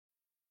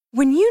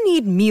When you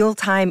need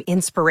mealtime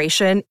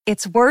inspiration,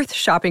 it's worth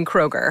shopping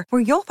Kroger,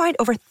 where you'll find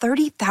over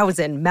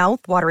 30,000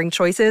 mouth-watering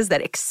choices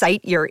that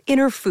excite your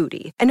inner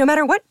foodie. And no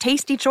matter what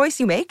tasty choice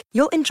you make,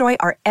 you'll enjoy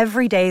our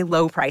everyday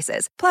low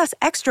prices, plus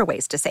extra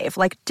ways to save,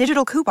 like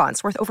digital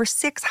coupons worth over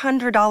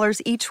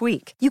 $600 each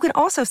week. You can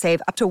also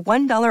save up to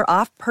 $1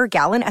 off per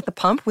gallon at the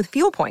pump with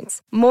fuel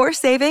points. More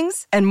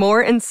savings and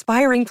more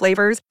inspiring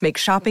flavors make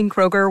shopping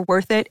Kroger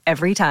worth it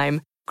every time.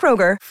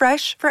 Kroger,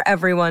 fresh for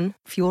everyone.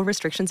 Fuel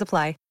restrictions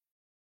apply.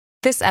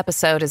 This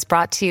episode is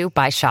brought to you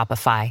by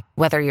Shopify.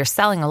 Whether you're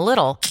selling a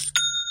little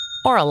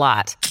or a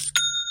lot,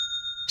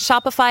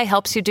 Shopify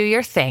helps you do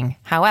your thing,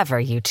 however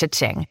you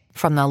cha-ching.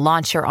 From the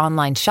launch your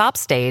online shop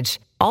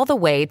stage, all the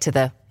way to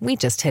the we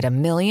just hit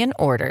 1 million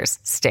orders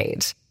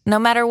stage. No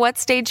matter what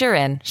stage you're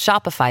in,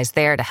 Shopify's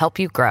there to help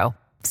you grow.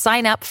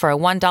 Sign up for a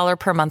 $1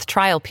 per month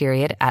trial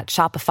period at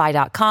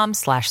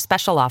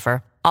shopify.com/special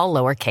offer, all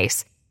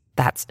lowercase.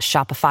 That's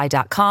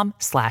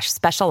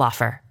shopify.com/special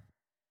offer.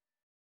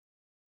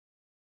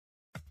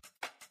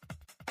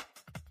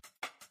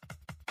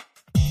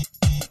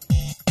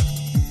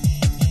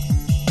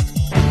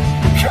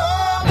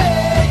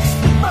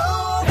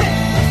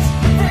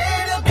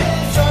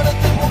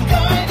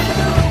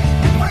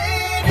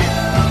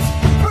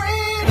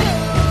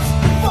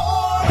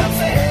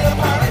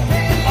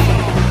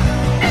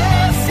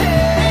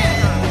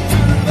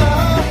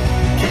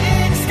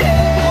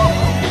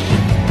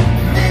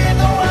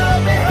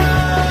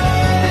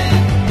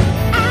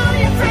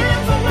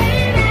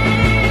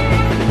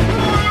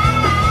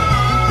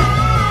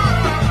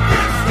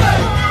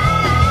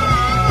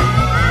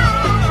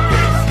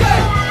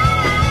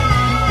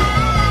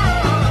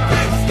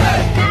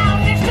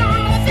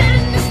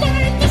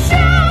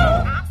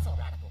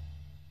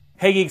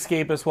 Hey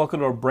Geekscapists, welcome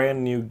to a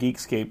brand new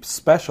Geekscape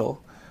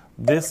special.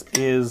 This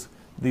is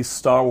the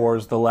Star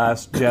Wars The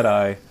Last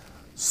Jedi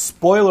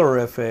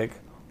spoilerific,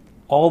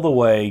 all the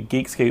way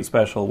Geekscape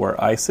special where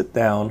I sit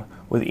down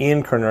with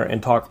Ian Kerner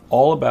and talk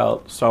all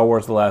about Star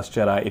Wars The Last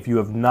Jedi. If you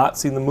have not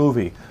seen the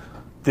movie,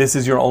 this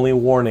is your only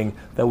warning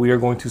that we are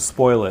going to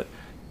spoil it.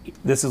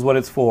 This is what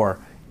it's for.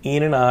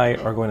 Ian and I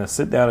are going to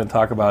sit down and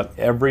talk about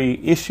every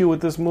issue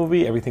with this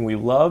movie, everything we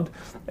loved,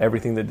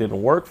 everything that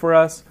didn't work for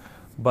us,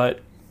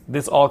 but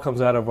this all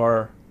comes out of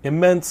our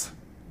immense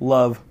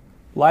love,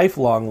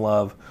 lifelong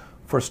love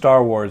for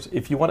Star Wars.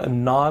 If you want a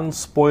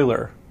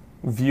non-spoiler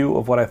view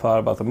of what I thought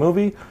about the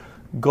movie,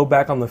 go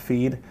back on the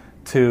feed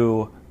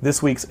to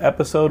this week's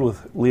episode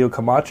with Leo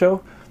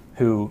Camacho,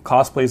 who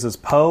cosplays as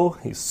Poe.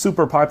 He's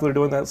super popular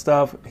doing that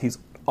stuff. He's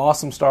an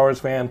awesome Star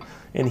Wars fan,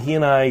 and he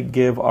and I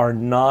give our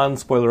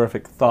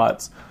non-spoilerific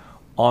thoughts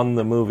on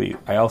the movie.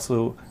 I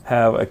also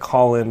have a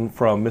call-in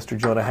from Mr.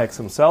 Jonah Hex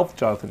himself,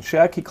 Jonathan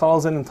Sheck. He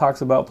calls in and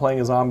talks about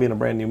playing a zombie in a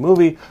brand new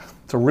movie.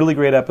 It's a really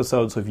great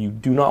episode, so if you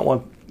do not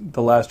want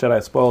The Last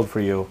Jedi spoiled for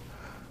you,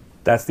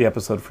 that's the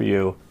episode for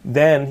you.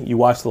 Then you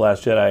watch The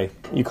Last Jedi,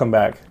 you come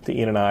back to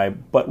Ian and I,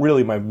 but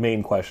really my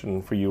main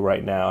question for you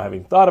right now,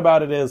 having thought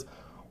about it, is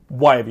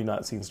why have you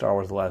not seen Star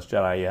Wars The Last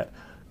Jedi yet?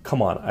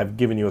 Come on, I've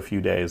given you a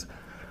few days.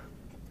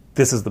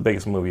 This is the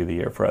biggest movie of the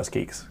year for us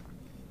geeks.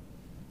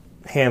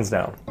 Hands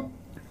down.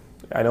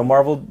 I know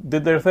Marvel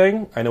did their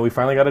thing. I know we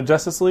finally got a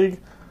Justice League,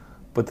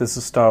 but this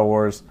is Star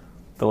Wars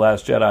The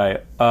Last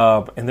Jedi,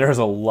 and there's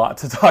a lot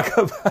to talk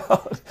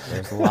about.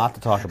 There's a lot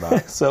to talk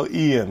about. So,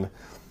 Ian,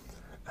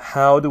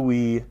 how do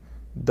we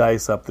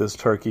dice up this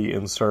turkey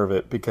and serve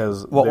it?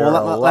 Because there are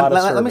a lot of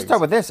servings. Let me start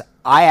with this.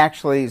 I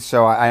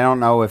don't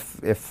know if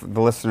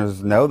the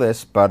listeners know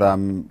this, but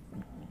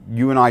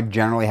you and I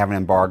generally have an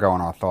embargo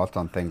on our thoughts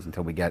on things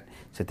until we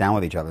sit down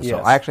with each other. So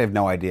I actually have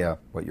no idea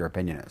what your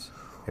opinion is.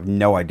 I have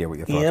no idea what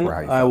your thoughts Ian, were. How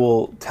you I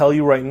will tell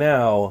you right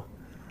now,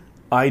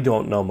 I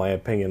don't know my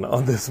opinion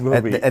on this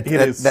movie.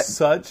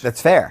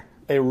 That's fair.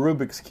 A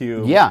Rubik's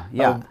Cube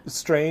of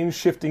strange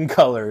shifting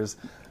colors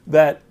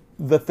that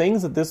the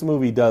things that this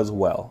movie does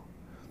well,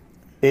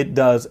 it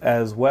does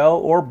as well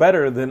or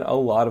better than a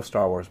lot of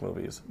Star Wars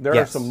movies. There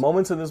are some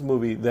moments in this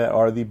movie that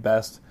are the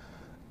best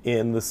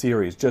in the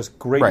series, just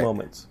great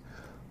moments.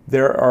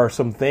 There are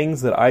some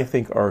things that I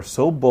think are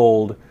so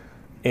bold,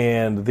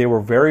 and they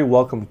were very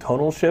welcome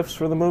tonal shifts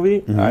for the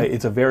movie. Mm-hmm.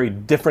 It's a very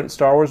different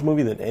Star Wars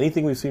movie than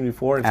anything we've seen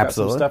before. It's got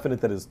some stuff in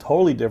it that is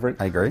totally different.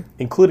 I agree.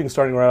 Including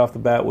starting right off the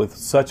bat with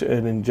such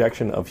an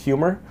injection of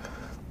humor.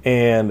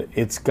 And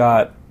it's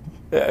got,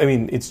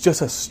 it's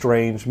just a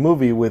strange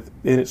movie and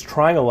it's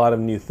trying a lot of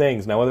new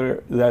things. Now,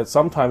 whether that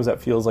sometimes that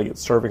feels like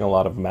it's serving a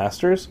lot of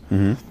masters,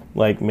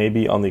 like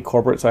maybe on the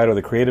corporate side or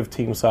the creative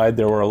team side,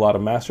 there were a lot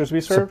of masters to be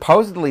served.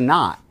 Supposedly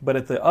not. But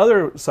at the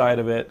other side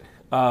of it,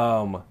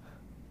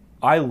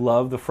 I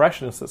love the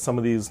freshness that some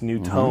of these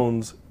new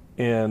tones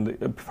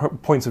and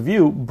points of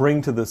view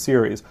bring to the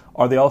series.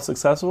 Are they all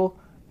successful?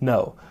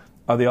 No.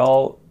 Are they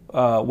all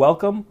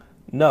welcome?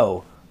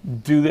 No.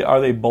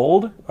 Are they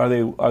bold? Are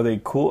they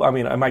cool?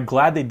 Am I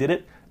glad they did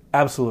it?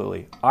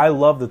 Absolutely. I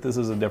love that this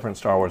is a different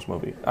Star Wars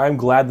movie. I'm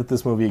glad that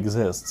this movie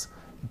exists.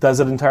 Does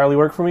it entirely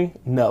work for me?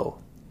 No.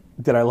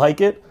 Did I like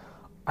it?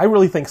 I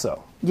really think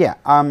so. Yeah.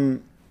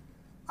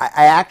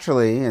 I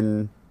actually,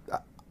 and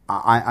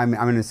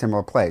I'm in a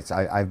similar place.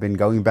 I've been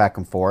going back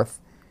and forth.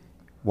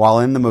 While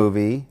in the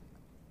movie,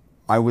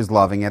 I was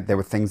loving it. There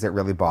were things that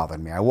really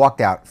bothered me. I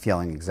walked out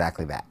feeling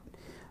exactly that.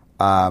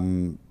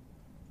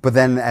 But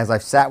then as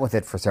I've sat with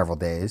it for several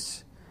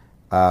days,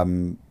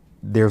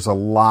 there's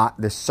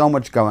so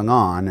much going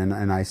on,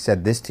 and I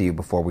said this to you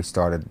before we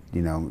started,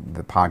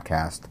 the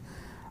podcast.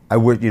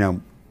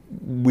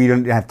 We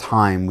don't have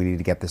time. We need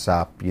to get this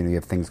up. You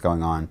have things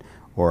going on,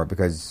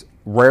 because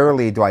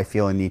rarely do I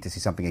feel a need to see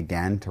something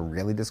again to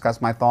really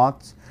discuss my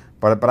thoughts.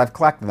 But I've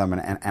collected them,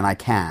 and I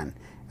can.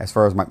 As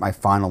far as my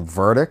final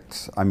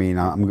verdict, I'm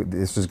going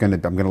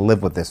to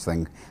live with this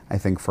thing, I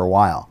think, for a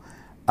while.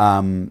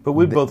 But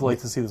we'd both like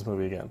to see this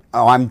movie again.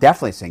 Oh, I'm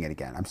definitely seeing it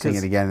again. I'm seeing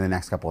it again in the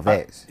next couple of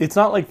days. It's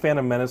not like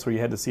Phantom Menace where you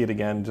had to see it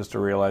again just to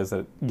realize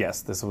that,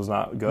 yes, this was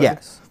not good.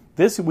 Yes.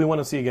 This we want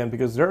to see again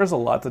because there is a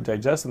lot to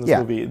digest in this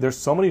movie. There's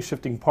so many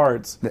shifting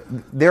parts.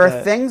 There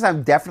are things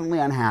I'm definitely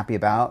unhappy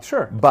about.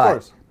 Sure, of but,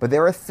 course. But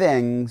there are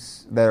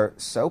things that are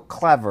so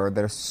clever,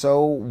 that are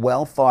so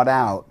well thought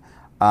out,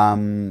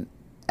 and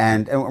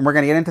we're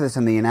going to get into this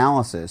in the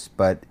analysis,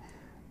 but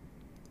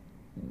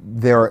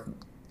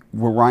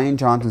what Rian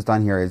Johnson's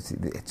done here is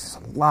it's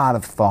a lot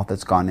of thought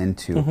that's gone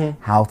into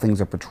how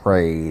things are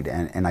portrayed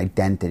and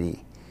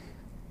identity.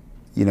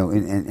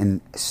 In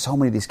so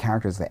many of these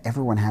characters that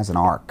everyone has an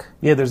arc.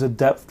 Yeah, there's a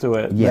depth to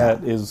it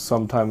that is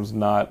sometimes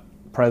not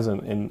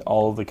present in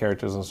all of the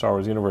characters in the Star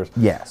Wars universe.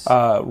 Yes.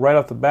 Right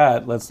off the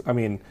bat,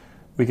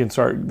 we can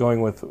start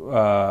going with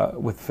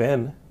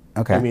Finn.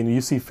 Okay.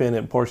 You see Finn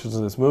in portions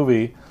of this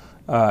movie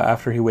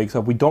after he wakes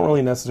up. We don't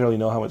really necessarily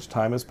know how much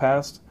time has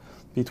passed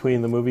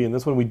between the movie and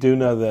this one. We do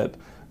know that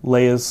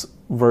Leia's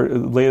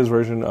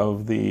version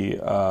of the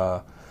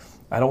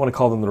I don't want to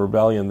call them the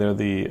rebellion. They're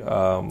the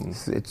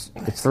it's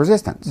the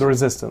resistance. The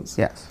resistance.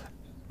 Yes.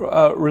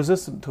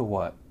 Resistant to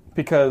what?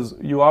 Because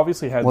you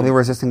obviously had they were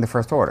resisting the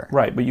First Order,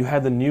 right? But you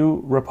had the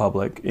New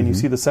Republic, and you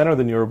see the center of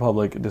the New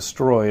Republic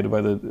destroyed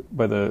by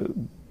the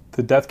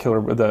Death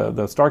Killer,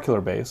 the Star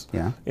Killer base.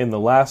 Yeah. In the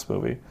last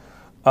movie,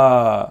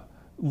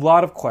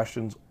 lot of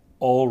questions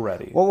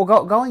already. Well,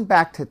 going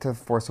back to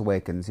Force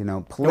Awakens, we're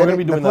going to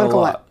be doing that a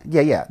lot.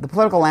 The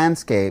political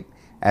landscape,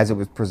 as it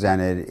was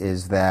presented,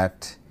 is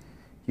that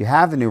you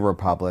have the New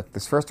Republic.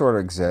 This First Order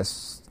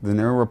exists. The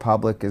New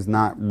Republic is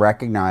not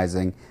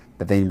recognizing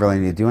that they really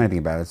need to do anything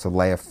about it. So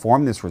Leia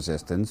formed this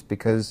resistance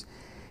because,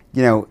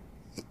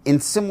 in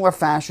similar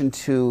fashion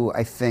to,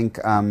 I think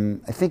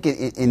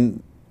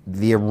in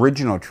the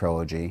original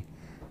trilogy,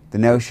 the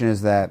notion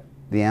is that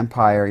the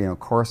Empire,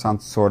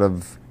 Coruscant's sort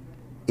of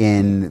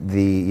in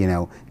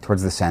the,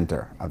 towards the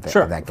center of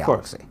that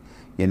galaxy,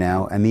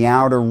 and the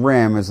Outer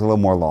Rim is a little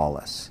more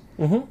lawless.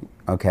 Mm-hmm.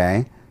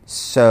 Okay?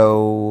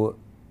 So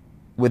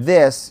with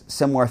this,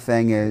 similar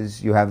thing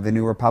is you have the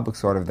New Republic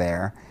sort of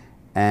there,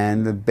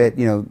 and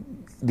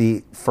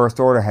the First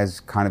Order has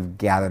kind of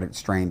gathered its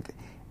strength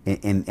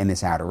in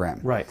this Outer Rim.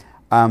 Right.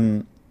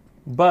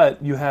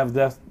 But you have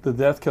the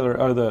Death Killer,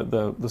 or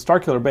the Star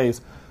Killer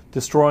base,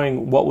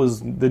 destroying what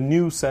was the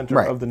new center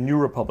of the New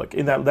Republic.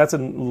 That's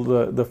in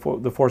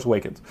the Force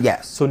Awakens.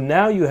 Yes. So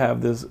now you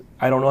have this.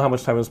 I don't know how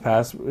much time has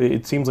passed.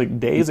 It seems like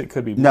days. It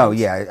could be months. No.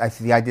 Yeah.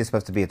 The idea is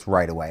supposed to be it's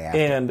right away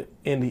after.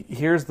 And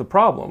here's the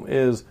problem: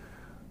 is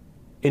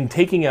in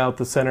taking out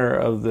the center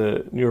of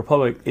the New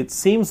Republic, it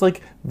seems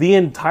like the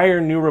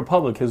entire New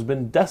Republic has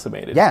been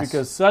decimated. Yes.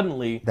 Because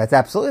suddenly that's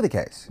absolutely the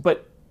case.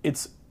 But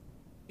it's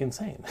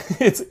insane.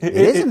 It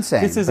is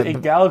insane. This is a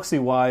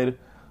galaxy-wide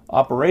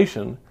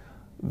operation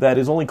that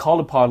is only called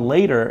upon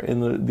later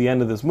in the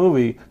end of this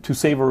movie to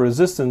save a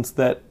resistance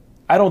that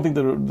I don't think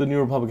the New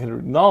Republic had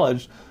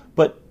acknowledged,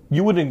 but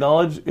you would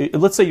acknowledge.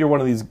 Let's say you're one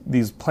of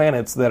these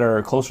planets that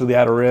are closer to the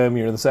Outer Rim.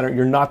 You're in the center.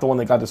 You're not the one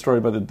that got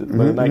destroyed by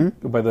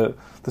the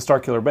Star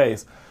Killer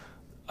base.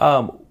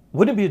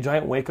 Wouldn't it be a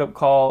giant wake-up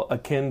call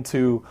akin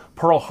to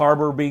Pearl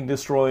Harbor being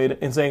destroyed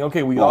and saying,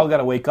 okay, we all got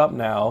to wake up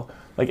now?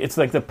 It's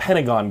like the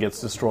Pentagon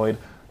gets destroyed.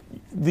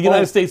 The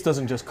United States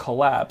doesn't just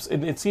collapse.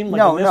 It seemed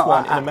like in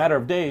a matter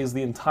of days,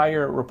 the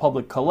entire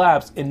Republic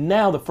collapsed, and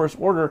now the First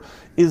Order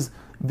is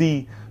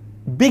the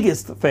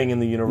biggest thing in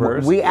the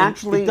universe.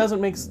 It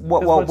doesn't make sense.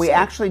 We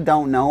actually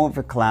don't know if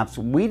it collapsed.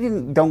 We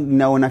don't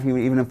know enough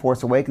even in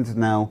Force Awakens to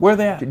know where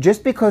they at.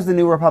 Just because the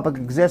New Republic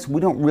exists, we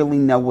don't really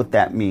know what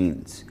that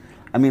means.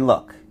 I mean,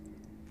 look.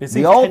 It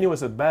seems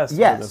tenuous at best.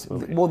 Yes. In this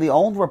movie. Well, the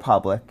old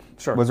Republic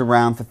was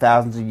around for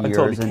thousands of years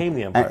until it became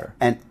the Empire.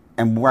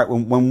 And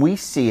when we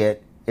see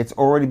it, it's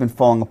already been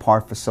falling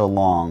apart for so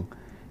long,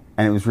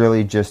 and it was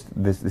really just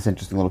this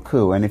interesting little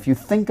coup. And if you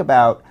think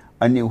about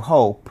A New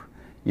Hope,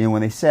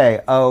 when they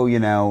say,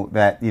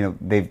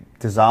 they've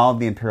dissolved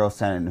the Imperial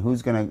Senate, and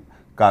who's going to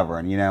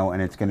govern,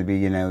 and it's going to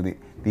be,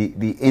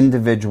 the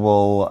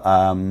individual,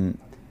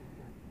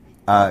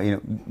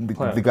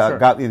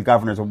 the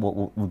governors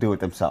will do it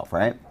themselves,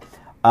 right?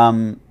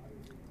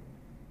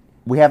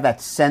 We have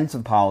that sense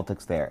of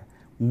politics there.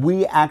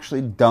 We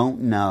actually don't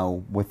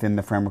know within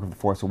the framework of The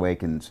Force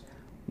Awakens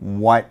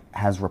what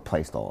has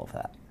replaced all of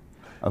that.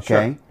 Okay?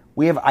 Sure.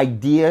 We have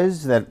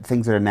ideas that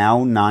things that are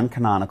now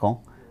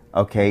non-canonical,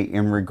 okay,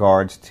 in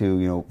regards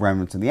to,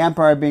 remnants of the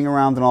Empire being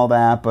around and all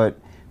that, but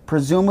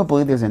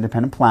presumably there's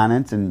independent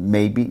planets, and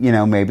maybe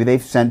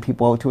they've sent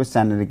people to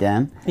ascend it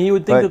again. And you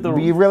would think but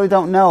you really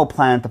don't know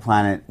planet to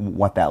planet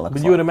what that looks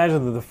like. But you would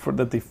imagine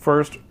that the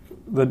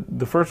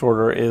First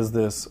Order is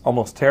this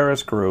almost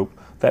terrorist group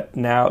that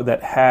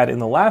had in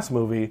the last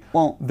movie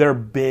their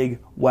big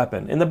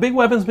weapon, and the big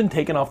weapon's been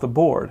taken off the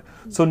board.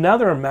 So now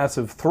they're a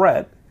massive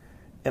threat.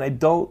 And I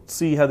don't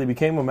see how they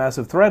became a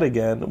massive threat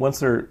again once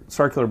their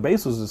Starkiller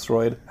base was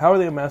destroyed. How are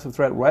they a massive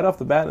threat right off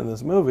the bat in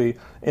this movie?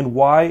 And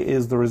why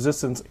is the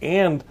Resistance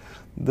and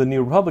the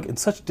New Republic in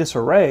such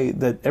disarray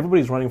that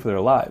everybody's running for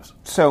their lives?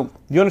 So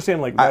you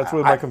understand, that's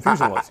where my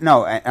confusion was.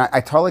 No,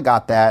 I totally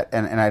got that,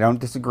 and I don't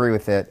disagree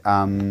with it.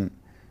 I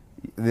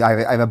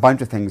have a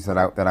bunch of things that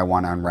I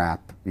want to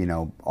unwrap,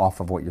 off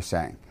of what you're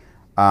saying.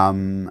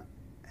 And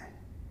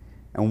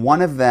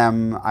one of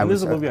them, this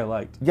is a movie I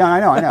liked. Yeah,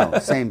 I know.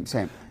 Same.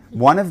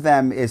 One of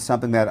them is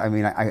something that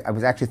I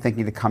was actually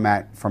thinking to come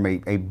at from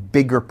a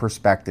bigger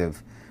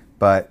perspective,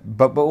 but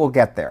we'll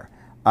get there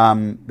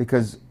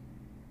because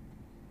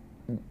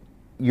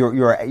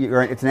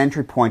it's an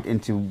entry point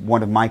into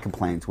one of my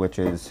complaints, which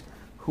is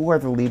who are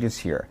the leaders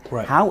here?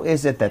 Right. How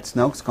is it that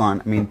Snoke's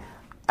gone? I mean,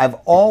 I've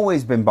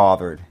always been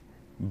bothered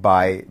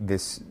by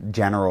this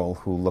general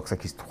who looks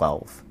like he's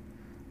 12.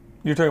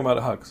 You're talking about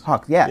Hux.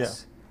 Hux, yes.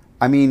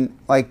 Yeah. I mean,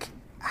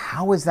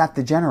 how is that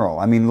the general?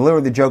 I mean,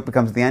 literally the joke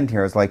becomes at the end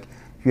here is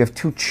you have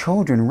 2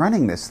 children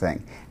running this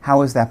thing.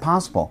 How is that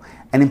possible?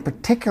 And in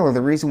particular,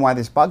 the reason why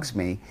this bugs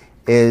me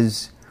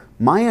is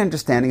my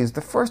understanding is the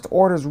First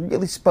Order is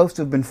really supposed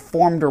to have been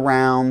formed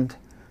around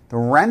the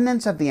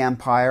remnants of the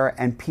Empire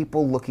and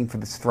people looking for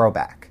this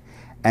throwback.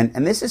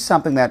 And this is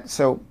something that,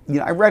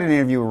 I read an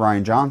interview with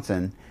Rian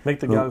Johnson.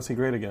 Make the galaxy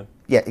great again.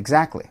 Yeah,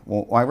 exactly.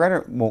 Well, I read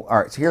it. Well, all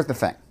right, so here's the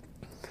thing.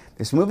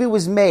 This movie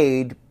was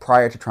made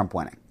prior to Trump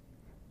winning.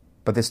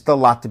 But there's still a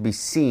lot to be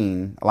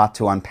seen, a lot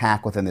to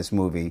unpack within this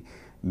movie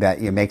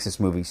that makes this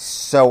movie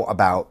so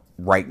about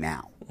right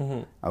now.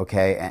 Mm-hmm.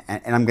 Okay?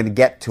 And I'm going to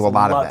get to a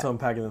lot of that. There's a lot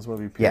to unpack in this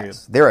movie, period.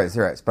 Yes, there is.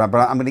 But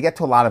I'm going to get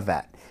to a lot of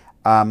that.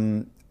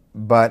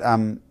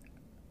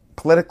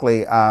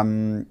 Politically,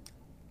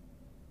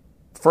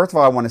 first of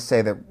all, I want to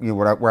say that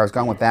where I was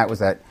going with that was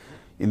that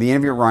in the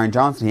interview with Rian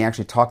Johnson, he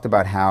actually talked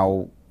about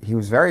how he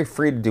was very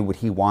free to do what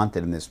he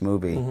wanted in this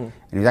movie, and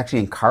he was actually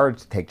encouraged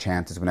to take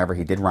chances whenever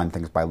he did run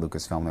things by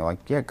Lucasfilm. They were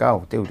like, yeah,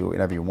 go, do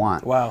whatever you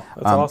want. Wow,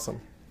 that's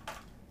awesome.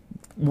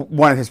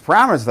 One of his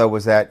parameters, though,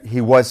 was that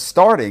his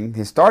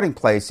starting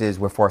place is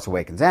where Force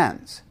Awakens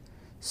ends.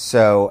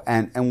 So,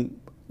 and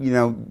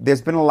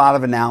there's been a lot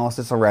of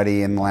analysis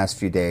already in the last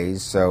few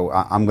days, so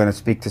I'm going to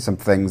speak to some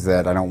things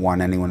that I don't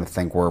want anyone to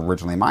think were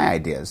originally my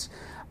ideas.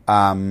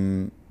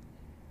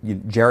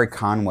 Jerry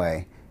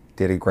Conway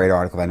did a great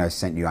article that I know I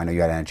sent you. I know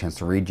you hadn't had a chance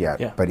to read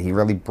yet, but he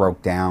really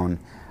broke down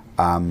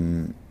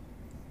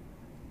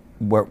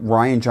what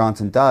Rian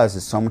Johnson does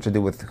is so much to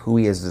do with who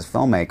he is as a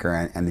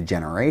filmmaker and the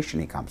generation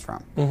he comes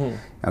from. Mm-hmm.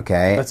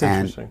 Okay, that's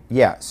interesting.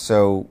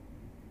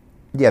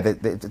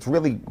 It's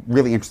really,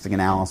 really interesting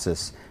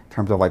analysis in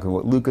terms of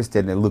what Lucas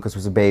did. And Lucas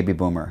was a baby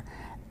boomer,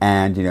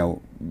 and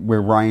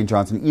where Rian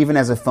Johnson, even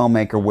as a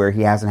filmmaker, where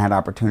he hasn't had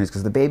opportunities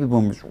because the baby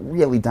boomers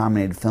really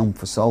dominated film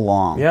for so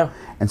long,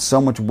 and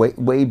so much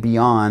way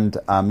beyond,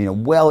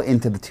 well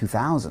into the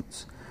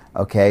 2000s.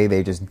 Okay,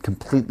 they just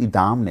completely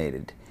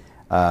dominated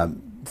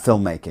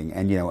filmmaking,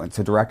 and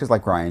so directors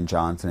like Rian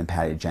Johnson and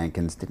Patty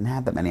Jenkins didn't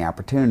have that many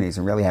opportunities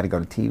and really had to go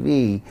to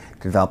TV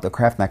to develop their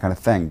craft and that kind of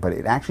thing. But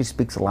it actually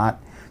speaks a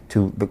lot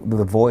to the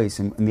voice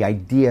and the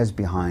ideas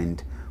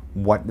behind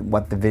what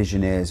the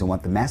vision is and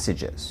what the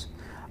message is.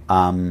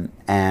 And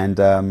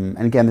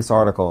again, this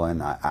article,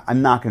 and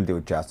I'm not going to do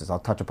it justice. I'll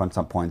touch upon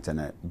some points in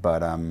it,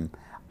 but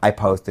I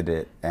posted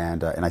it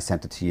and I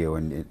sent it to you,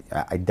 and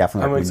I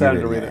definitely I'm excited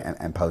to read it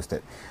and post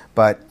it.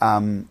 But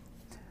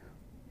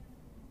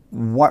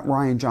what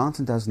Rian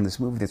Johnson does in this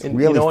movie that's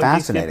really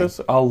fascinating.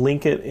 I'll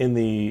link it in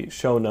the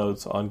show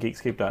notes on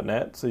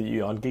Geekscape.net. So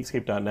on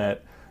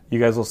Geekscape.net, you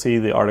guys will see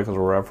the articles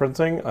we're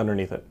referencing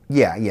underneath it.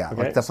 Yeah. Okay?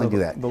 Let's definitely do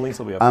that. The links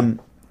will be up.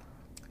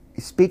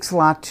 It speaks a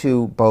lot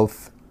to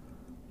both.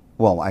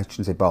 Well, I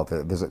shouldn't say both.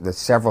 There's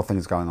several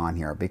things going on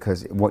here,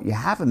 because what you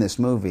have in this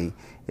movie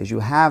is you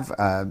have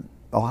a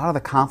lot of the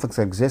conflicts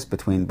that exist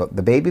between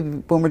the baby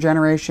boomer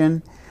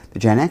generation, the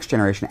Gen X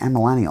generation, and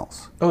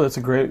millennials. Oh, that's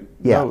a great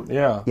note.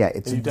 Yeah,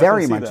 it's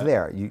very much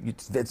there.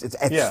 It's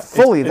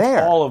fully there.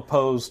 It's all of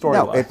Poe's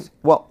storyline. No, it's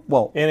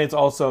well, and it's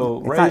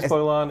also Rey's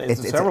storyline.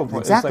 It's several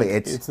points. Exactly,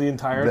 it's the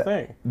entire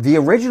thing. The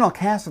original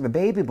cast of the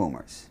baby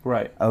boomers.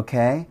 Right.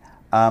 Okay.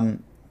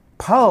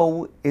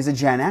 Poe is a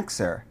Gen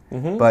Xer,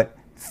 but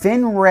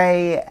Finn,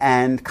 Rey,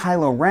 and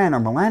Kylo Ren are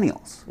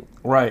millennials.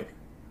 Right.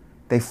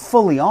 They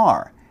fully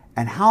are.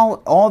 And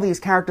how all these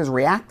characters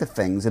react to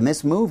things in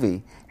this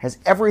movie has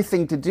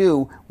everything to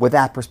do with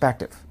that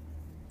perspective.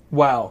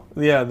 Wow.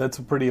 Yeah, that's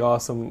a pretty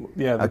awesome.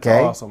 Yeah, that's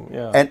awesome.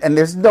 Yeah. And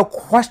there's no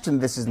question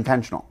this is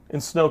intentional.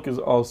 And Snoke is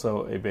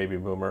also a baby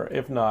boomer,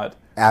 if not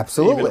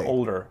absolutely even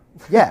older.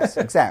 Yes,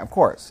 exactly. Of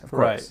course.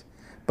 Right.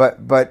 But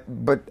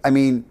I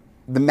mean,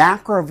 the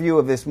macro view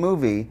of this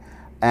movie,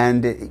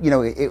 and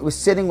it was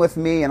sitting with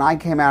me, and I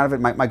came out of it.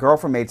 My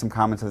girlfriend made some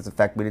comments to this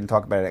effect. We didn't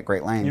talk about it at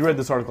great length. You read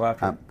this article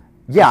after?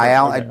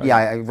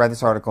 I read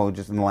this article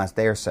just in the last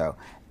day or so,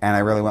 and I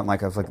really went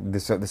I was like,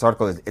 this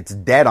article it's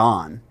dead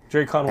on.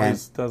 Jerry Conway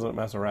doesn't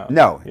mess around.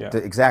 No,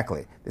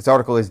 exactly. This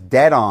article is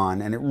dead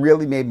on, and it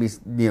really made me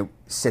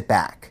sit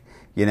back,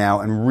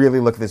 and really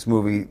look at this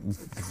movie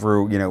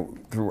through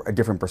a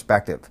different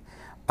perspective.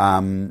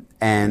 And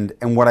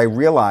what I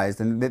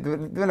realized, and there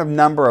have been a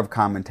number of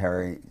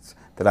commentaries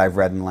that I've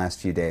read in the last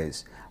few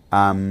days.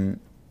 There's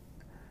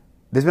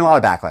been a lot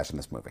of backlash in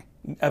this movie.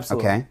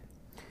 Absolutely. Okay?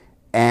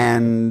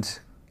 And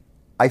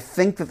I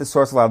think that the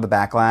source of a lot of the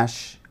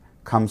backlash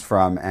comes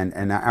from,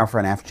 and our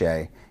friend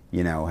FJ,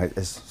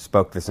 has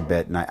spoke this a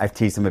bit, and I've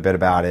teased him a bit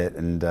about it,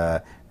 and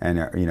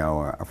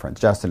our friends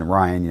Justin and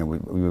Ryan,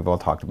 we've all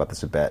talked about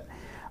this a bit.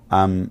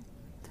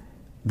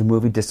 The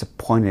movie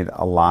disappointed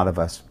a lot of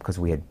us because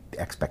we had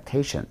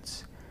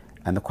expectations,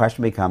 and the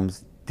question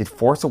becomes: did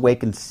Force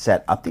Awakens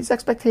set up these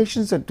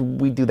expectations, or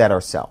did we do that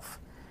ourselves?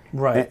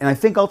 Right. And I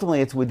think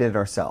ultimately we did it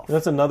ourselves.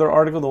 That's another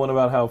article, the one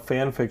about how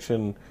fan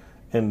fiction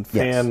and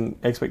fan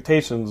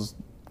expectations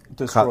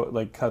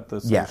cut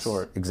this thing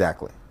short. Yes,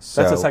 exactly.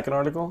 That's the second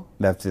article?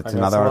 It's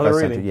another article.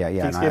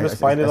 Geekscape,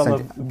 find it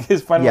on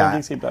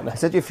Geekscape.net. I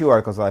sent you a few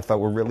articles that I thought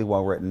were really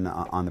well written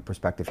on the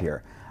perspective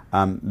here.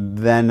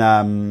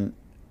 Then,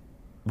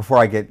 before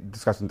I get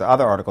discussing the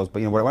other articles,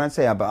 but what I want to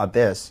say about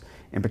this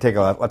in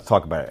particular, let's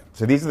talk about it.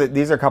 So these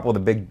are a couple of the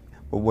big,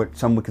 what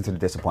some would consider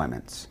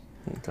disappointments.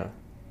 Okay.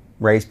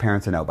 Rey's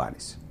parents are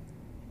nobodies.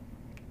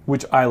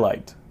 Which I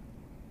liked.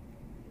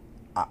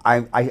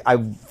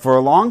 I for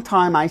a long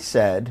time I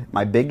said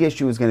my big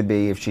issue is going to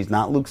be if she's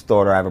not Luke's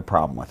daughter, I have a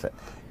problem with it.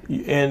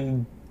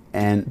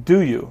 And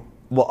do you?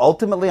 Well,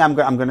 ultimately, I'm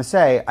going to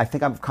say I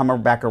think I've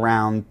come back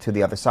around to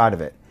the other side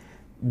of it.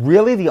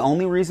 Really, the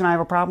only reason I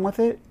have a problem with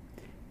it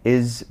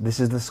is this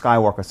is the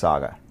Skywalker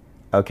saga,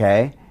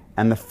 okay?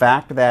 And the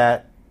fact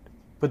that...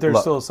 But there's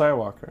still a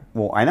Skywalker.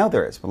 Well, I know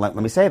there is, but let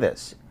me say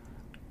this.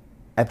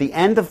 At the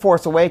end of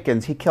Force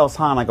Awakens, he kills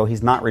Han. I go,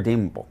 he's not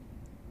redeemable.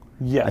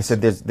 Yes. I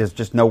said, there's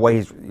just no way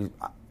he's...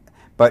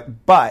 But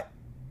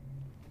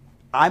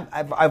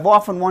I've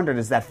often wondered,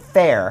 is that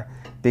fair?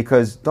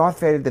 Because Darth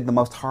Vader did the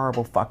most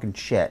horrible fucking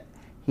shit.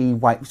 He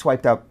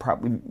swiped out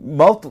probably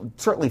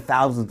certainly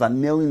thousands, not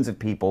millions of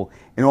people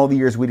in all the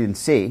years we didn't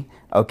see.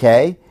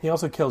 Okay. He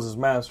also kills his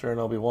master in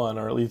Obi-Wan,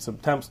 or at least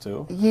attempts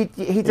to.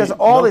 He does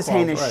all this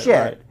heinous shit.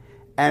 Right.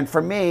 And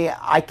for me,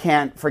 I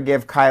can't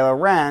forgive Kylo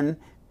Ren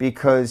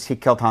because he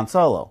killed Han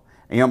Solo.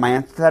 And you know what my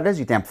answer to that is?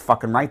 You're damn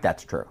fucking right.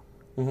 That's true.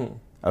 Mm-hmm.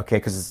 Okay,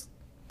 because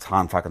it's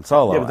Han fucking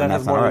Solo. Yeah, but that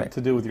has more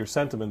to do with your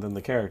sentiment than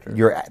the character.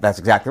 That's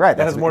exactly right.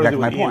 That has more to do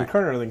with Ian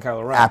Kerner than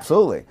Kylo Ren.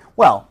 Absolutely.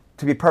 Well,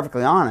 to be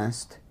perfectly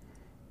honest,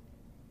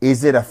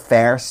 is it a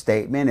fair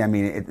statement? I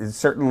mean, it's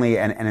certainly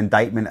an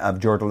indictment of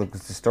George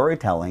Lucas'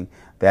 storytelling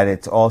that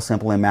it's all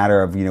simply a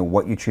matter of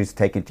what you choose to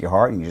take into your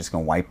heart, and you're just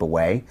going to wipe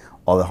away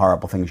all the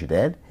horrible things you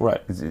did.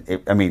 Right.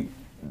 I mean,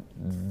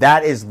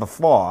 that is the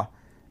flaw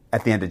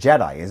at the end of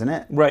Jedi, isn't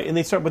it? Right, and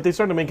they start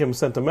to make him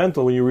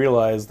sentimental when you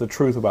realize the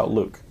truth about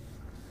Luke,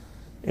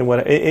 and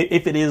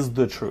if it is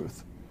the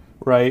truth,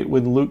 right?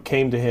 When Luke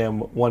came to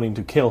him wanting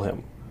to kill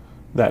him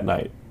that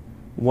night,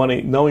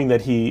 knowing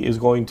that he is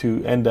going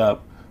to end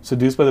up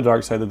seduced by the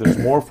dark side, that there's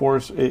more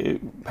Force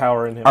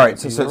power in him. All right,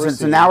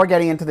 so now we're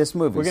getting into this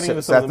movie. We're getting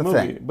into some of the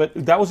movie, but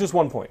that was just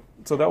one point.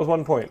 So that was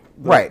one point.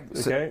 Right.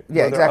 Okay? So, yeah, Are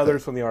there exactly.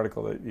 others from the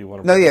article that you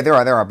want to... No, yeah, there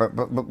are.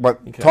 But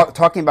okay.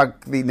 Talking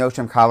about the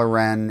notion of Kylo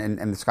Ren and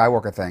the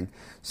Skywalker thing,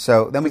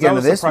 so then we get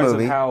into this movie. I was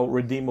surprised at how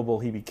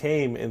redeemable he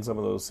became in some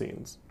of those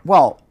scenes.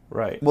 Well,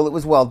 right. Well, it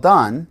was well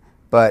done,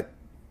 but...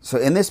 So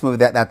in this movie,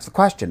 that's the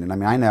question. And I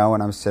mean, I know,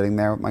 and I was sitting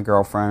there with my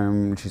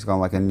girlfriend, and she's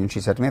going and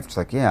she said to me, she's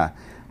like, yeah,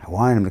 I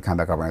wanted him to come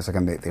back over. And I was like,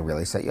 and they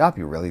really set you up.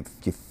 You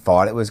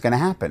thought it was going to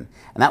happen.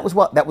 And that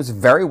was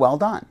very well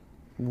done.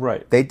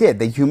 Right. They did.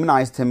 They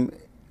humanized him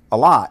a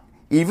lot.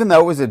 Even though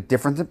it was a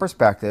difference in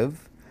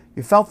perspective,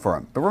 you felt for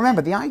him. But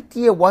remember, the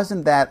idea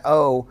wasn't that,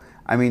 all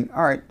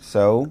right,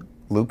 so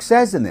Luke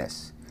says in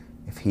this,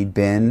 if he'd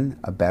been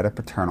a better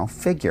paternal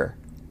figure,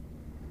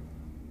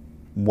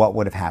 what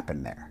would have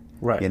happened there?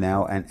 Right.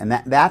 And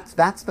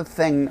that's the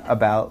thing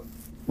about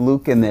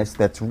Luke in this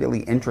that's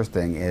really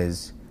interesting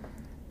is,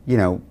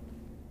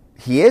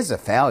 he is a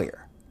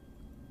failure.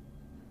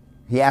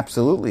 He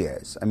absolutely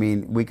is. I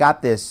mean, we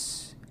got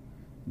this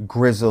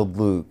grizzled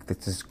Luke, this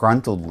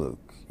disgruntled Luke,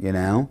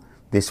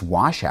 this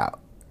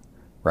washout,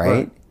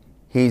 right?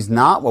 He's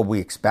not what we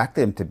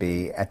expected him to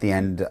be at the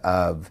end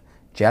of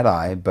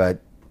Jedi,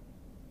 but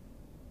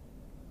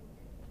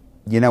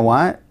you know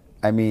what?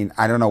 I mean,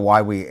 I don't know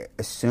why we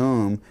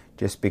assume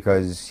just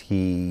because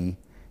he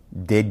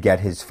did get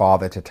his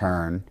father to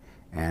turn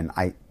and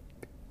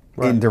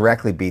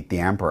indirectly beat the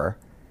Emperor,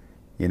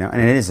 and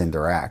it is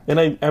indirect. And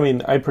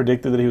I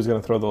predicted that he was going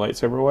to throw the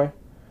lightsaber away.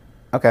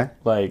 Okay.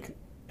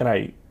 And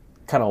I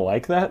kind of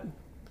like that.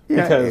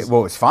 Because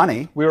well, it's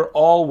funny. we were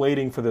all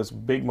waiting for this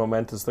big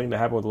momentous thing to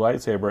happen with the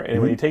lightsaber,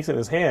 and when he takes it in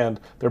his hand,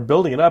 they're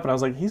building it up, and I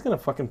was like, he's going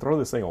to fucking throw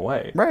this thing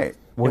away. Right.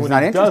 Well, And he's when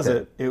not he does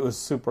interested. it was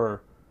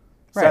super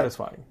Right.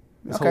 satisfying.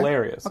 It's Okay.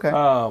 hilarious. Okay.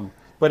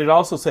 But it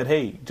also said,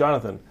 hey,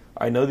 Jonathan,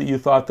 I know that you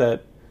thought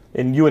that,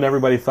 and you and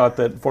everybody thought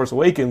that Force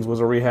Awakens was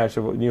a rehash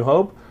of New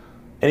Hope.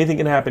 Anything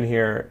can happen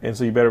here, and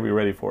so you better be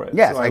ready for it.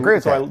 Yes, so I agree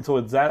with that. So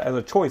it's that as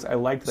a choice. I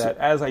liked that,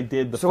 as I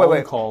did the so phone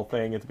wait. call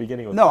thing at the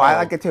beginning of the No, I show.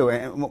 like it too,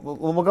 and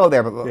we'll go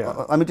there. But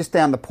Yeah. let me just stay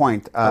on the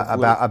point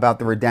Luke. about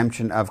the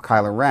redemption of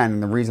Kylo Ren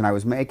and the reason I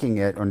was making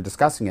it or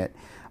discussing it.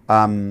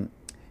 All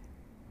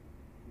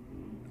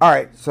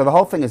right, so the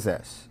whole thing is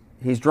this: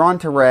 he's drawn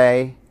to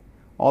Rey,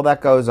 all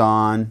that goes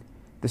on.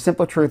 The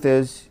simple truth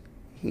is,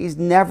 he's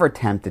never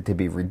tempted to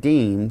be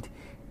redeemed.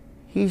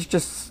 He's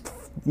just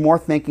more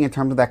thinking in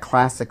terms of that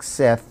classic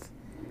Sith.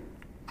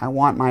 I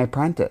want my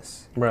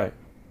apprentice. Right.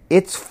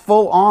 It's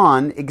full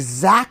on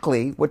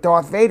exactly what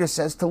Darth Vader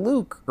says to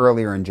Luke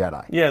earlier in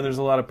Jedi. Yeah, there's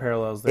a lot of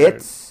parallels there.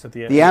 It's at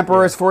the, end. the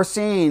Emperor Yeah. is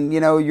foreseen.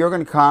 You're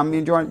going to come.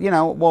 You join.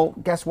 Well,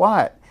 guess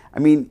what? I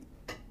mean,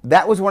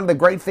 that was one of the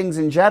great things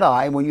in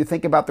Jedi when you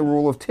think about the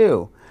rule of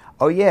two.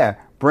 Oh yeah,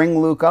 bring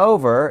Luke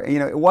over.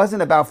 It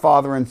wasn't about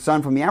father and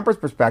son from the Emperor's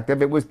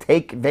perspective. It was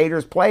take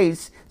Vader's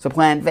place,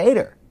 supplant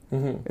Vader.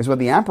 Is what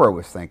the Emperor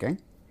was thinking.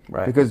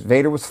 Right. Because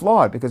Vader was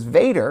flawed. Because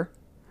Vader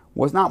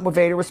was not what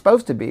Vader was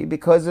supposed to be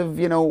because of,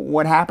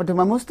 what happened to him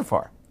on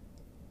Mustafar.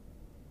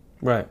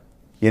 Right.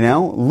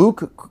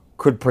 Luke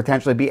could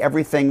potentially be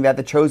everything that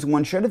the Chosen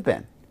One should have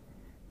been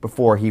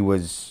before he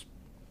was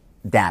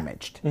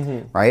damaged,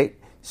 right?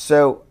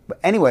 So, but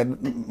anyway,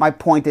 my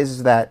point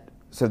is that,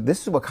 so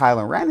this is what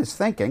Kylo Ren is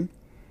thinking,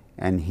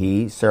 and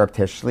he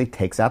surreptitiously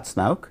takes out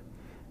Snoke.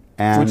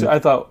 And Which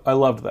I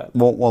loved that.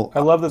 Well, I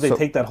love that they so-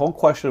 take that whole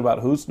question about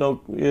who Snoke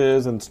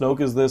is and Snoke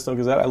is this, Snoke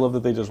is that. I love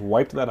that they just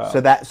wiped that out.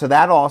 So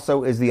that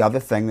also is the other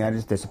thing that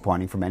is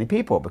disappointing for many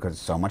people because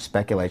so much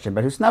speculation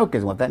about who Snoke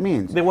is and what that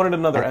means. They wanted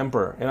another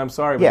emperor, and I'm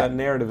sorry, but Yeah. that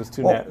narrative is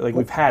too Well,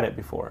 we've had it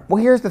before.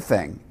 Well, here's the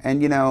thing,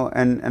 and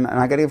and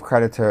I got to give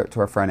credit to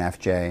our friend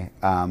FJ,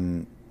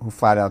 who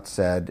flat out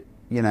said,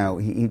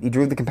 he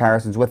drew the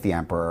comparisons with the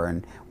Emperor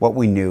and what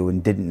we knew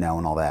and didn't know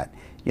and all that.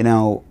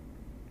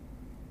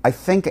 I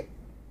think,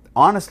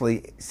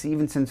 honestly,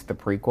 even since the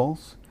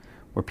prequels,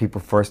 where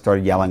people first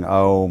started yelling,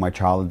 "Oh, my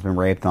child has been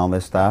raped" and all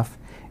this stuff,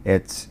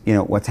 it's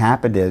what's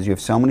happened is you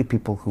have so many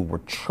people who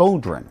were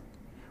children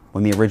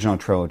when the original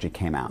trilogy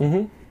came out,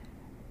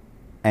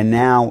 and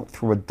now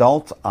through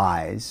adult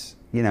eyes,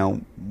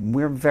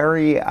 we're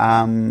very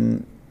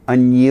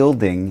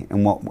unyielding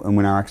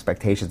in our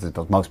expectations as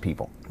most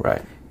people,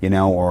 Right.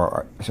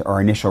 or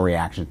our initial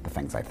reactions to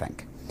things. I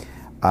think.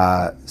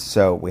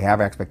 So we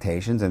have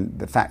expectations, and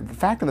the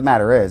fact of the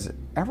matter is,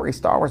 every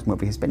Star Wars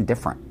movie has been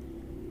different.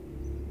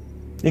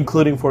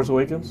 Including Force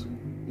Awakens?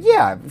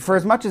 Yeah, for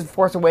as much as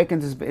Force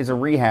Awakens is a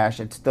rehash,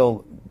 it's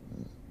still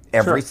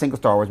every Sure. single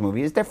Star Wars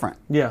movie is different.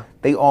 Yeah.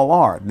 They all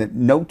are.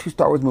 No two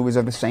Star Wars movies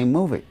are the same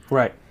movie.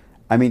 Right.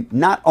 I mean,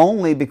 not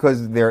only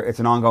because it's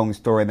an ongoing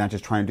story, not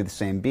just trying to do the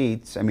same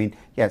beats. I mean,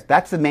 yes,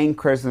 that's the main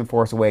criticism of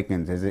Force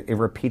Awakens, is it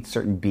repeats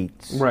certain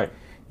beats. Right.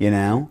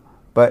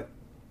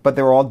 But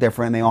they're all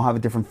different. They all have a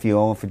different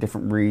feel for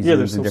different reasons Yeah,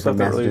 there's and some different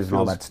stuff that really messages and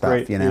all feels that stuff.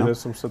 great. Yeah, there's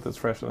some stuff that's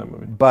fresh in that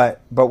movie.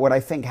 But what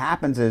I think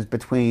happens is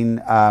between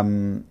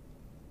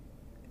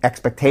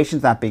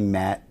expectations not being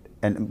met,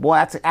 and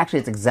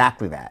it's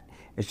exactly that.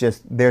 It's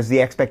just there's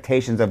the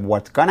expectations of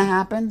what's going to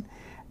happen,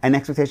 and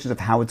expectations of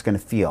how it's going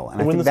to feel.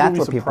 And I when think this that's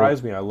movie what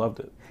surprised me, I loved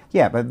it.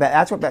 Yeah, but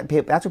that's what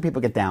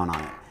people get down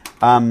on it.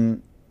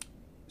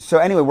 So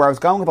anyway, where I was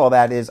going with all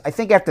that is, I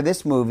think after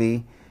this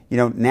movie,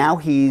 now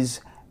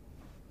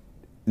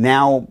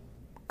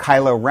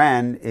Kylo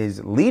Ren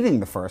is leading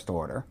the First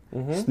Order.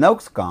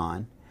 Snoke's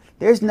gone.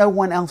 There's no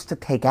one else to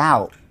take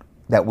out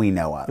that we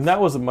know of. And that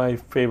was my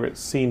favorite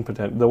scene,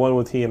 the one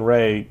with he and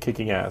Rey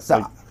kicking ass.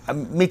 So,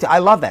 me too. I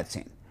love that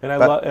scene. And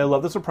I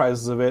love the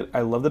surprises of it.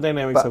 I love the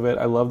dynamics of it.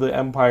 I love the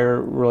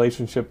Empire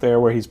relationship there,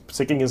 where he's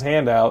sticking his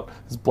hand out,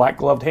 his black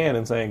gloved hand,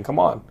 and saying, "Come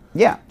on."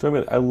 Yeah. Join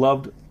me. I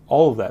loved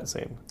all of that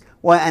scene.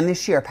 Well, and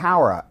this sheer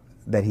power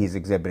that he's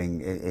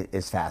exhibiting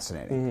is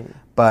fascinating.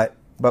 But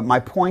my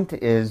point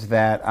is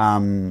that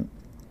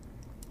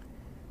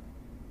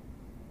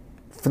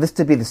for this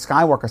to be the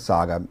Skywalker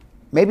saga,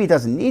 maybe it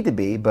doesn't need to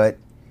be, but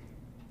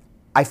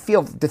I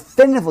feel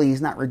definitively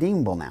he's not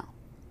redeemable now.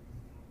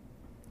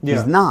 Yeah.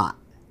 He's not.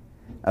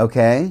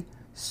 Okay?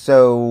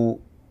 So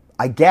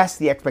I guess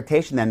the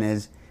expectation then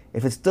is,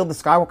 if it's still the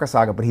Skywalker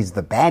saga, but he's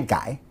the bad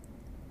guy,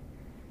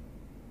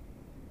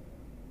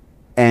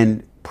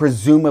 and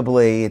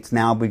presumably it's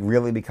now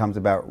really becomes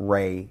about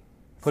Rey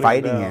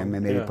fighting him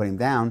and maybe putting him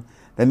down,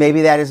 then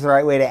maybe that is the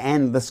right way to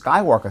end the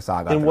Skywalker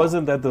saga. And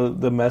wasn't that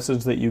the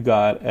message that you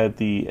got at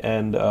the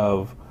end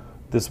of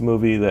this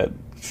movie, that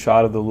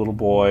shot of the little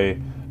boy,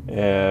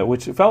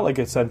 which felt like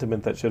a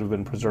sentiment that should have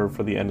been preserved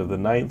for the end of the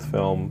 9th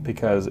film,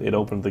 because it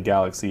opened the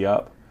galaxy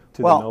up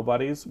to the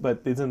nobodies?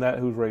 But isn't that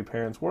who Rey's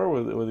parents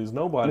were these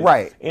nobodies?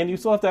 Right. And you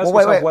still have to ask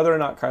yourself whether or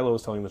not Kylo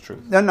was telling the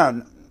truth.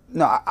 No.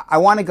 No, I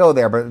want to go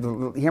there, but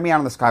hear me out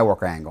on the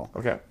Skywalker angle.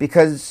 Okay.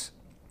 Because...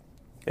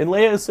 And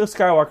Leia is a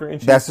Skywalker, and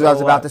she's That's what I was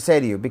still about alive. to say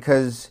to you,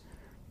 because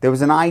there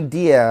was an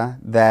idea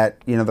that,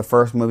 the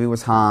first movie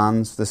was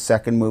Han's, the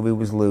second movie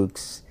was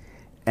Luke's,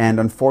 and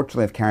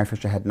unfortunately, if Carrie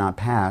Fisher had not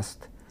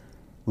passed,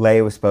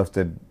 Leia was supposed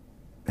to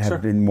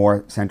have been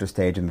more center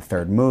stage in the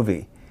third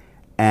movie.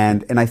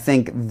 And I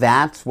think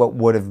that's what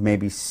would have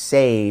maybe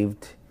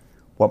saved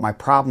what my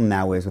problem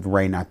now is with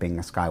Rey not being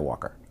a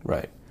Skywalker.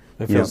 Right.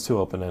 It feels too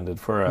open-ended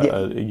for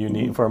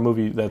for a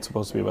movie that's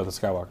supposed to be about the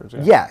Skywalkers.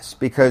 Yeah. Yes,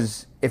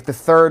 because if the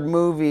third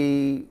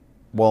movie,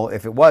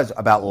 if it was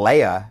about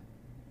Leia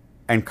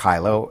and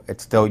Kylo,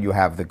 it's still, you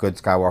have the good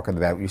Skywalker, the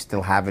bad. You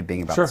still have it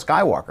being about the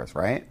Skywalkers,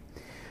 right?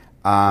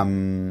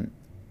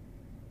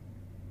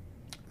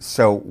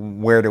 So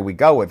where do we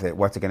go with it?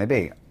 What's it going to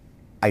be?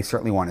 I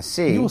certainly want to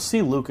see. You will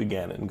see Luke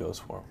again in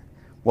Ghost form.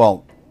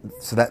 Well,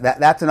 so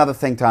that's another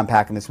thing to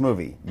unpack in this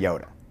movie.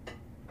 Yoda.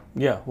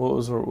 Yeah,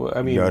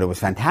 Yoda was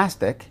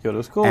fantastic. Yoda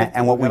was cool.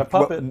 And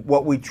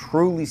what we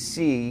truly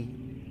see,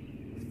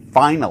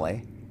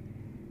 finally,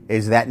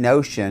 is that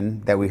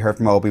notion that we heard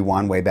from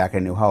Obi-Wan way back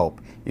in New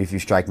Hope. If you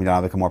strike me down,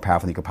 I'll become more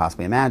powerful than you could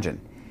possibly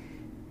imagine.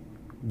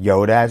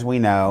 Yoda, as we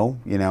know,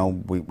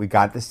 we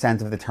got the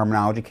sense of the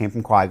terminology came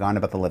from Qui-Gon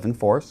about the living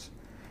force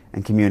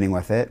and communing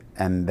with it.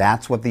 And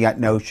that's what the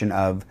notion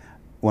of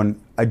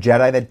when a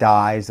Jedi that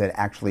dies, that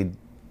actually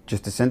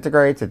just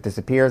disintegrates, that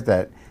disappears,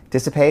 that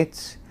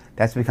dissipates,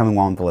 that's becoming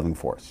one with the living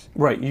force.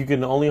 Right. You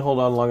can only hold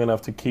on long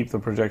enough to keep the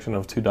projection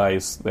of 2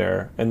 dice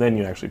there, and then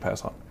you actually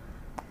pass on.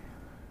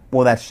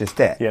 Well, that's just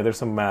it. Yeah, there's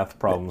some math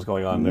problems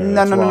going on there.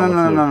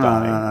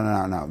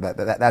 No.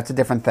 That's That's a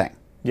different thing.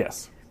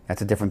 Yes.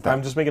 That's a different thing.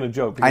 I'm just making a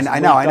joke. Because I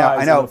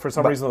know. For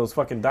some reason, those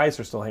fucking dice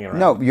are still hanging around.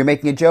 No, you're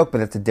making a joke,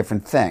 but it's a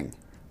different thing.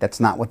 That's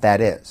not what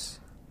that is.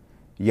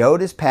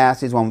 Yoda's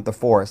past, he's one with the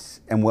Force,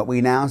 and what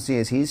we now see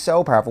is he's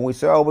so powerful. We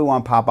saw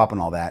Obi-Wan pop up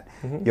and all that.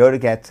 Mm-hmm. Yoda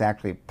gets to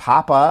actually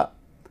pop up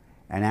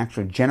and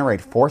actually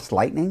generate Force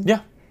lightning.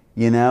 Yeah.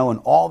 And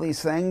all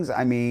these things.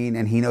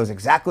 And he knows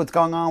exactly what's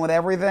going on with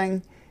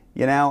everything.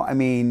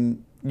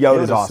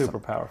 Yoda's awesome. Super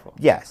powerful.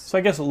 Yes. So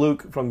I guess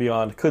Luke from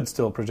Beyond could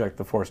still project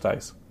the Force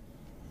dice.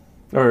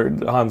 Or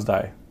Han's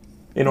die.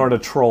 In order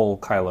to troll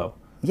Kylo.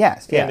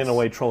 Yes. And in a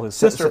way troll his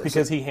sister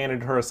because he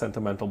handed her a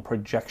sentimental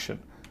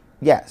projection.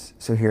 Yes.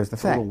 So here's the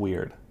thing. A little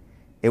weird.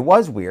 It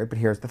was weird, but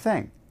here's the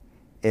thing.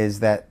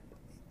 Is that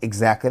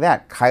exactly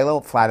that.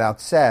 Kylo flat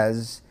out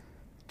says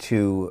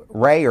to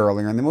Rey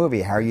earlier in the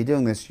movie, how are you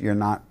doing this? You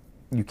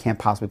can't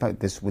possibly play.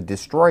 This would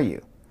destroy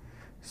you.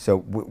 So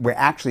we're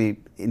actually,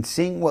 in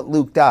seeing what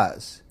Luke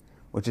does,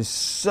 which is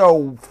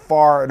so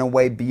far and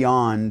away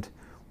beyond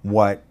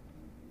what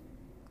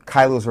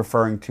Kylo's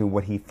referring to,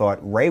 what he thought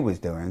Rey was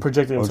doing.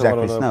 Projecting himself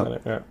on another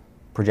planet. Yeah.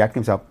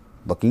 Projecting himself,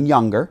 looking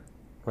younger.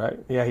 Right.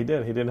 Yeah, he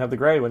did. He didn't have the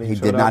gray when he showed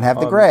up. He did not have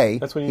the gray.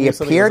 That's when you knew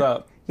something was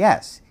up.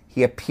 Yes.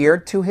 He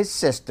appeared to his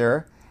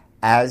sister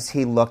as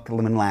he looked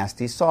when last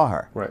he saw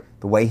her. Right.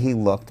 The way he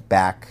looked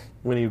back.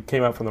 When he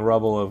came out from the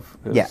rubble of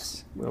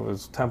his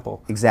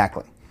temple.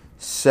 Exactly.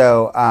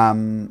 So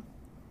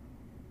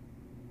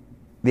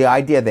the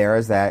idea there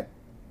is that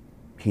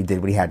he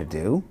did what he had to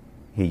do.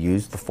 He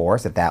used the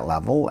Force at that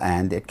level,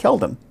 and it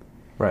killed him.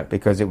 Right.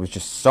 Because it was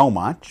just so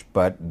much,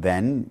 but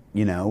then,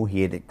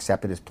 he had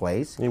accepted his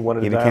place. He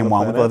wanted to die became on the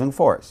one with the living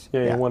Force.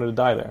 Yeah, he wanted to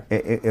die there.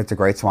 It's a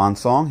great swan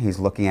song. He's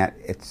looking at,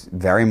 it's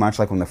very much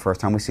like when the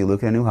first time we see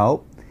Luke in A New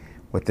Hope,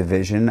 with the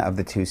vision of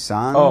the two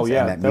sons,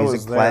 and that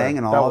music playing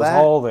and all that. That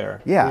was all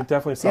there. Yeah. We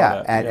definitely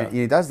saw that. And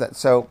he does that.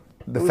 So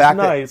it was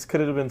nice. Could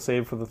it have been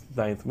saved for the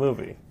 9th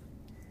movie?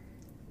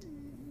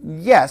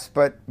 Yes,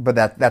 but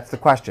that's the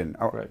question.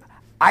 Right.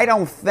 I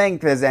don't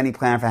think there's any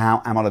plan for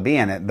how Hamill to be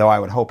in it, though I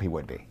would hope he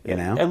would be,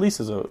 At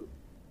least as a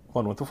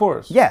one with the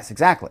Force. Yes,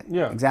 exactly.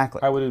 Yeah.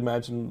 Exactly. I would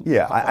imagine...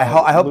 Yeah,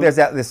 I hope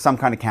there's some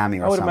kind of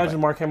cameo or something. I would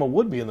imagine Mark Hamill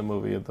would be in the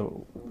movie as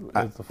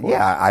the Force.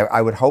 Yeah, I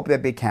would hope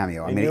there'd be a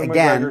cameo. And Ewan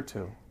McGregor,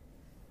 too.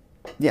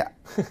 Yeah.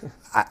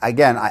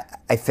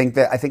 I think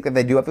that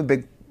they do have a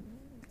big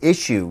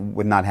issue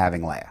with not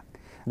having Leia.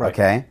 Right.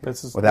 Okay?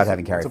 Without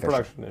having Carrie Fisher. It's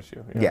a production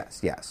issue. Yeah.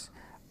 Yes.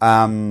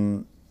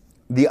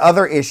 The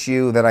other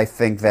issue that I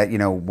think that,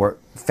 were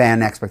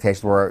fan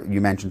expectations were,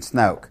 you mentioned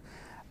Snoke.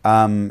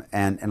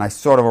 And I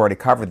sort of already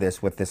covered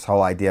this with this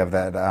whole idea of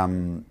that,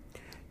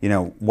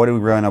 what do we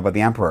really know about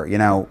the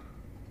Emperor?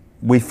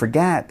 We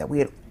forget that we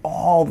had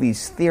all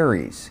these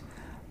theories,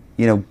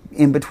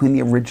 in between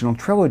the original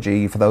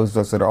trilogy, for those of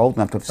us that are old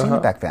enough to have seen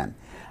it back then.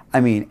 I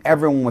mean,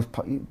 everyone was,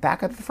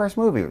 back at the first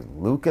movie, it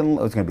was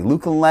going to be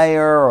Luke and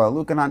Leia or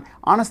Luke and Han.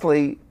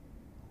 Honestly...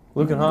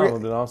 Luke and Han would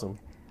have been awesome.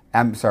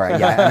 I'm sorry, I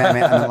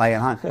meant Leia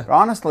and Han. But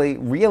honestly,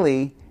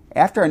 really,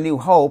 after A New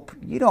Hope,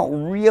 no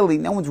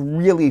one's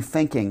really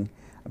thinking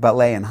about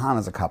Leia and Han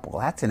as a couple.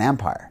 That's an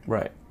Empire.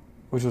 Right.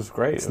 Which was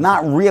great. It's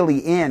not really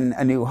in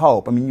A New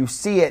Hope. I mean, you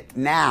see it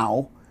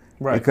now.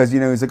 Right. Because,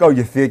 it's like,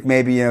 you think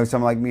maybe,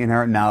 someone like me and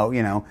her,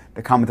 no,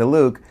 they're coming to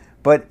Luke.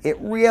 But it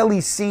really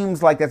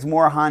seems like that's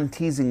more Han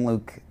teasing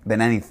Luke than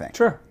anything.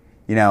 Sure.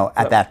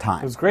 at that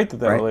time. It was great that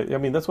right? I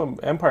mean, that's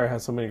what Empire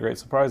has so many great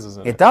surprises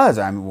in it. It does.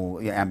 I mean,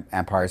 well,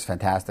 Empire is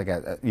fantastic.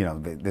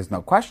 There's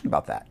no question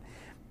about that.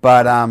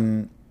 But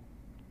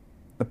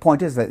the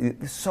point is that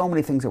there's so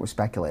many things that were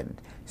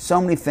speculated.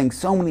 So many things,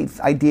 so many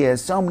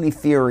ideas, so many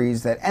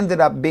theories that ended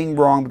up being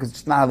wrong because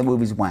it's not how the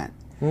movies went.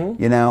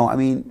 Mm-hmm. I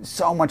mean,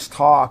 so much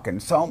talk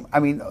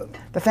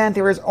the fan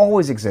theories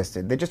always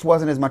existed. There just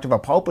wasn't as much of a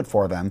pulpit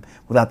for them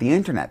without the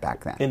internet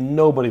back then. And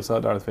nobody saw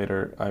Darth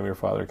Vader, I'm Your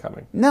Father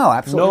coming. No,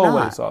 absolutely not.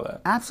 Nobody saw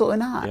that. Absolutely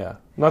not. Yeah.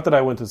 Not that I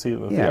went to see it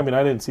in the theater. I mean,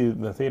 I didn't see it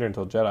in the theater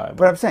until Jedi.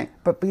 But I'm saying,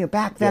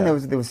 back then there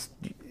was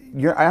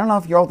I don't know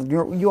if you're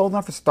old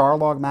enough for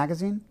Starlog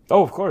magazine?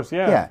 Oh, of course,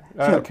 yeah.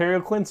 Yeah. Carrie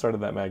O'Quinn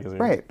started that magazine.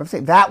 Right. But I'm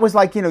saying, that was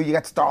like, you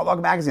got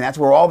Starlog magazine. That's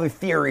where all the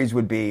theories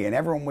would be, and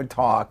everyone would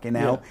talk,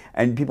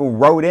 and people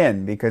wrote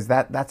in because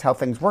that's how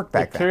things worked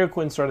back then. Carrie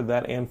O'Quinn started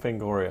that and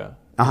Fangoria.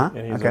 Uh-huh.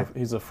 And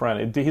he's a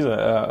friend.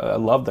 I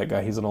love that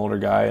guy. He's an older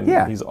guy,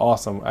 and he's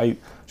awesome. I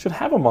should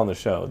have him on the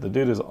show. The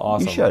dude is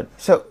awesome. You should.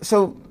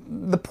 So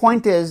the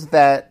point is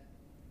that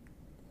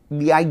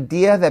the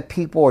idea that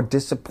people are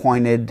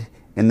disappointed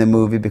in the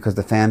movie because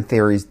the fan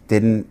theories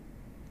didn't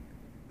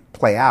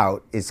play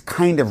out is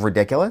kind of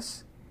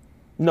ridiculous.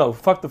 No,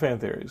 fuck the fan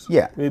theories.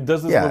 Yeah,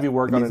 does this movie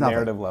work on a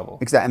narrative level?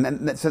 Exactly,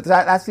 and so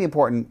that's the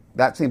important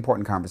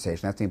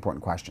conversation. That's the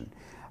important question.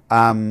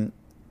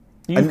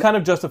 You've kind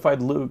of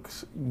justified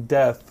Luke's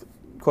death,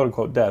 quote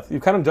unquote death.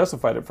 You've kind of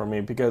justified it for me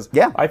because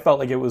I felt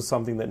like it was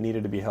something that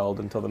needed to be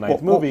held until the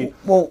ninth movie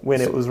when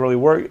it was really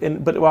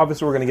working. But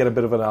obviously, we're going to get a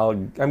bit of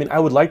an I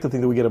would like to think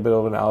that we get a bit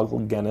of an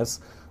Alec Guinness.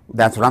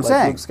 That's what I'm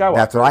saying. Luke Skywalker.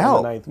 That's what I hope.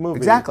 In the ninth movie.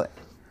 Exactly.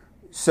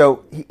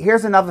 So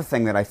here's another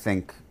thing that I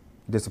think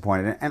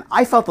disappointed, and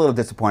I felt a little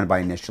disappointed by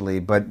initially,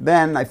 but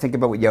then I think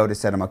about what Yoda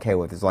said I'm okay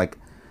with. It's like,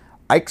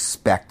 I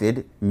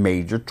expected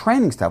major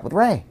training stuff with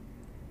Rey.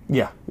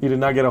 Yeah, you did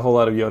not get a whole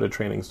lot of Yoda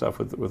training stuff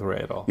with Rey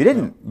at all. You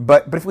didn't,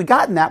 but if we'd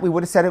gotten that, we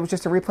would have said it was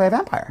just a replay of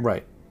Empire.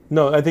 Right.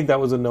 No, I think that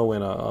was a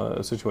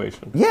no-win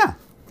situation. Yeah.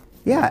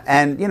 Yeah,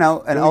 and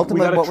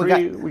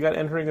ultimately we got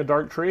entering a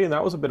dark tree, and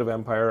that was a bit of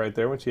Empire right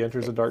there when she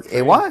enters a dark tree.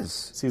 It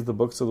was. Sees the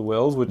books of the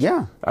wills, which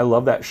I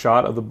love that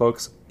shot of the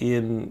books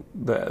in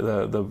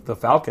the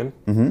Falcon.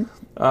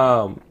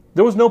 Mm-hmm.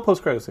 There was no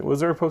post-credit scene. Was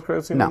there a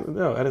post-credit scene?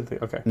 No, I didn't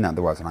think. Okay. No,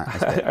 there wasn't.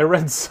 I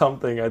read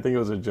something. I think it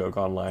was a joke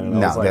online,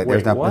 and I was like,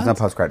 there's no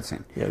post-credit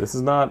scene. Yeah, this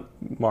is not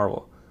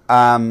Marvel.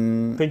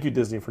 Thank you,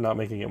 Disney, for not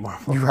making it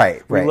Marvel.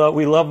 Right.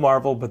 We love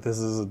Marvel, but this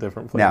is a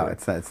different flavor.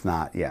 No, it's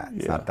not. Yeah,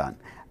 it's not done.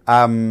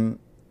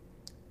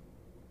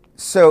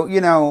 So,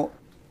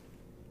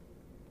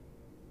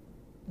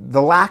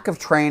 the lack of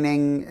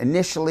training,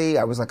 initially,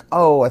 I was like,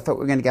 I thought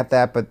we were going to get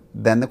that, but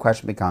then the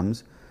question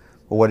becomes,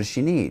 well, what does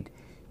she need?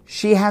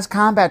 She has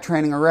combat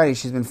training already.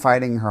 She's been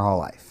fighting her whole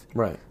life.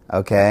 Right.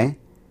 Okay?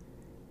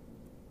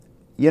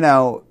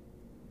 The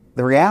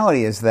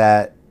reality is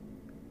that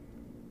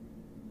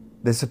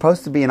there's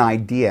supposed to be an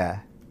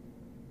idea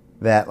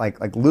that,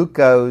 like Luke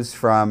goes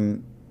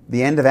from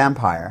the end of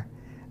Empire,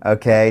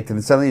 okay, to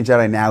the Return of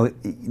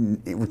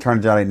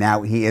the Jedi,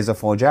 now he is a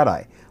full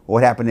Jedi.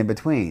 What happened in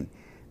between?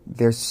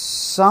 There's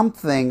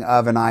something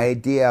of an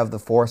idea of the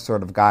Force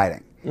sort of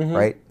guiding,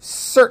 right?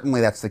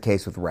 Certainly that's the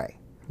case with Rey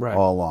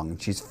all along.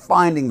 She's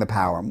finding the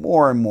power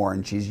more and more,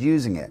 and she's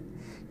using it.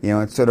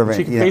 It's sort of...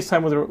 She can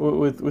FaceTime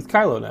with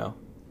Kylo now.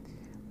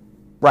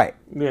 Right.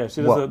 Yeah,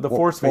 she does the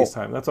Force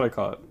FaceTime. That's what I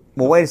call it.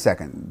 Well, wait a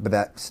second.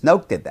 But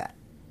Snoke did that.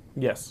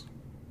 Yes.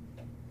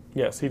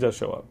 Yes, he does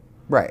show up.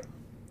 Right.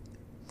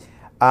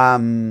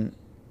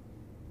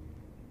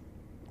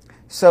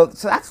 So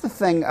that's the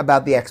thing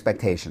about the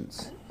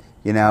expectations,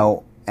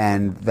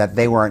 and that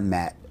they weren't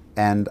met.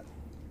 And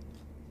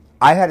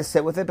I had to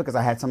sit with it because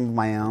I had some of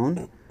my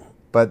own,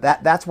 but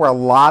that's where a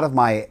lot of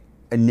my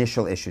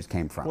initial issues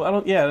came from. Well, I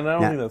don't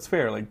think that's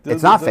fair.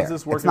 It's not fair. Does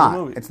this work in the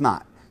movie? It's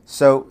not.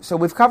 So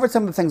we've covered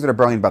some of the things that are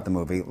brilliant about the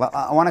movie.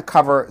 I want to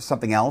cover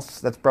something else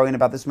that's brilliant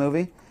about this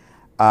movie,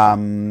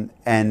 and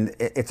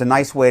it's a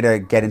nice way to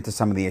get into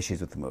some of the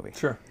issues with the movie.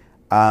 Sure.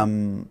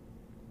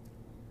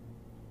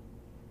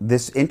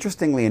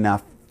 Interestingly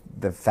enough,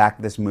 the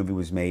fact this movie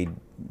was made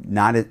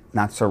not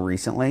so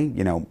recently,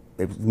 the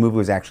movie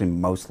was actually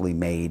mostly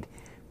made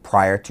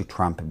prior to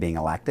Trump being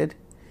elected,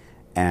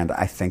 and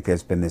I think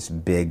there's been this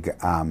big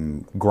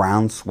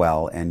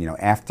groundswell, and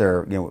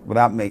after we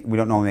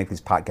don't normally make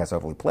these podcasts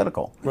overly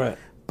political, right?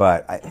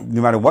 But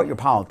no matter what your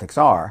politics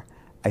are,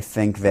 I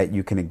think that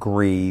you can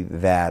agree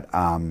that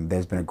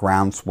there's been a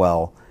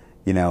groundswell,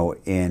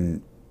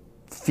 in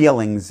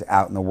feelings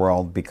out in the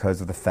world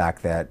because of the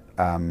fact that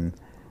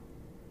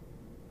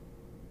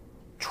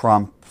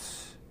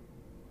Trump's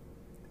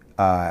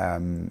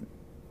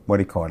what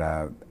do you call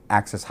it?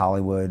 Access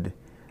Hollywood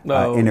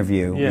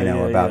interview.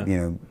 About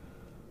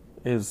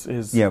his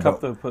cup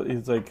the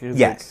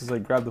he's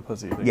like grab the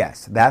pussy thing.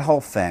 Yes, that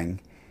whole thing,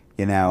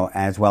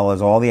 as well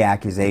as all the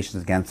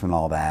accusations against him and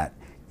all that,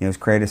 has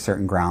created a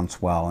certain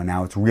groundswell, and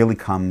now it's really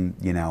come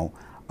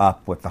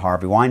up with the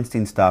Harvey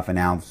Weinstein stuff, and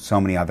now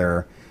so many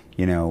other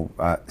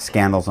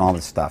scandals and all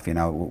this stuff.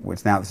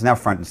 It's now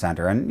front and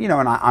center, and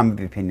and I'm of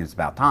the opinion it's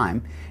about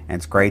time, and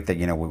it's great that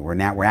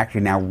we're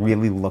actually now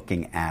really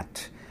looking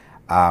at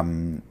how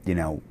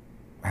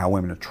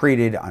women are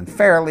treated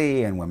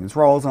unfairly and women's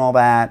roles and all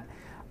that.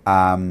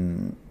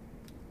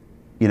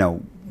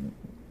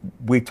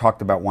 We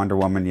talked about Wonder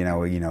Woman,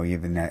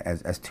 even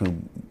as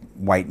two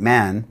white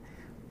men,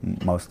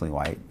 mostly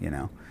white,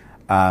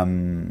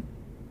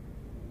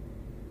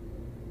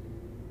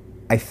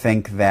 I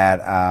think that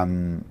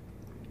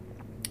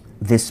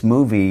this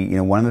movie,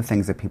 one of the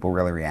things that people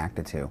really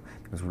reacted to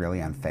that was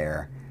really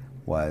unfair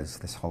was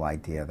this whole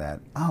idea that,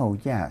 oh,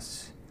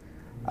 yes,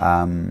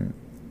 Admiral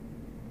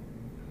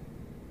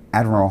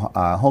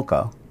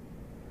Holko,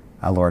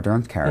 Laura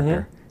Dern's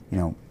character,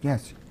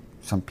 yes,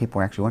 some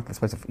people actually went to this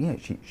place of,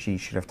 she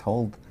should have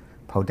told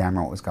Poe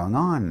Dameron what was going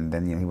on, and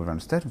then he would have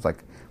understood. It was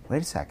like,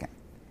 wait a second.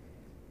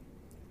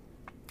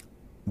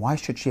 Why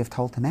should she have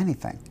told him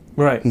anything?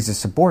 Right. He's a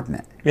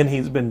subordinate. And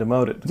he's been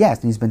demoted.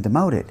 Yes, and he's been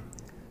demoted.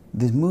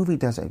 This movie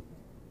does a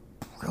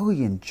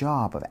brilliant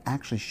job of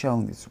actually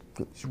showing these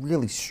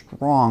really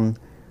strong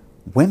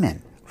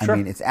women. Sure. I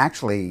mean, it's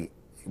actually,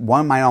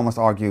 one might almost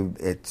argue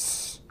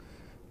it's,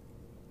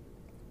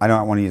 I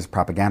don't want to use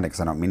propaganda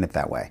because I don't mean it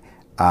that way.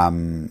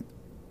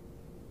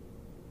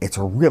 It's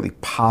a really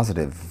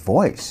positive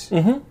voice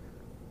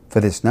for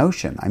this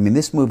notion. I mean,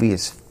 this movie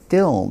is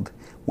filled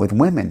with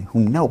women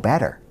who know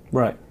better.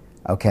 Right.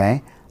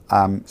 Okay?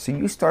 So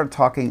you started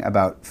talking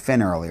about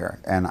Finn earlier,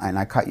 and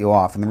I cut you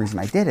off, and the reason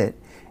I did it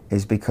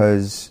is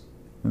because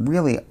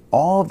really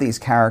all of these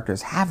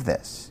characters have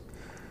this.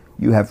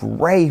 You have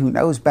Rey, who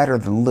knows better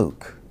than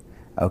Luke,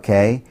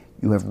 okay?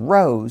 You have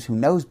Rose, who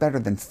knows better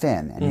than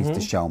Finn, and needs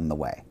to show him the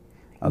way.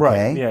 Okay?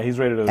 Right, yeah, he's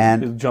ready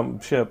to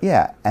jump ship.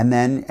 Yeah, and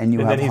then you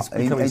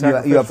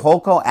have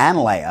Holko and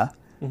Leia,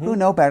 who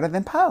know better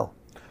than Poe.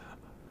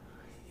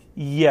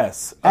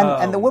 Yes.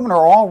 And the women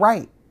are all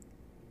right.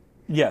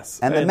 Yes.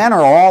 And the men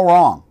are all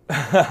wrong.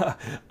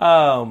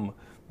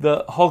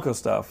 The Holko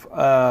stuff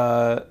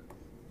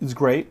is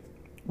great.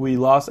 We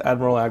lost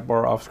Admiral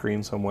Ackbar off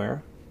screen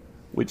somewhere.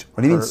 What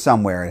do you mean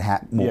somewhere? In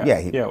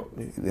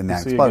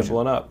that explosion.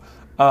 Blown up.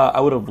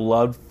 I would have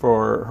loved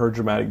for her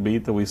dramatic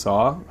beat that we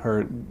saw,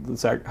 her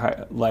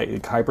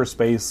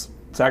hyperspace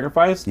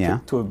sacrifice,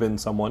 to have been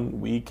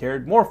someone we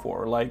cared more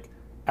for, like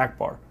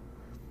Ackbar.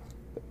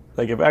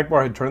 Like if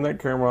Ackbar had turned that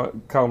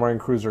Calamarian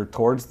cruiser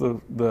towards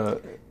the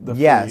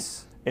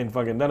fleet and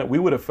fucking done it, we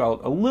would have felt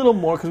a little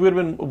more, because we would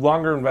have been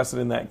longer invested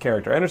in that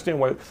character. I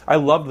understand why. I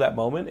loved that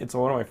moment. It's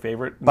one of my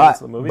favorite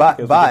moments of the movie because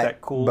we get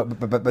that cool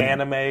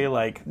anime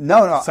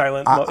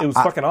silent. It was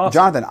fucking awesome.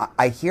 Jonathan,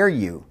 I hear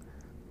you,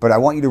 but I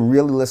want you to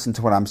really listen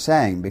to what I'm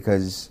saying,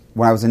 because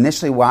when I was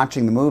initially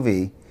watching the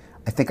movie,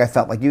 I think I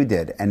felt like you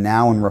did, and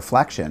now in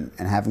reflection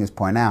and having this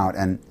point out,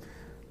 and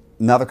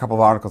another couple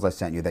of articles I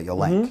sent you that you'll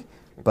link.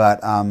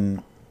 But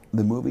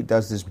the movie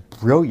does this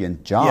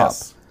brilliant job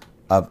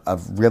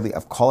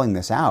of calling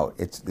this out.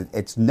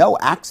 It's no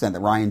accident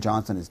that Rian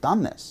Johnson has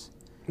done this.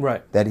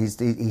 Right. That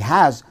he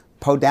has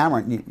Poe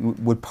Dameron.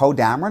 Would Poe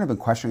Dameron have been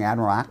questioning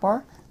Admiral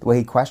Ackbar the way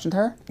he questioned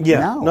her?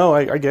 Yeah. No,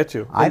 I get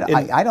you.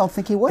 I don't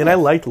think he would. And I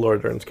liked Laura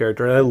Dern's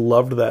character, and I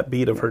loved that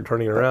beat of her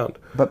turning around.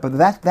 But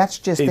that's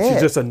just it.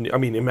 She's just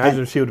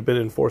imagine if she would have been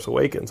in Force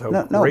Awakens. How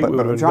great we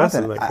would have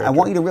invested in that character. I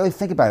want you to really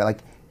think about it. Like,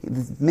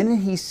 the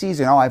minute he sees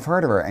her, I've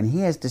heard of her, and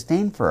he has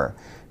disdain for her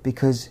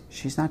because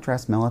she's not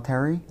dressed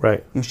military.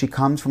 Right. She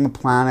comes from a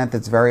planet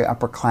that's very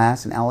upper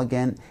class and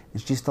elegant,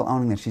 and she's still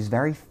owning that. She's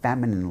very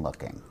feminine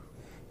looking.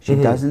 She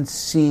doesn't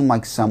seem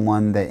like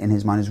someone that, in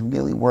his mind, is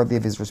really worthy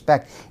of his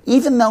respect.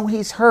 Even though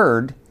he's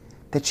heard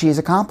that she is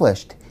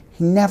accomplished,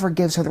 he never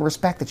gives her the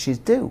respect that she's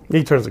due.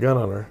 He turns a gun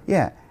on her.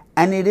 Yeah.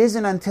 And it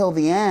isn't until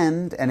the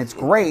end, and it's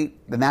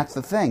great, then that's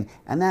the thing.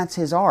 And that's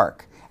his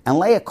arc. And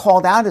Leia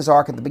called out his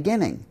arc at the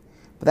beginning.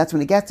 But that's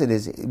when he gets it,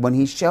 is when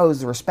he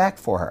shows the respect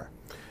for her.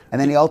 And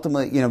then he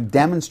ultimately,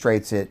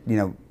 demonstrates it,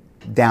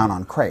 down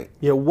on Crate.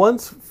 Yeah,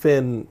 once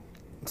Finn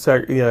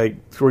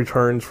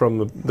returns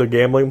from the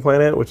gambling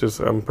planet, which is,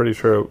 I'm pretty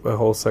sure, a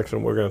whole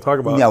section we're going to talk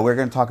about. Yeah, we're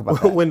going to talk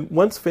about that.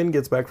 Once Finn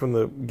gets back from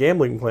the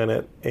gambling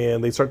planet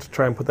and they start to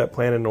try and put that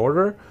plan in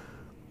order,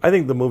 I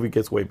think the movie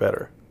gets way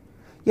better.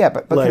 Yeah,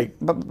 but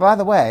by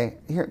the way,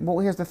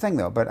 here's the thing,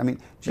 though. But I mean,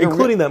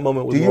 including that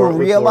moment with do you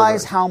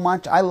realize how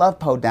much I love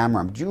Poe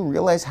Dameron? Do you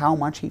realize how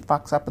much he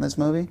fucks up in this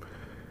movie?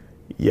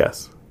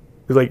 Yes,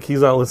 he's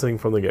not listening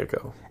from the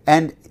get-go.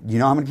 And you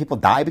know how many people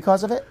die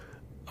because of it?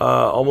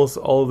 Almost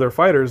all of their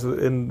fighters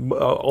and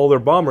all their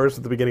bombers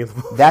at the beginning of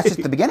the movie. That's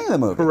just the beginning of the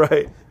movie,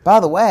 right? By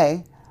the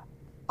way,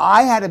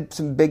 I had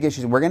some big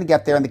issues. We're going to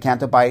get there in the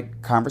Canto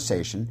Bight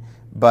conversation,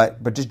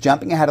 but just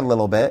jumping ahead a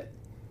little bit.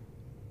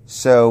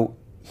 So.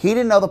 He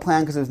didn't know the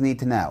plan because it was need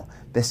to know.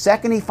 The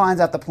second he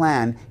finds out the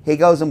plan, he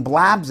goes and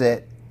blabs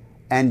it,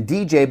 and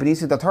DJ,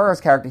 Benicio del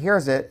Toro's character,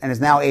 hears it and is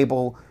now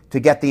able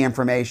to get the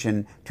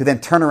information to then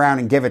turn around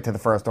and give it to the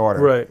First Order.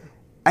 Right.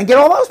 And get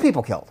all those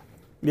people killed.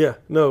 Yeah.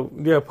 No.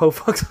 Yeah, Poe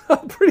fucks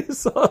up pretty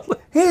solidly.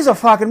 He's a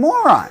fucking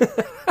moron.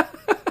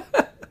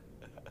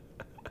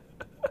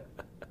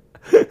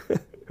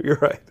 You're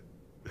right.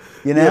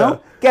 You know? Yeah.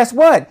 Guess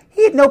what?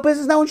 He had no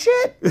business knowing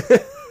shit.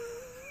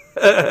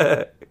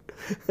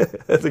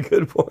 That's a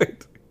good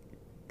point.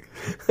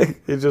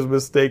 It's just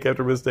mistake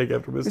after mistake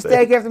after mistake.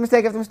 Mistake after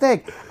mistake after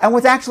mistake. And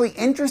what's actually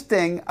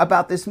interesting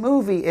about this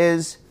movie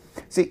is,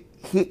 see,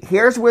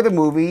 here's where the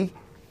movie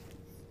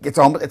it's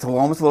almost a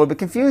little bit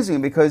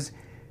confusing, because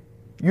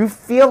you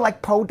feel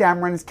like Poe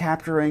Dameron is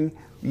capturing,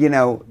 you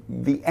know,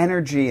 the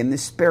energy and the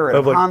spirit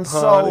of Han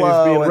Solo.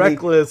 He's being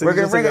reckless. We're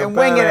going to bring it and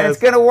wing it, and it's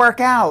going to work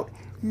out.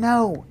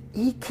 No,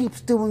 he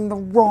keeps doing the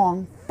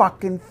wrong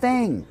fucking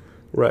thing.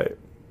 Right.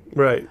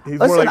 Right.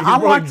 Listen,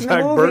 I'm watching the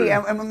movie,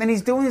 and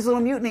he's doing his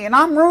little mutiny, and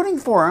I'm rooting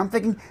for him. I'm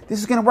thinking, this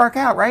is going to work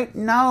out, right?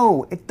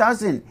 No, it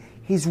doesn't.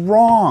 He's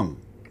wrong.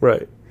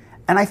 Right.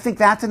 And I think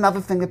that's another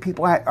thing that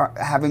people are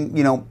having,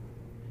 you know,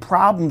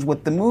 problems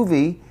with the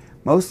movie.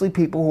 Mostly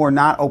people who are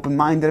not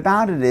open-minded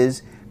about it,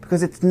 is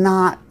because it's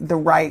not the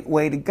right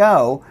way to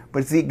go,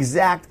 but it's the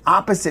exact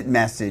opposite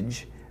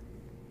message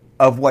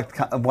of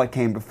what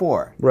came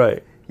before.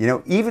 Right. You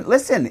know,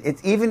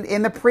 it's even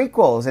in the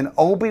prequels, and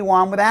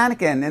Obi-Wan with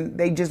Anakin, and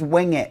they just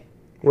wing it.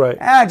 Right.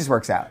 It just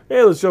works out.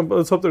 Hey, let's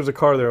hope there's a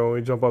car there when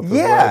we jump off the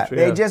ledge.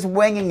 They're just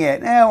winging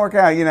it. Work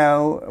out, you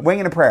know,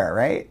 winging a prayer,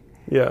 right?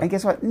 Yeah. And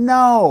guess what?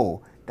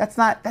 No, that's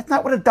not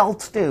what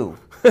adults do.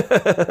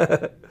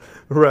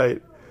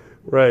 Right.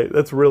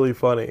 That's really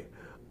funny.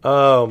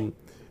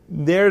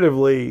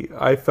 Narratively,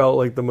 I felt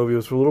like the movie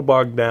was a little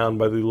bogged down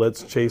by the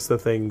let's chase the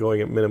thing going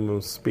at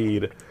minimum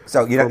speed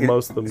for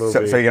most of the movie.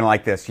 So you're going to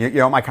like this. You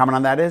know what my comment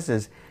on that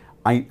is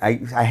I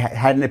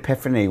had an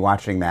epiphany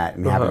watching that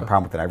and having a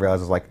problem with it. I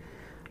realized, I was like,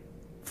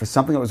 for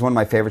something that was one of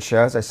my favorite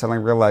shows, I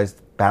suddenly realized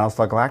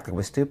Battlestar Galactica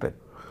was stupid.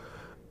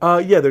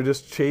 Yeah, they're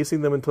just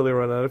chasing them until they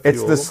run out of fuel.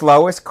 It's the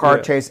slowest car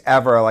chase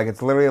ever. Like,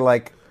 it's literally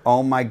like,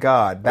 oh my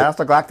God.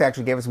 Battlestar Galactica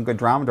actually gave us some good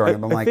drama during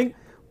it.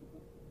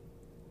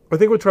 I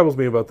think what troubles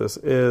me about this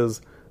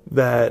is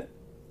that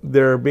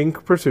they're being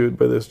pursued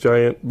by this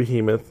giant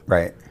behemoth,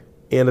 right,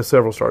 and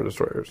several Star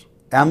Destroyers.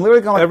 I'm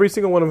literally going. Every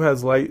single one of them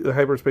has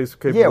hyperspace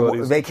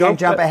capabilities. Yeah, they can't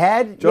jump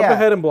ahead. Jump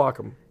ahead and block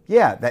them.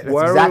 Yeah, that's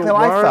exactly how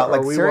I felt.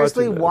 Like,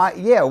 seriously, why?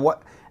 Yeah,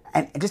 what?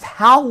 And just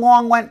how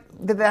long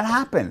did that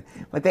happen?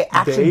 Like, they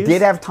actually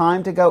did have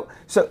time to go.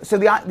 So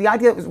the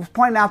idea that was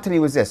pointed out to me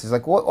was this: is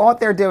like what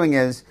they're doing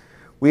is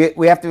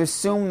we have to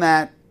assume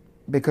that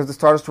because the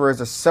Star Destroyers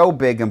are so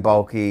big and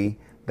bulky,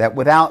 that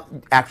without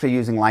actually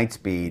using light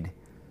speed,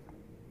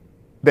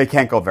 they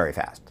can't go very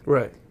fast.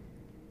 Right.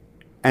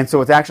 And so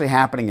what's actually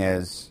happening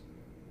is,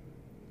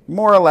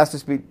 more or less the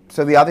speed,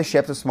 so the other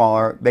ships are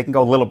smaller, they can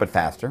go a little bit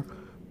faster.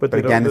 But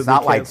again, it's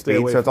not light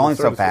speed, so it's only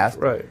so fast.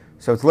 Right.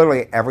 So it's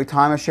literally every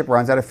time a ship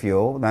runs out of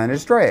fuel, then they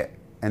destroy it.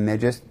 And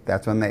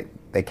that's when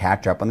they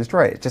catch up and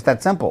destroy it. It's just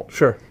that simple.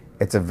 Sure.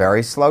 It's a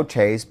very slow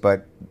chase,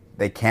 but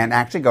they can't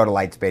actually go to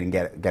light speed and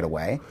get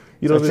away.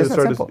 You don't think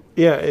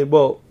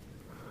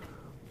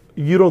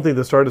you don't think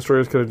the Star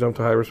Destroyers could have jumped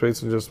to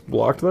hyperspace and just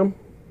blocked them?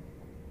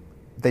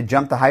 They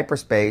jumped to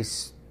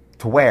hyperspace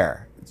to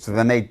where? So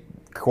then they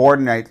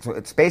coordinate. So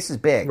space is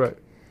big. Right.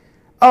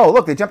 Oh,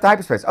 look, they jumped to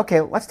hyperspace.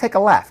 Okay, let's take a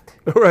left.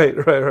 Right.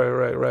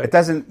 It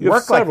doesn't work like that. You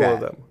have several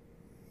of them.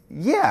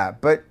 Yeah,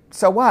 but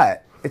so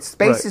what? It's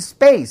space is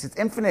space. It's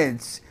infinite.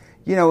 It's,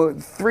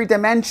 3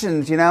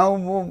 dimensions,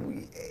 Well,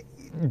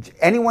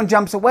 anyone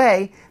jumps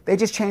away, they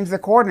just change their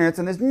coordinates,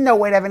 and there's no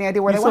way to have any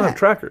idea where they went. You still have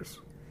trackers.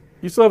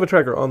 You still have a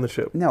tracker on the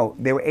ship. No,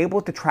 they were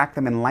able to track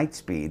them in light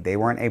speed. They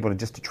weren't able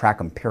to track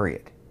them,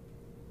 period.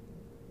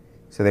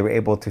 So they were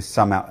able to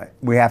somehow...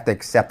 We have to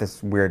accept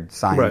this weird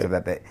science of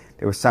that.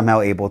 They were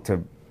somehow able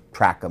to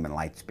track them in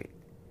light speed.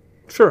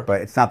 Sure.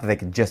 But it's not that they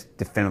could just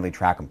definitively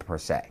track them per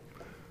se.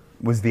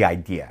 Was the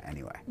idea,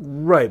 anyway.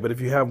 Right, but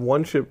if you have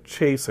one ship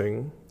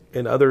chasing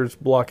and others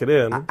block it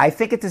in... I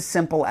think it's as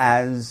simple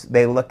as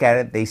they look at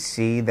it, they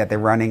see that they're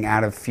running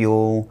out of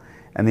fuel,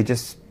 and they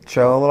just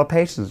show a little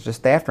patience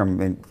just after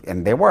them.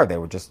 And they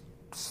were just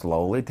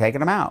slowly taking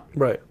them out.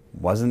 Right.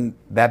 Wasn't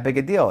that big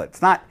a deal.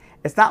 It's not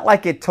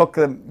like it took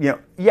them,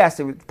 yes,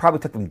 it probably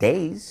took them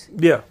days.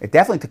 Yeah. It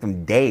definitely took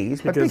them days,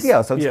 but big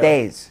deal. So it's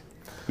days,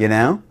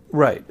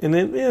 Right. And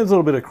there's a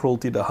little bit of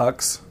cruelty to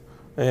Hux.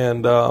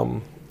 And,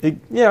 I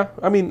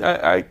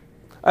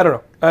don't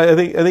know. I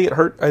think it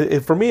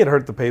hurt. For me, it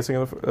hurt the pacing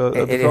of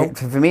the film.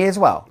 For me as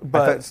well.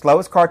 But the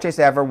slowest car chase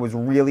ever was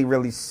really,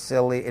 really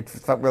silly. It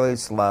felt really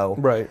slow.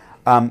 Right.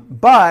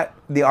 But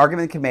the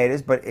argument that can be made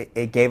is,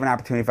 it gave an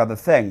opportunity for other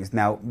things.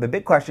 Now, the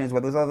big question is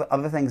whether those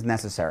other things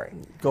necessary.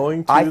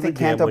 I think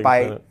Canto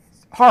Bight,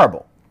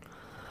 horrible.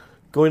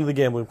 Going to the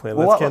gambling planet.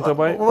 That's Canto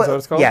Bight? Is that what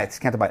it's called? Yeah, it's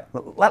Canto Bight.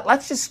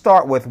 Let's just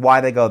start with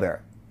why they go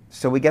there.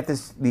 So we get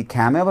the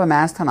cameo of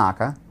Maz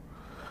Tanaka.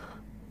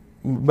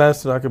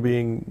 Maz Tanaka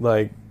being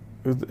like...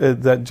 Is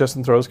that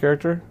Justin Theroux's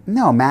character?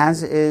 No,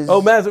 Maz is...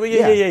 Oh, Maz,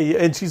 yeah.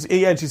 And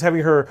she's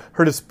having her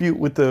dispute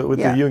with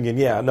the Union.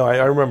 Yeah, no,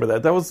 I remember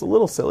that. That was a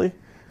little silly. It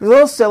was a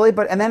little silly,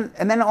 but and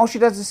then all she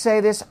does is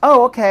say this,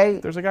 oh, okay.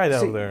 There's a guy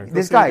down there.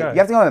 This guy, you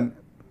have to know him.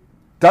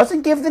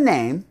 Doesn't give the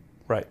name.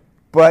 Right.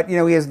 But, he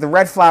has the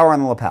red flower on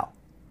the lapel.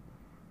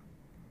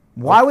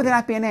 Why would there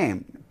not be a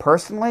name?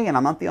 personally, and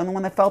I'm not the only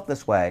one that felt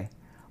this way,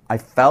 I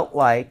felt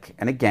like,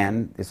 and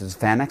again, this is a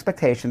fan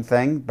expectation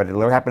thing, but it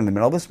literally happened in the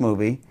middle of this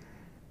movie.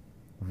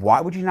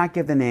 Why would you not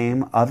give the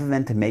name other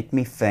than to make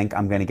me think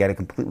I'm going to get a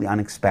completely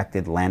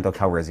unexpected Lando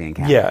Calrissian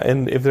cameo? Yeah,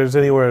 and if there's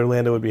anywhere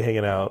Lando would be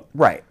hanging out,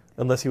 right?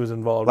 Unless he was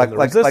involved in the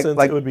Resistance,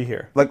 it would be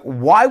here. Like,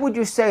 why would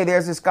you say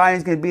there's this guy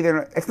who's going to be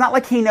there? It's not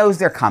like he knows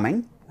they're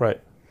coming. Right.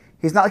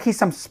 He's not like he's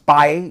some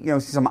spy,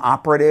 some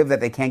operative that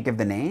they can't give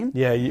the name.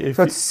 Yeah.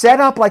 So it's set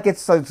up like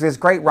it's this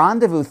great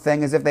rendezvous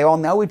thing, as if they all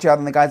know each other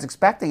and the guy's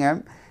expecting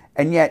him,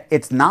 and yet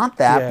it's not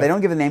that. Yeah. They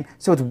don't give the name,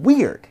 so it's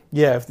weird.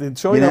 Yeah, if they'd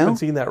showing up and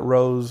seeing that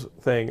Rose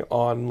thing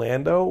on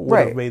Lando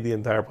would have made the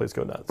entire place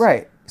go nuts.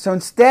 Right. So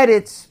instead,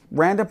 it's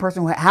random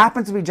person who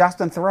happens to be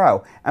Justin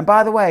Theroux. And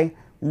by the way,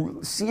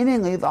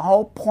 seemingly the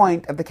whole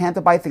point of the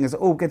Canto Bight thing is,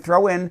 we can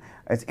throw in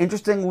this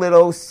interesting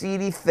little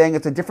seedy thing.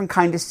 It's a different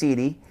kind of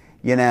seedy,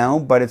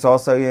 but it's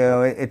also,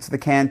 it's the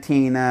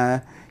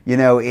cantina,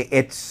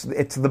 it's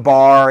the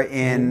bar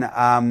in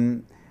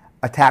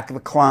Attack of the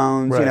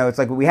Clones. Right. It's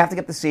like we have to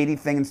get the seedy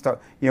thing and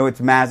start, it's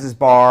Maz's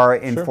bar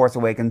in Force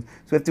Awakens. So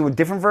we have to do a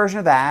different version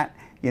of that,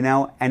 and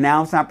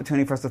now it's an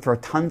opportunity for us to throw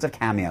tons of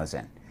cameos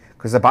in.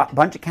 Because there's a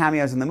bunch of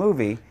cameos in the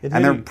movie,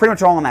 and they're pretty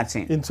much all in that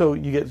scene. And so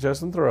you get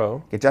Justin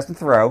Theroux.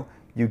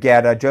 You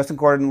get Joseph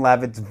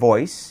Gordon-Levitt's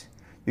voice.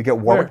 You get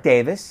Warwick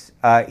Davis.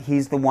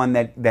 He's the one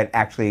that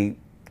actually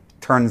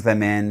turns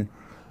them in.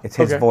 It's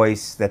his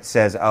voice that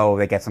says,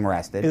 they get them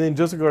arrested. And then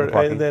Joseph Gordon,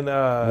 and then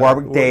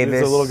Warwick Davis.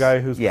 There's a little guy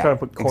who's trying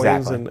to put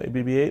coins in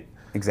BB-8.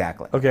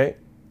 Exactly. Okay.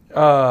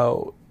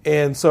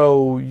 And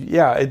so,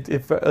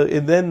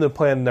 and then the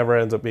plan never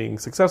ends up being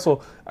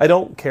successful. I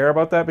don't care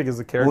about that because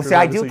the characters... Well, see,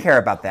 I do care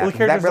about that. Well, the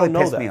characters that really don't know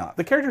pissed that. me off.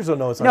 The characters don't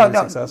know it's not going to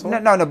be successful.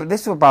 No, but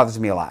this is what bothers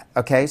me a lot.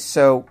 Okay,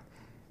 so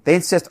they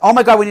insist, oh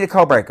my God, we need a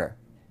code-breaker.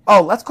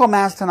 Oh, let's call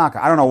Maz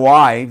Tanaka. I don't know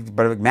why,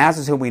 but Maz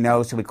is who we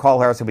know, so we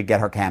call her so we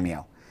get her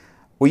cameo.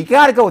 Well, you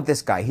got to go with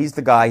this guy. He's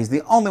the guy. He's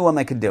the only one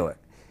that can do it.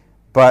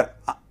 But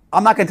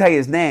I'm not going to tell you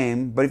his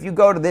name, but if you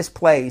go to this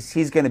place,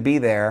 he's going to be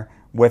there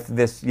with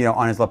this,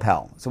 on his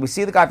lapel. So we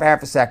see the guy for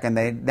half a second.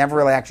 They never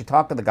really actually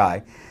talk to the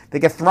guy. They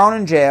get thrown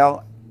in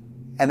jail,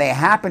 and they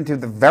happen to,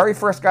 the very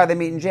first guy they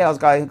meet in jail is a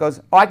guy who goes,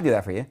 I can do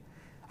that for you.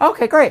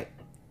 Okay, great.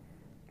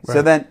 Right.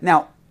 So then,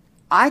 now,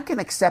 I can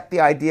accept the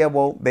idea,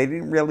 they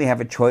didn't really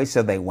have a choice,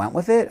 so they went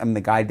with it. I mean,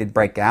 the guy did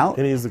break out.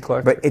 And he's the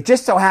collector. But it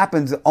just so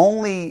happens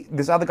only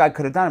this other guy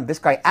could have done it. This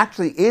guy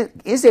actually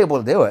is able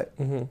to do it.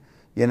 Mm-hmm.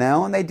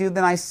 And they do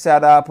the nice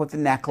setup with the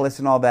necklace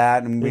and all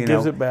that. And, he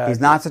gives it back. He's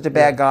not such a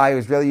bad guy. He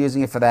was really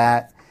using it for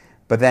that.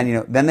 But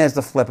then, then there's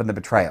the flip and the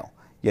betrayal,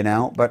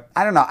 But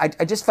I don't know.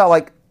 I just felt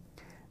like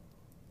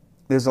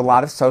there's a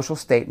lot of social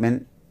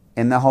statement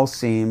in the whole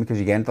scene because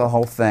you get into the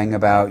whole thing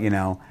about,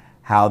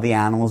 how the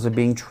animals are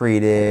being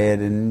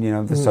treated and,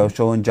 the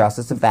social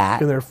injustice of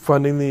that. And they're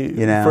funding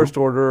the First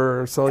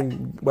Order,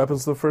 selling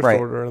weapons to the First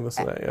Order and this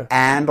and that, yeah.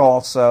 And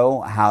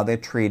also how they're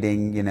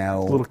treating,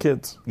 little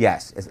kids.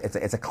 Yes,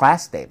 it's a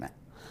class statement.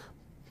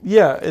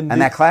 Yeah. And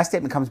that class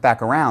statement comes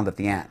back around at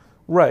the end.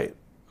 Right.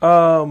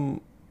 The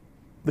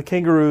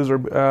kangaroos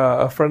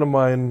are, a friend of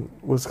mine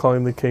was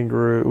calling the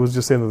kangaroo, was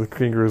just saying that the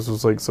kangaroos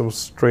was like some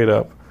straight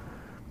up,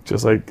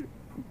 just like,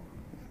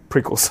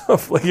 prequel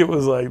stuff. Like it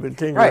was like the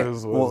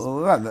kangaroos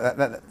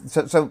was...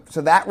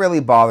 So that really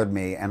bothered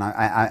me, and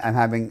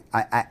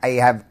I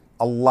have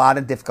a lot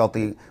of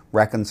difficulty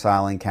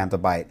reconciling Canto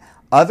Bight.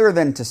 Other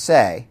than to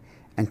say,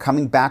 and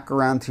coming back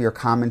around to your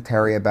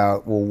commentary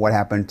about, what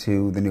happened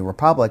to the New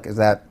Republic, is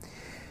that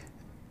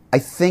I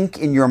think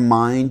in your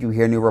mind you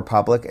hear New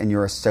Republic and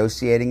you're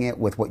associating it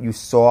with what you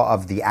saw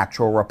of the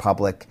actual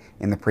Republic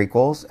in the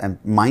prequels. And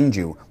mind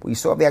you, what you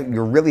saw of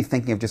you're really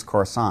thinking of just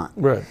Coruscant.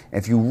 Right.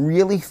 If you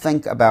really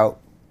think about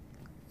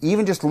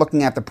even just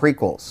looking at the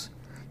prequels,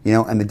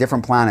 and the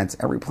different planets,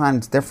 every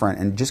planet's different.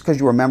 And just because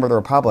you remember the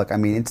Republic, I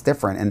mean, it's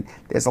different. And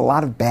there's a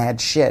lot of bad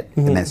shit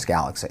in this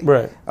galaxy.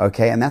 Right.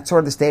 Okay? And that's sort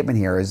of the statement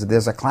here, is that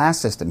there's a class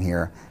system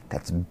here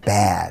that's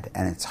bad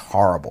and it's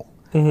horrible.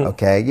 Mm-hmm.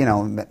 Okay,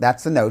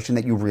 that's the notion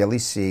that you really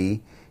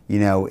see, in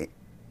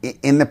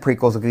the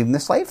prequels of even the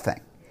slave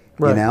thing.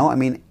 Right. I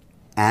mean,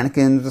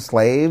 Anakin's a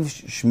slave,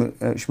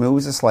 Shmi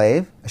was a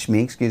slave,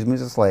 Shmi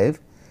was a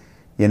slave.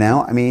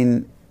 I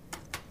mean,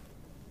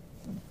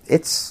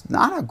 it's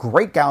not a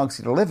great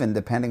galaxy to live in,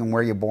 depending on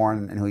where you're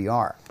born and who you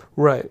are.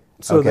 Right.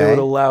 So they would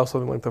allow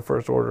something like the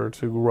First Order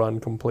to run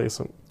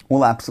complacent.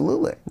 Well,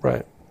 absolutely.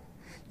 Right.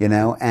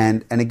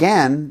 And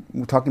again,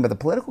 we're talking about the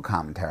political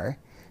commentary.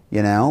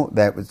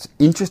 That was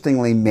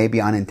interestingly maybe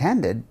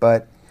unintended,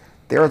 but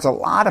there is a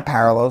lot of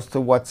parallels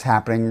to what's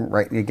happening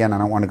right. Again, I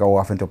don't want to go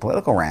off into a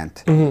political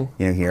rant,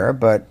 here,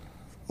 but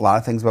a lot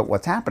of things about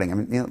what's happening. I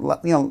mean,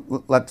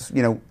 let's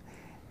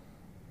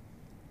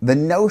the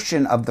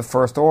notion of the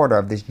First Order,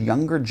 of this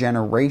younger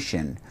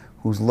generation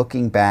who's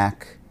looking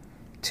back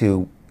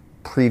to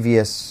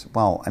previous.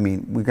 Well, I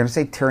mean, we're going to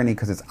say tyranny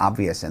because it's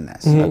obvious in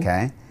this,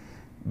 okay?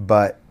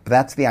 But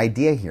that's the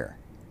idea here,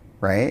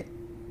 right?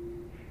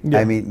 Yeah.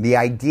 I mean, the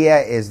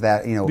idea is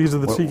that, these are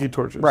the tiki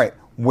torches. Right.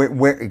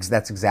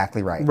 That's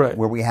exactly right. Right.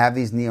 Where we have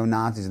these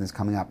neo-Nazis and it's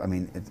coming up. I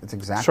mean, it's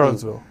exactly...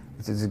 Charlottesville.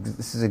 This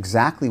is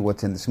exactly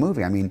what's in this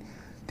movie. I mean,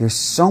 there's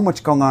so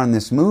much going on in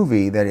this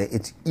movie that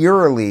it's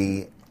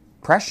eerily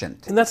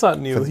prescient. And that's not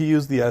new. He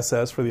used the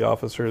SS for the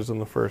officers in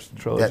the first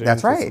trilogy.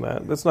 That's right.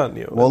 That's not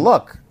new. Well,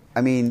 look,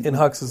 I mean... In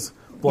Hux's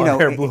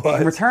blonde hair, blue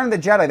eyes. In Return of the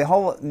Jedi, the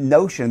whole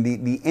notion,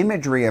 the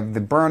imagery of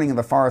the burning of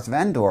the Forest of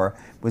Endor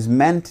was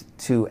meant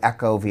to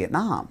echo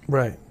Vietnam.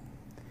 Right.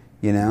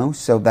 You know,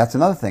 so that's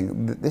another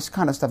thing. This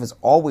kind of stuff has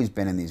always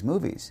been in these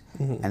movies,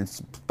 and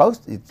it's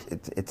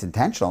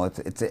intentional.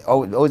 It's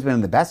always been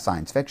in the best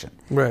science fiction.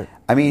 Right.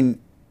 I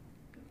mean,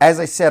 as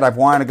I said, I've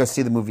wanted to go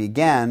see the movie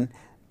again.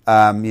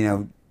 You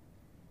know,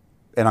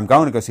 and I'm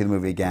going to go see the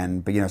movie again.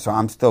 But you know, so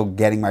I'm still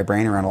getting my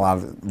brain around a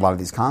lot of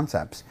these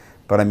concepts.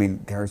 But I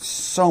mean, there's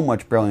so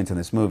much brilliance in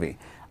this movie.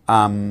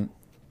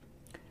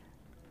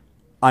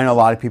 I know a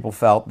lot of people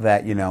felt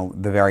that, you know,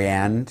 the very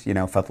end, you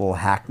know, felt a little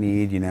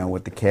hackneyed, you know,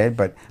 with the kid,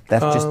 but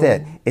that's just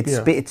it.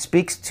 It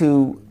speaks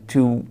to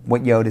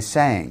what Yoda's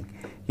saying,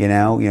 you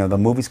know, the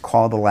movie's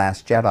called The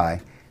Last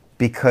Jedi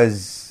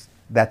because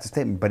that's a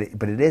statement,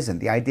 but it isn't.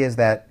 The idea is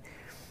that,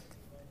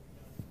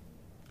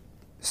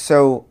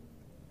 so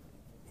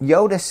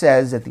Yoda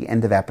says at the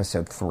end of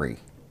episode 3,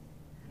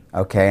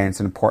 okay, and it's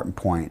an important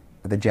point,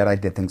 the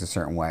Jedi did things a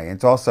certain way.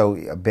 It's also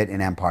a bit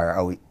in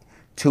Empire,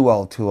 too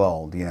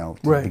old, you know,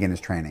 to begin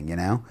his training, you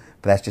know?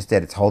 But that's just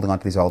it. It's holding on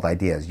to these old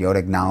ideas. Yoda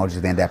acknowledges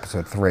at the end of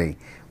episode 3,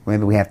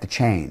 maybe we have to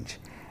change.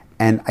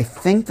 And I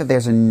think that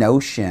there's a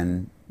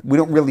notion, we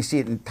don't really see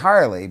it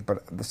entirely,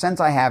 but the sense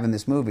I have in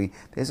this movie,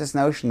 there's this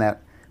notion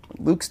that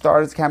Luke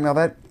started as cameo,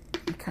 that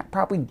he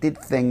probably did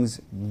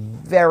things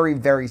very,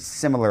 very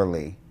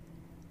similarly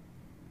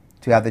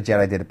to how the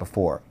Jedi did it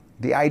before.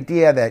 The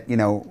idea that, you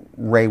know,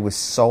 Rey was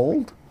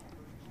sold,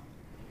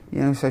 you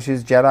know, so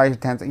she's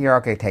Jedi. You're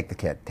okay. Take the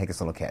kid. Take this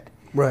little kid.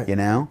 Right. You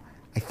know,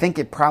 I think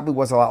it probably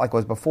was a lot like it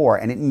was before,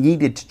 and it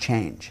needed to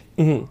change.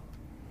 Mm-hmm.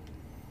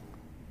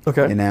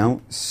 Okay. You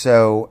know,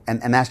 so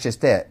and that's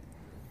just it.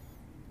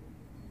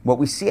 What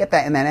we see in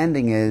that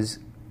ending is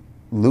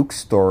Luke's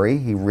story.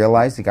 He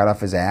realized he got off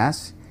his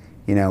ass.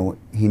 You know,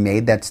 he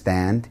made that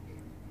stand.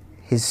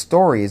 His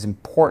story is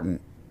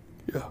important.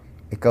 Yeah.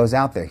 It goes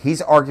out there.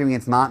 He's arguing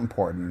it's not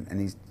important, and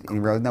he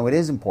realized no, it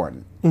is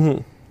important.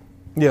 Mm-hmm.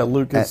 Yeah,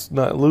 Luke has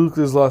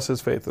lost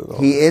his faith in it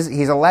all.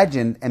 He's a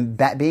legend, and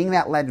that being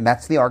that legend,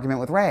 that's the argument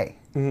with Rey.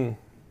 Mm-hmm.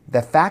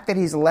 The fact that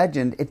he's a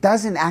legend, it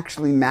doesn't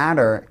actually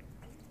matter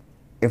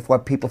if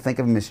what people think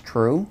of him is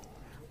true.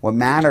 What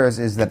matters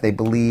is that they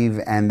believe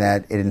and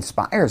that it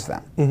inspires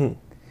them. Mm-hmm.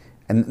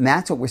 And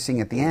that's what we're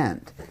seeing at the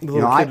end. The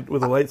little kid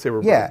with a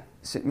lightsaber. Yeah.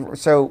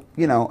 So,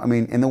 you know, I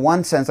mean, in the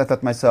one sense, I thought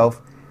to myself,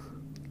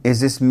 is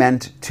this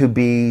meant to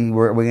be,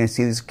 we're going to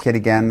see this kid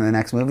again in the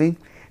next movie?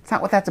 It's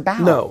not what that's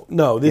about. No,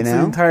 it's the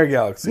entire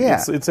galaxy.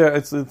 Yeah. It's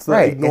the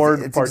right.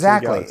 ignored it's parts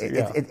exactly. of the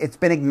galaxy. Yeah. It's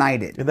been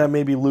ignited. And that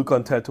may be Luke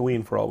on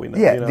Tatooine for all we know.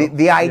 Yeah, you know?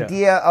 the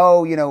idea,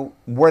 you know,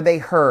 were they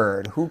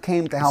heard? Who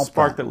came to help them? The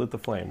spark that lit the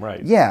flame,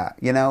 right. Yeah,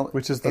 you know,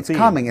 which is the it's theme,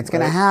 coming. It's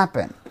going to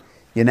happen.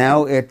 You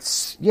know,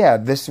 this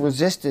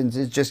resistance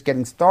is just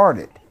getting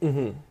started.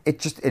 Mm-hmm.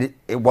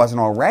 It wasn't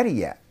already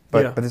yet,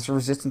 but this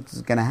resistance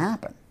is going to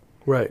happen.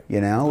 Right.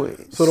 You know?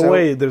 So in a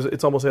way,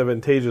 it's almost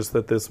advantageous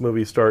that this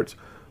movie starts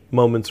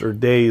moments or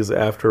days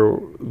after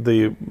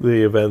the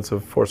events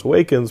of Force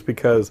Awakens,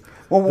 because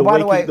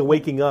the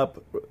waking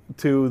up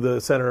to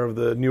the center of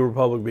the New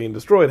Republic being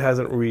destroyed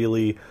hasn't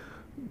really,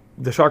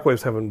 the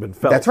shockwaves haven't been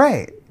felt. That's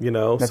right. You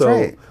know, That's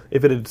right.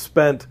 If it had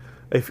spent,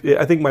 I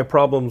think my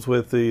problems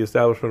with the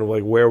establishment of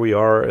like where we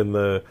are in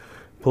the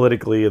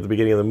politically at the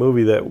beginning of the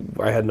movie, that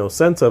I had no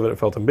sense of it, it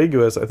felt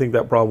ambiguous. I think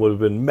that problem would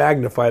have been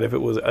magnified if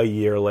it was a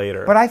year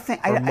later. But I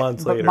think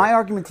months later. But my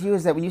argument to you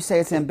is that when you say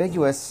it's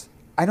ambiguous,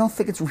 I don't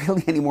think it's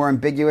really any more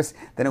ambiguous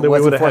than it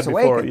was in Force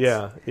Awakens.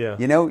 Yeah.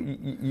 You know,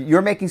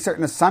 you're making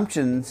certain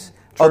assumptions.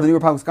 Sure. Oh, the New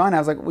Republic's gone. I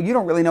was like, well, you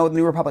don't really know what the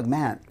New Republic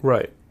meant.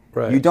 Right.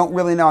 You don't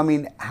really know. I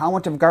mean, how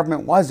much of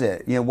government was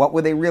it? You know, what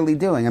were they really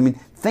doing? I mean,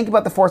 think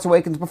about the Force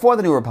Awakens before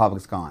the New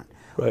Republic's gone.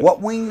 Right.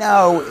 What we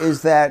know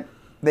is that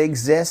they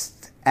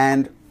exist,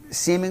 and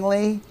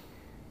seemingly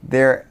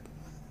they're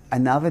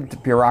another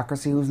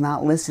bureaucracy who's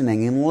not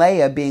listening. And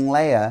Leia, being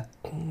Leia,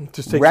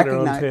 just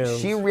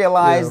recognized, she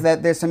realized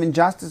that there's some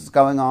injustice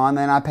going on.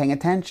 They're not paying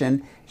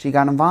attention. She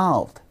got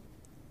involved.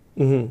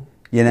 Mm-hmm.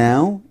 You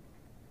know,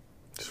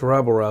 just a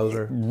rabble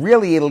rouser,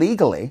 really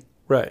illegally.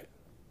 Right.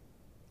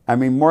 I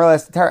mean, more or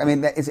less. I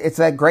mean, it's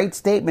that great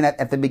statement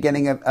at the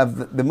beginning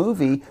of the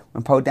movie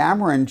when Poe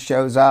Dameron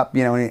shows up.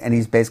 You know, and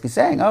he's basically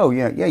saying, "Oh,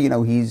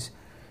 he's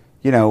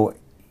in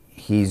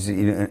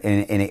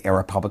a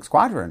Republic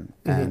squadron,"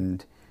 mm-hmm.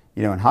 and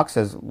and Hux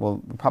says,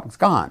 "Well, the Republic's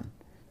gone,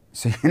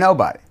 so you're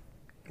nobody."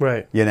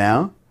 Right. You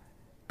know?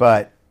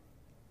 But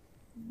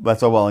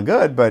that's all well and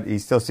good, but he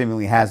still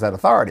seemingly has that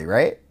authority,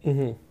 right?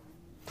 Mm-hmm.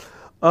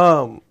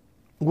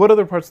 What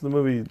other parts of the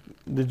movie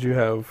did you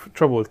have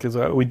trouble with? Because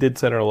we did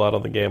center a lot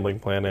on the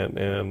gambling planet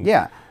and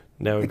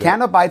Now the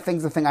cannot bite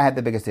thing's the thing I had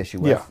the biggest issue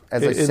with. Yeah.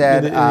 As I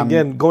said, and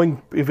again,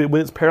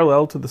 when it's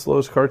parallel to the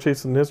slowest car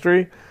chase in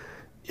history,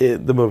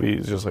 the movie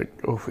is just like,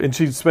 oof. And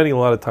she's spending a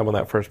lot of time on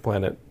that first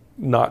planet,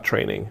 not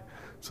training.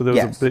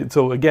 So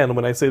so again,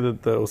 when I say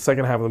that the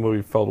second half of the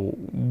movie felt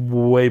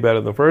way better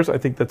than the first, I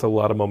think that's a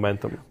lot of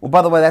momentum. Well,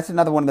 by the way, that's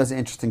another one of those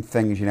interesting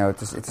things.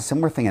 It's a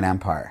similar thing in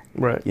Empire,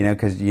 right?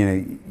 Because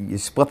you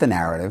split the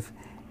narrative,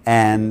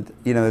 and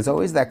there's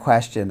always that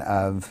question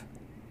of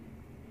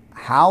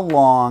how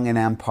long in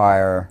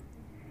Empire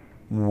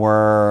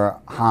were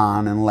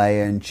Han and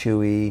Leia and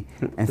Chewie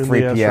and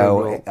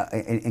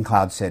 3PO in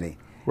Cloud City?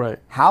 Right.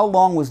 How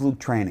long was Luke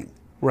training?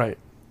 Right.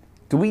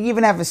 Do we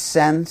even have a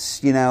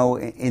sense,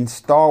 in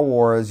Star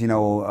Wars, the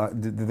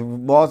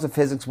laws of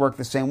physics work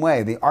the same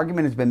way? The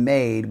argument has been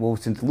made, well,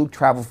 since Luke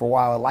traveled for a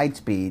while at light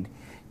speed,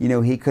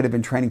 he could have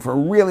been training for a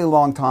really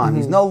long time. Mm-hmm.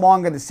 He's no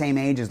longer the same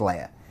age as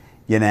Leia,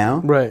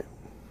 Right.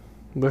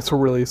 That's a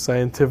really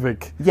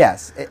scientific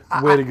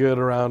way to get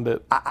around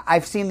it.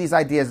 I've seen these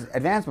ideas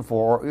advanced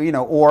before,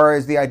 or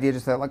is the idea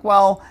just that, like,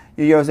 well,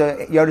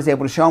 Yoda's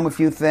able to show him a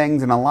few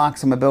things and unlock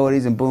some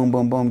abilities and boom,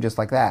 boom, boom, just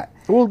like that.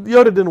 Well,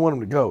 Yoda didn't want him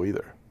to go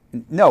either.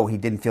 No, he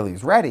didn't feel he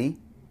was ready.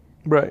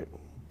 Right.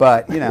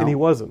 But, And he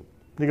wasn't.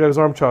 He got his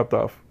arm chopped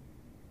off.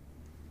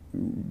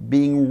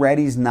 Being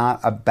ready's not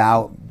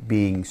about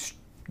being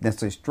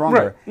necessarily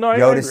stronger. Right. No,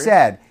 Yoda I agree.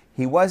 said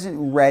he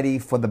wasn't ready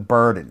for the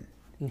burden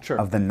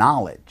of the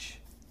knowledge.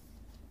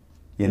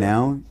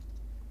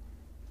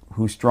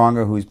 Who's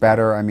stronger, who's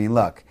better. I mean,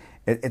 look,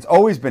 it's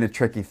always been a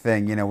tricky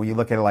thing, when you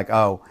look at it like,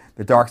 oh,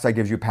 the dark side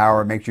gives you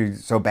power, it makes you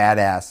so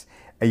badass,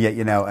 and yet,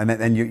 and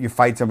then you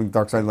fight something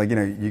dark side, like,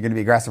 you're going to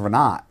be aggressive or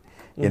not.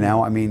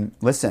 I mean,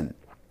 listen,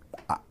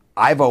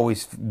 I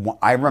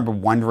remember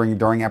wondering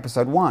during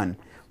episode 1,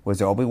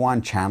 was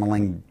Obi-Wan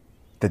channeling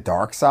the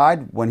dark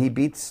side when he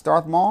beats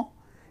Darth Maul,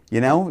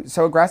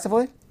 so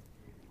aggressively?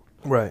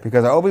 Right.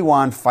 Because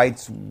Obi-Wan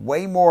fights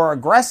way more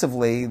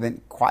aggressively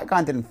than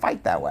Qui-Gon didn't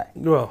fight that way.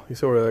 Well, you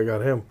saw where that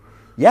got him.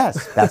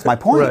 Yes, that's my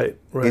point.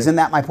 Right. Isn't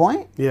that my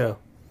point? Yeah.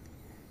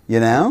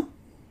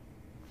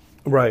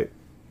 Right.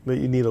 But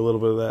you need a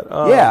little bit of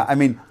that. Yeah, I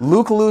mean,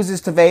 Luke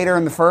loses to Vader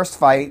in the first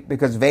fight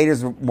because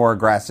Vader's more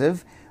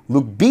aggressive.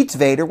 Luke beats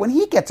Vader when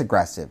he gets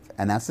aggressive,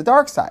 and that's the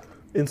dark side.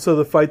 And so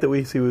the fight that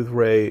we see with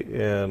Rey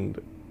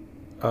and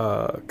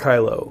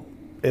Kylo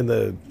in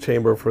the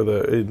chamber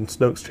in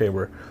Snoke's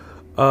chamber,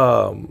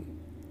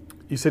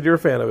 you said you're a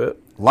fan of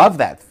it. Love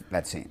that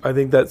scene. I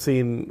think that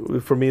scene,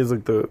 for me, is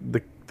like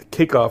the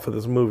kickoff of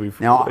this movie.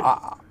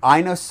 Now,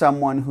 I know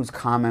someone whose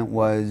comment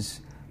was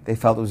they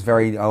felt it was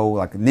very,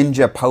 like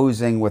ninja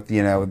posing with,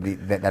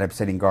 that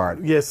Obsidian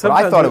guard. Yeah,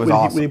 sometimes I thought it was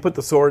awesome. When he put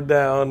the sword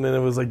down and it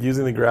was like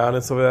using the ground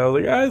and stuff like that, I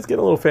was like, it's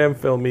getting a little fan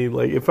filmy.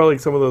 Like, it felt like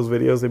some of those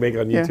videos they make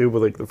on YouTube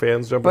with like the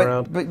fans jumping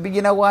around. But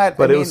you know what?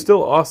 But it was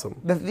still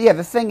awesome.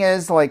 The thing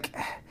is, like,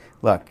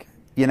 look,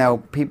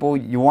 people,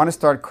 you want to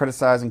start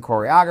criticizing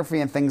choreography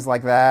and things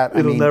like that.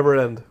 It'll never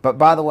end. But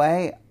by the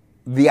way,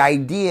 the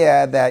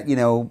idea that,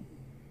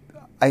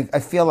 I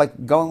feel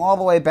like going all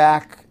the way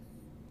back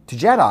to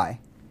Jedi,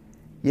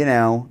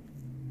 I'm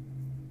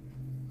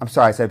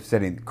sorry, I said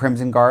Obsidian,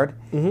 Crimson Guard,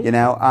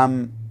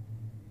 their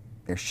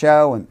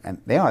show,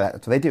 and they are,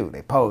 that's what they do.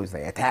 They pose,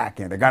 they attack,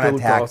 they're going to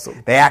attack.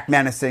 Awesome. They act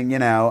menacing,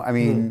 I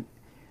mean,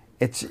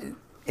 it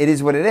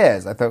is what it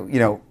is. I thought,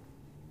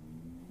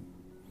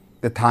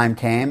 the time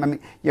came. I mean,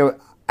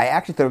 I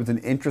actually thought it was an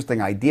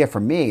interesting idea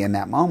for me in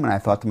that moment. I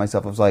thought to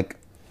myself, I was like,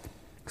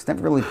 it's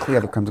never really clear,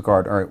 the Crimson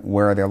Guard, all right,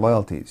 where are their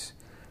loyalties?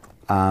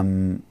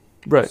 Right.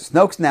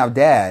 Snoke's now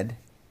dead.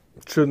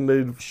 Shouldn't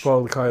they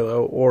follow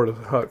Kylo or the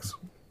Hux?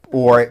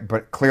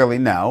 But clearly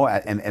no.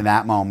 In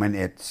that moment,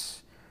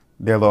 it's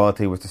their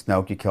loyalty was to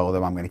Snoke. You killed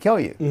him, I'm going to kill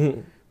you.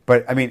 Mm-hmm.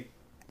 But I mean,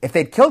 if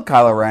they'd killed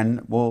Kylo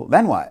Ren, well,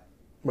 then what?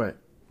 Right.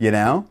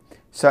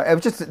 So it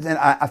was just, and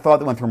I thought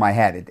that went through my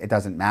head. It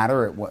doesn't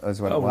matter. It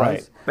was what it was.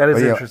 Right. That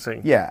is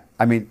interesting. Yeah.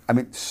 I mean,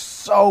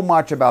 so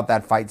much about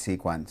that fight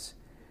sequence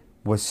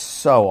was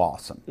so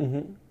awesome.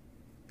 Mm-hmm.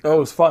 Oh, it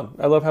was fun.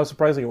 I love how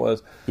surprising it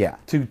was. Yeah.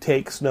 To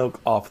take Snoke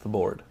off the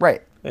board.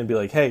 Right. And be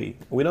like, hey,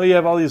 we know you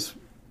have all these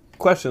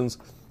questions.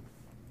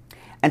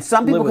 And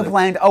some people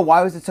complained,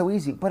 why was it so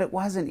easy? But it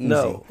wasn't easy.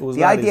 No, it was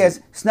the not idea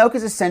easy. is Snoke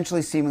is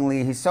essentially,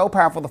 seemingly, he's so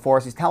powerful with the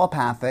Force, he's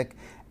telepathic,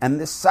 and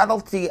the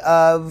subtlety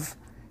of,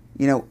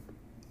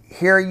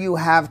 here you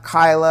have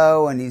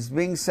Kylo, and he's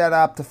being set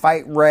up to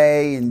fight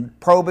Rey, and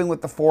probing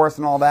with the Force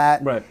and all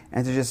that. Right.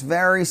 And to just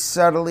very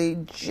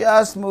subtly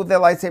just move their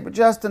lightsaber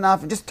just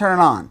enough and just turn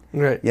it on.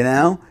 Right.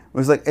 It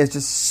was like, it's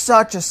just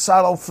such a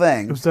subtle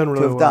thing it was done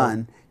really to have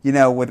done.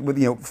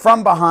 With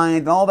from behind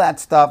and all that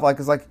stuff. Like,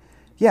 it's like,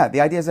 yeah, the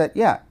idea is that,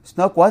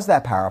 Snoke was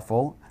that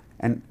powerful,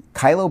 and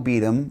Kylo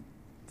beat him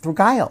through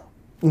guile.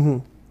 Mm-hmm.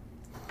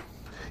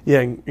 Yeah,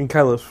 and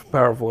Kylo's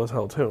powerful as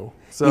hell, too.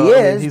 So, he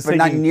is, but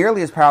not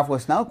nearly as powerful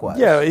as Snoke was.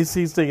 Yeah,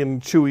 he's taking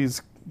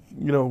Chewie's,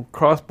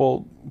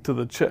 crossbolt to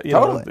the chest.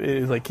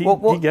 Totally. Like,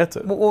 he gets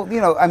it. Well,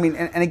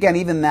 and again,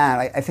 even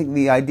that, I think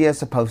the idea is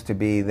supposed to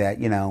be that,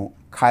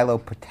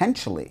 Kylo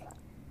potentially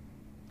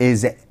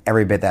is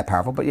every bit that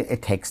powerful, but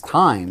it takes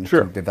time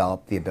Sure. to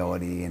develop the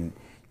ability and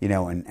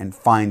and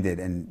find it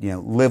and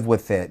live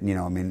with it.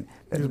 I mean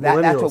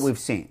that's what we've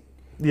seen.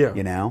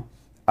 Yeah.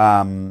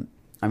 I mean,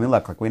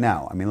 look, like we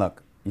know. I mean,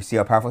 look, you see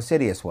how powerful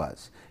Sidious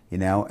was,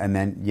 and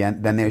then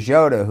there's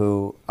Yoda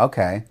who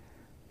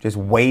just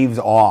waves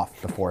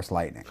off the Force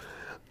lightning.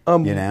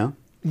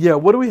 Yeah,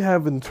 what do we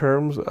have in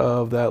terms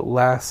of that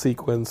last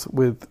sequence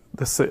with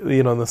the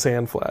the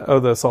sand flat or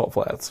the salt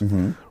flats,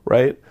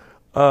 right?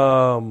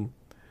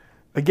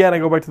 Again, I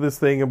go back to this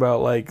thing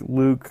about like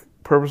Luke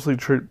purposely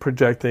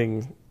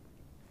projecting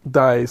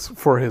dice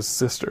for his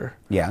sister,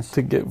 Yes.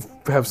 to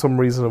have some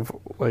reason of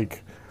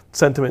like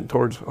sentiment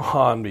towards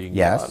Han being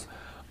Yes.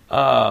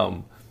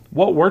 gone.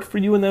 What worked for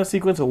you in that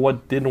sequence, and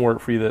what didn't work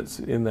for you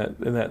in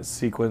that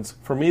sequence?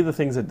 For me, the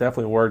things that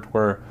definitely worked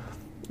were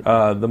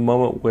the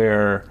moment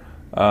where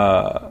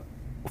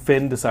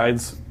Finn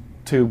decides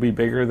to be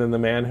bigger than the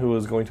man who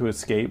was going to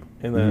escape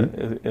in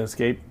the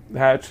escape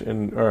hatch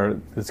or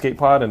the escape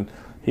pod, and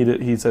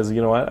he says,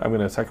 "You know what? I'm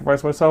going to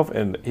sacrifice myself."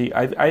 And he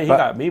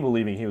got me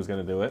believing he was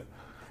going to do it.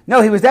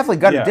 No, he was definitely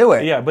going to do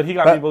it. Yeah, but he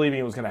got me believing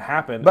it was going to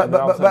happen.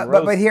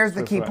 But here's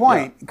the key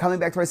point. Yeah. Coming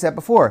back to what I said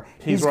before,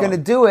 he's going to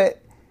do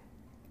it,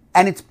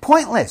 and it's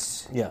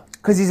pointless. Yeah,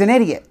 because he's an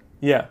idiot.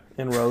 Yeah,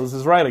 and Rose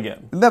is right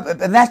again. And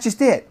that's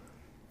just it.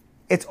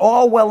 It's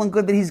all well and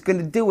good that he's going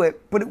to do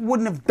it, but it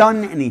wouldn't have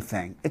done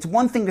anything. It's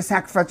one thing to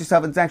sacrifice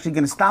yourself, and it's actually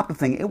going to stop the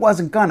thing. It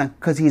wasn't gonna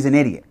because he's an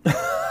idiot.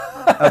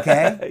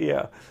 Okay?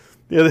 Yeah.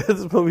 Yeah,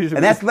 this movie should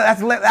and that's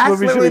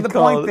literally the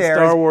point there.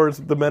 Star Wars,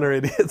 the men are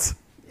idiots.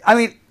 I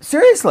mean,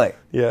 seriously.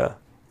 Yeah.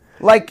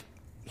 Like,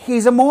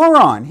 he's a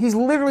moron. He's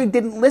literally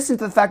didn't listen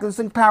to the fact that this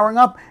thing's powering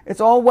up.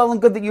 It's all well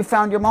and good that you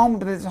found your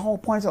moment, but the whole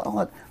point is,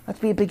 let's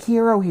be a big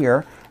hero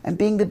here. And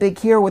being the big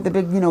hero with the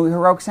big,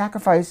 heroic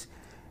sacrifice.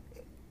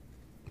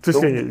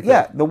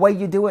 The way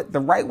you do it, the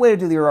right way to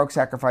do the heroic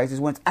sacrifice is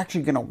when it's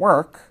actually going to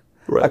work,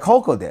 right. Like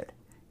Holko did,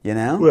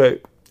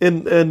 Right.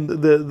 And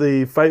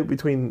the fight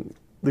between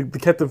the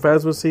Captain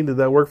Phasma scene, did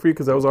that work for you?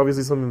 Because that was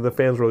obviously something the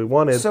fans really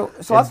wanted. So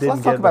let's talk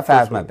about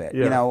Phasma a bit.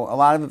 Yeah. A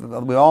lot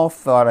of we all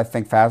thought, I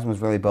think Phasma was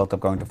really built up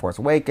going to Force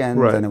Awakens,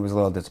 right. And it was a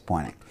little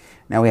disappointing.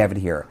 Now we have it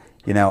here.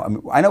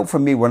 I know for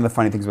me, one of the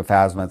funny things with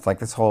Phasma, it's like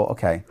this whole,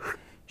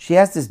 she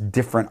has this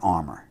different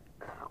armor.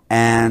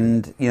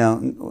 And,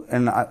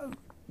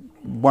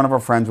 one of our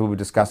friends, we were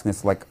discussing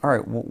this, like, all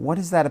right, well, what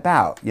is that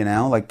about?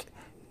 Like,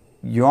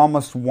 you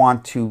almost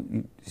want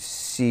to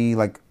see,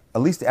 like,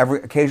 at least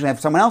occasionally have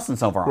someone else in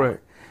silver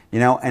armor.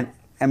 Right.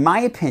 And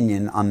my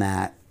opinion on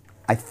that,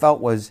 I felt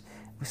was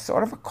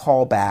sort of a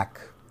callback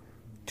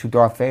to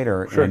Darth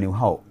Vader in A New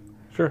Hope.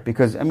 Sure.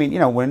 Because, when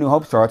A New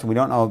Hope starts, and we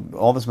don't know,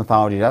 all this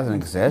mythology doesn't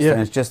exist,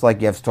 and it's just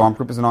like you have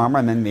stormtroopers in armor,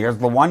 and then there's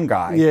the one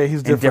guy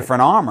he's in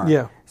different armor.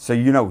 Yeah. So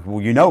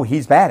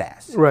he's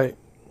badass. Right.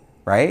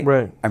 Right?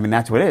 Right.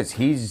 That's what it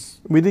is.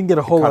 We didn't get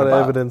a whole lot of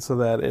evidence of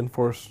that in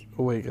Force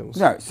Awakens.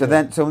 No.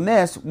 So in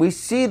this, we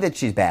see that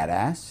she's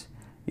badass,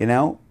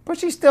 but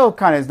she still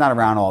kind of is not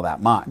around all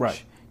that much.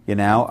 Right.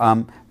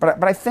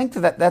 But I think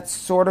that's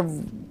sort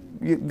of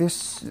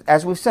this.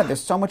 As we've said,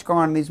 there's so much going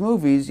on in these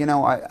movies.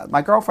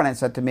 My girlfriend had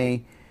said to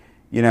me,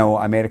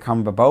 I made a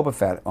comment about Boba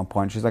Fett at one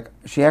point.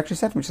 She actually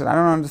said to me, she said, I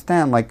don't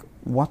understand, like,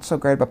 what's so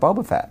great about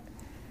Boba Fett?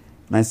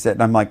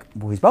 And I'm like,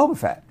 well, he's Boba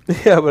Fett.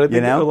 Yeah, but I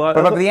think a lot.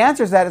 But the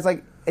answer is that it's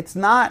like, it's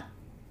not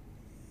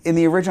in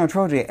the original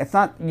trilogy. It's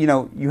not,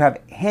 you have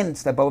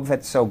hints that Boba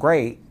Fett's so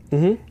great,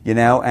 and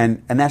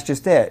that's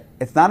just it.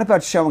 It's not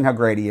about showing how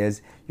great he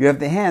is. You have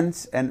the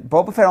hints, and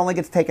Boba Fett only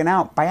gets taken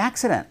out by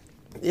accident.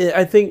 Yeah,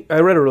 I think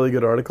I read a really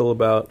good article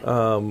about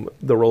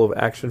the role of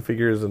action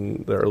figures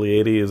in the early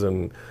 '80s,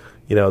 and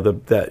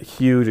that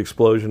huge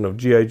explosion of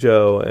G.I.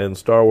 Joe and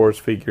Star Wars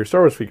figures. Star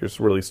Wars figures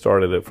really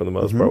started it for the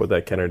most part with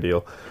that Kenner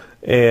deal.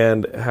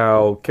 And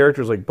how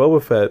characters like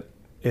Boba Fett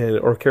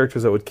or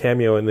characters that would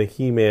cameo in the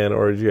He-Man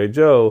or G.I.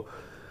 Joe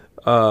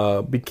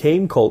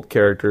became cult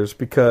characters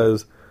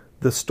because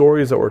the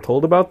stories that were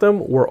told about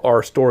them were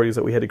our stories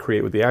that we had to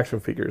create with the action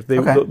figures.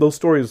 Those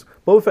stories,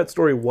 Boba Fett's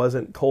story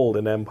wasn't told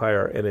in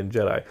Empire and in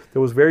Jedi.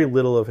 There was very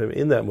little of him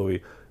in that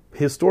movie.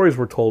 His stories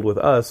were told with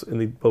us in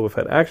the Boba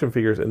Fett action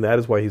figures, and that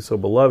is why he's so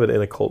beloved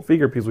and a cult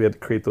figure, because we had to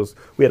create those.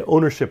 We had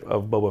ownership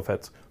of Boba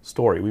Fett's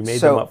story. We made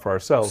them up for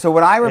ourselves. So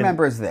what I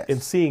remember is this.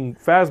 And seeing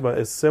Phasma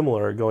is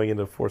similar going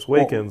into Force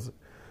Awakens.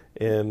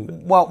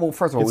 Well,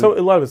 first of all,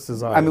 a lot of it's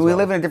design. We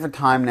live in a different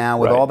time now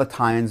with all the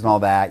tie-ins and all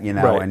that,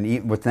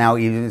 and with now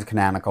even is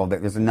canonical,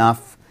 there's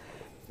enough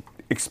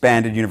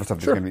expanded universe stuff.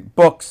 There's going to be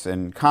books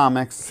and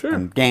comics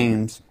and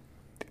games.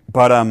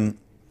 But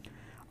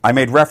I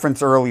made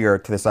reference earlier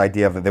to this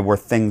idea of that there were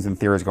things and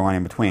theories going on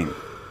in between.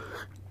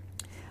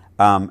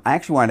 I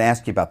actually wanted to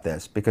ask you about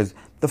this because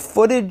the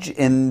footage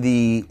in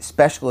the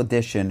special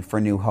edition for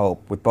New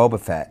Hope with Boba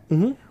Fett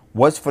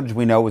was footage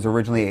we know was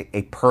originally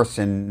a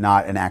person,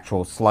 not an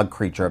actual slug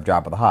creature of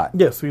Jabba the Hutt.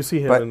 Yes, so you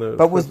see him in the...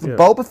 But was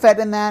Boba Fett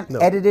in that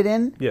edited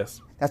in? Yes.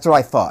 That's what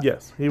I thought.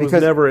 Yes, he was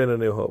never in A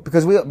New Hope.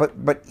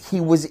 But he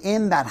was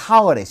in that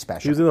holiday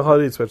special. He was in the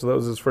holiday special. That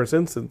was his first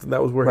instance, and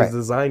that was where his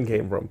design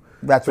came from.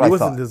 That's but what he I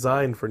thought. wasn't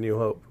designed for New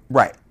Hope.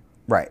 Right.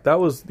 That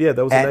was in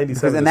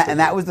 '97. And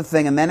that was the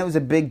thing. And then it was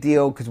a big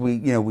deal because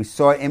we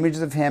saw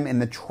images of him in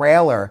the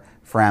trailer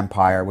for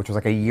Empire, which was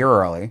like a year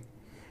early.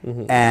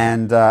 Mm-hmm.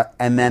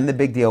 And then the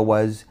big deal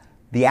was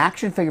the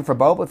action figure for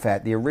Boba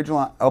Fett. The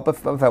original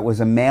Boba Fett was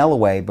a mail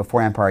away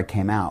before Empire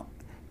came out.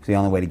 It was the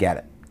only way to get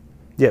it.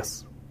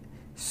 Yes.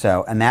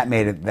 So, and that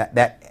made it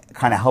that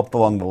kind of helped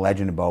along the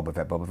legend of Boba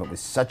Fett. Boba Fett was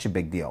such a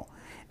big deal.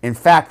 In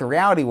fact, the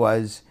reality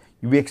was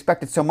we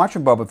expected so much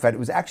from Boba Fett. It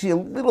was actually a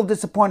little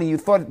disappointing. You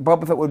thought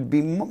Boba Fett would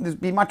be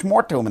much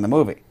more to him in the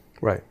movie.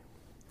 Right.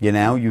 You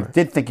know, you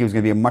did think he was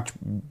going to be a much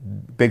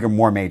bigger,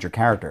 more major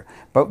character.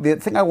 But the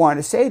thing I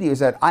wanted to say to you is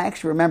that I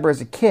actually remember as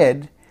a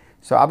kid,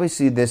 so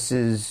obviously this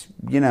is,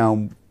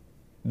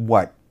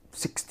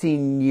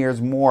 16 years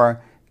more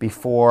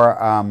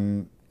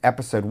before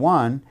Episode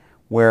 1,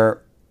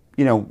 where,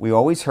 we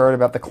always heard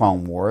about the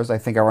Clone Wars. I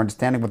think our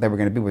understanding of what they were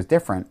going to be was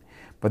different.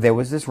 But there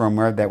was this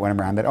rumor that went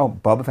around that,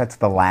 Boba Fett's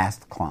the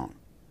last clone.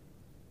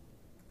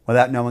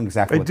 Without knowing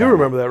exactly what I do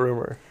remember that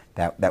rumor.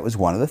 That was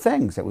one of the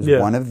things. That was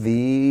one of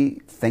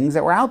the things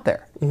that were out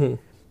there.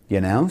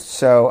 Mm-hmm.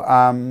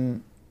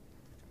 So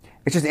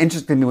it's just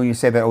interesting to me when you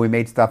say that, we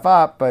made stuff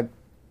up, but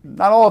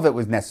not all of it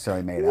was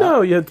necessarily made up.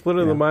 No, you had Split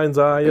in the Mind's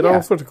Eye. You had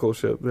all sorts of cool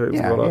shit that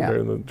was going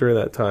on during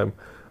that time.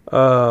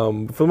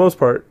 For the most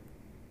part,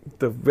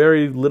 the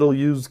very little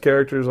used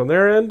characters on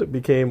their end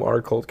became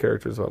our cult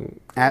characters on.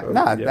 I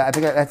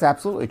think that's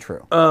absolutely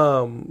true.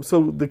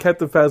 So the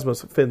Captain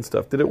Phasma Finn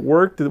stuff, did it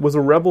work? Was a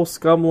Rebel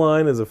scum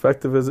line as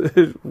effective as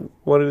it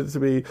wanted it to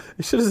be?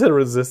 It should have said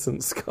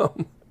Resistance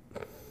scum,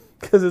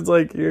 because it's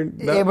like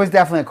it was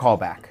definitely a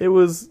callback. It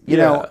was,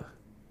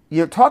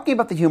 You're talking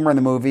about the humor in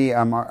the movie.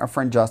 Our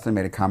friend Justin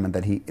made a comment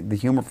that the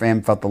humor for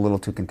him felt a little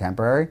too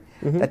contemporary.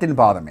 Mm-hmm. That didn't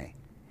bother me.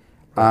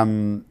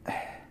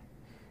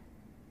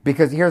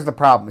 Because here's the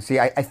problem. See,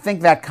 I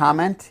think that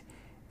comment,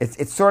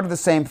 it's sort of the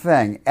same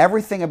thing.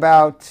 Everything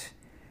about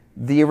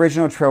the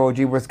original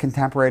trilogy was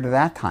contemporary to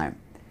that time,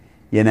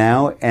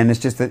 And it's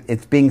just that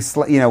it's being,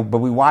 but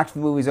we watch the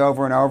movies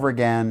over and over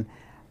again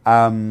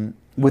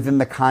within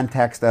the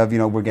context of,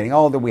 we're getting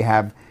older. We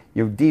have,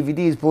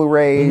 DVDs,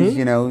 Blu-rays,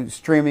 mm-hmm.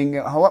 Streaming.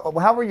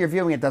 However you're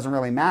viewing it doesn't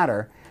really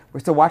matter.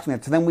 We're still watching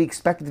it. So then we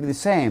expect it to be the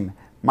same.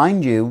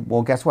 Mind you,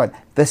 well, guess what?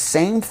 The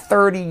same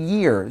 30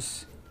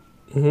 years...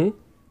 Mm-hmm.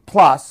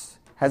 plus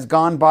has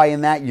gone by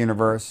in that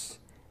universe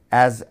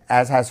as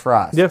has for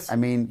us. Yes. I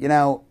mean,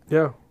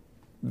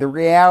 the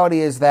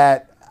reality is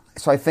that,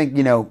 so I think,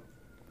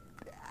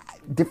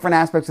 different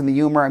aspects of the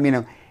humor,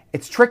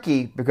 it's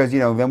tricky because,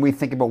 then we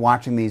think about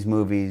watching these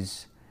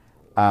movies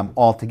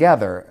all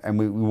together and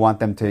we want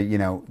them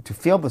to, to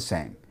feel the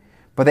same.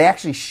 But they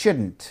actually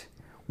shouldn't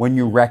when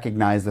you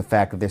recognize the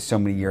fact that they're so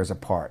many years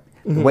apart.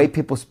 Mm-hmm. The way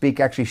people speak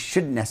actually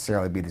shouldn't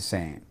necessarily be the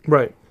same.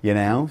 Right.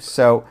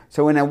 So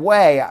in a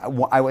way, I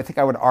would think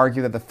I would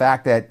argue that the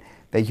fact that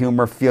the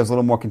humor feels a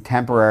little more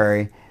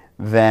contemporary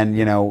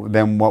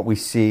than what we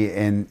see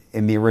in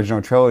the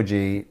original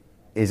trilogy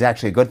is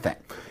actually a good thing.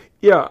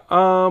 Yeah.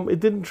 It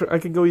didn't. I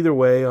could go either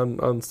way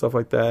on stuff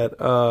like that.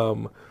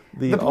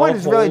 The point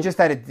is really just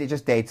that it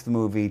just dates the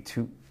movie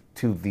to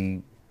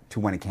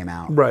when it came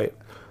out. Right.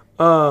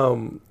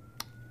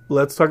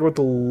 Let's talk about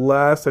the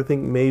last, I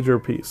think, major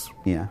piece.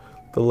 Yeah.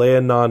 The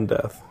Leia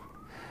non-death.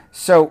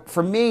 So,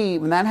 for me,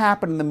 when that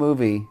happened in the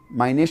movie,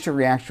 my initial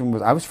reaction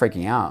was I was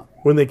freaking out.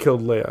 When they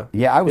killed Leia.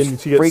 Yeah, I was and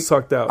she gets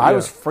sucked out. I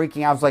was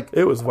freaking out. I was like...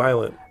 It was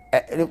violent.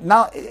 It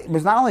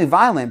was not only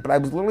violent, but I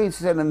was literally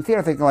sitting in the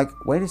theater thinking, like,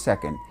 wait a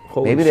second.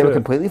 Maybe they were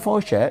completely full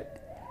of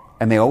shit,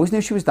 and they always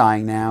knew she was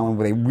dying now, and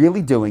were they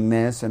really doing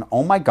this? And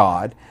oh my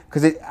God.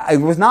 Because I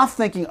was not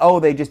thinking,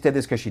 they just did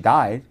this because she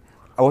died.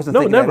 I wasn't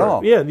thinking never. At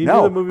all. Yeah, you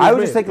knew the movie was I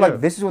was just made.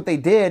 thinking, this is what they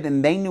did,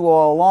 and they knew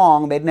all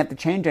along. They didn't have to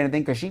change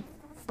anything because she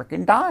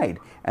freaking died.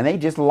 And they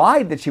just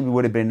lied that she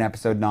would have been in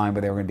Episode 9,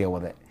 but they were going to deal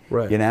with it.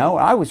 Right.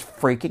 I was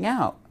freaking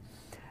out.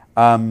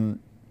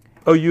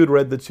 You had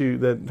read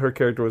that her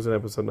character was in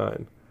Episode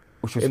 9.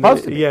 Which was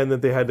supposed to be. Yeah, and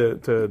that they had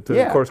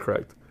to course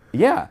correct.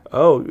 Yeah.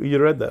 Oh,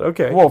 you read that.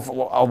 Okay.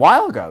 Well, a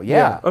while ago,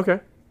 yeah. Okay.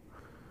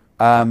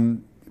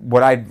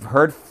 What I'd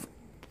heard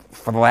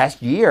for the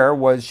last year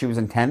was she was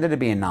intended to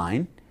be in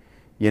 9.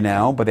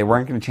 But they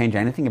weren't going to change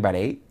anything about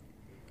 8.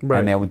 Right.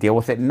 And they would deal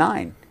with it in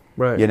 9.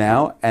 Right.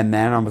 And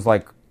then I was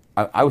like,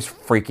 I was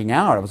freaking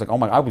out. I was like, oh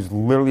my, I was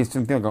literally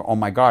sitting there going, oh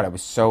my God, I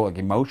was so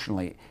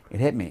emotionally, it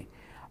hit me.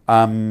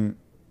 I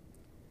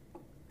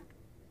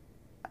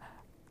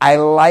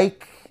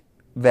like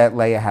that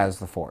Leia has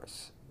the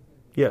Force.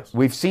 Yes.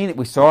 We've seen it,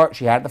 we saw it,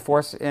 she had the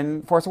Force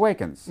in Force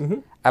Awakens. Mm-hmm.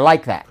 I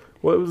like that.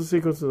 What was the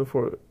sequence in the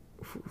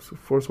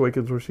Force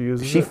Awakens where she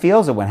uses She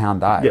feels it when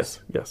Hound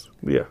dies. Yes.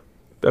 Yeah.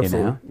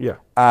 Absolutely. Yeah.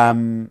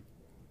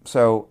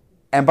 So,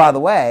 and by the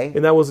way...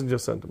 And that wasn't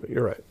just sentiment.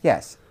 You're right.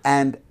 Yes.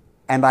 And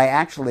I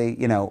actually,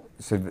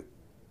 so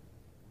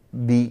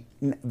the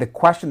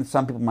question that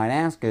some people might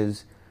ask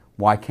is,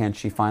 Why can't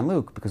she find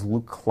Luke? Because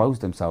Luke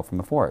closed himself from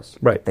the Force.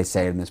 Right. They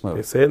say it in this movie.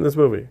 They say it in this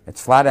movie.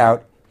 It's flat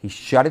out. He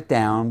shut it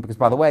down because,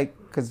 by the way,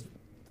 because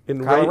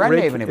Kylo Ren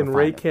may even and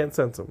Rey can't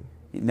sense him.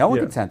 No one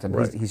can sense him.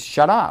 Right. He's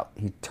shut out.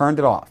 He turned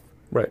it off.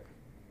 Right.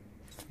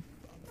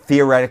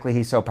 Theoretically,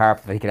 he's so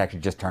powerful that he could actually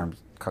just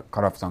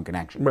cut off his own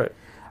connection. Right.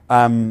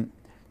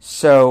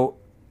 So,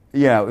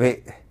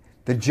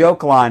 the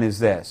joke line is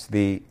this.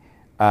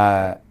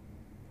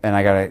 And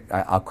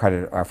I'll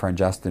credit our friend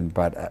Justin,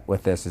 but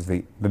with this is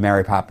the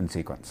Mary Poppins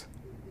sequence.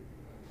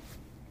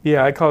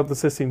 Yeah, I call it the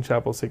Sistine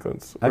Chapel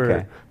sequence.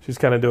 Where she's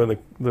kind of doing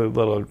the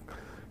little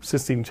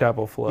Sistine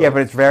Chapel flow. Yeah,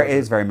 but it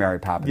is very Mary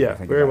Poppins. Yeah,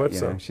 very much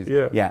so.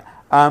 Yeah.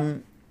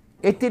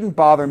 It didn't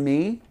bother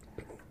me.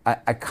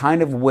 I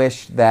kind of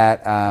wish that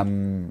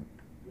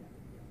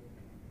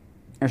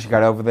she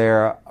got over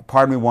there.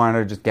 Part of me wanted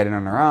her to just get in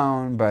on her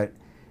own, but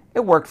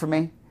it worked for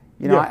me.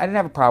 I didn't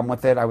have a problem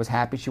with it. I was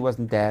happy she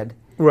wasn't dead.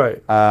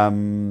 Right.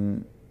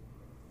 The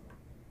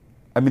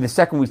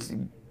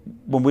second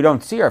when we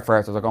don't see her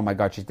first, I was like, oh my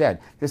God, she's dead.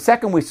 The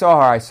second we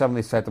saw her, I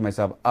suddenly said to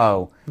myself,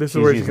 oh, this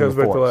is where she comes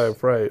back to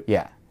life, right?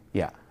 Yeah.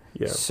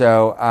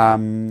 So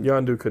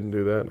Yondu couldn't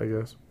do that, I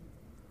guess.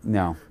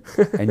 No,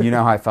 and you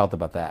know how I felt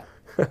about that.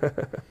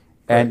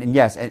 And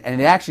yes,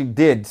 and it actually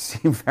did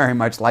seem very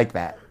much like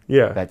that.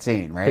 Yeah, that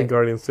scene, right? In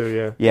Guardians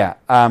 2, yeah.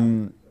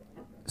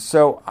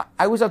 So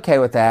I was okay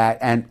with that,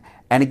 and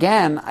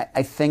again,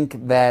 I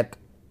think that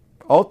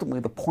ultimately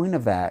the point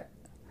of that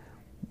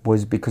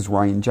was because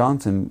Rian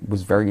Johnson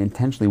was very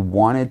intentionally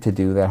wanted to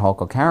do that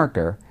Hulk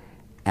character,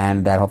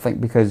 and that whole thing,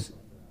 because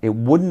it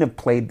wouldn't have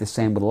played the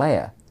same with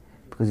Leia,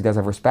 because he does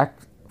have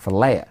respect for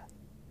Leia.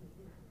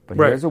 But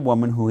here's a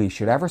woman who he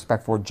should have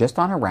respect for just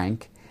on her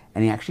rank,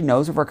 and he actually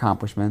knows of her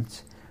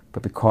accomplishments,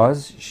 but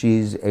because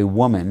she's a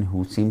woman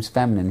who seems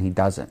feminine, he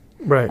doesn't.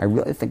 Right. I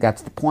really think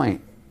that's the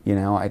point.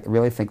 I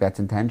really think that's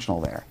intentional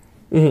there.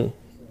 Mm-hmm.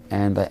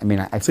 And I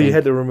think... So you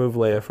had to remove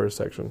Leia for a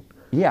section.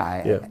 Yeah,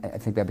 I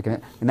think that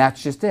became... And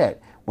that's just it.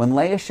 When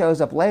Leia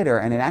shows up later,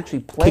 and it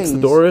actually plays... Kicks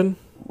the door in?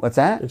 What's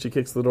that? And she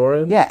kicks the door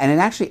in? Yeah, and it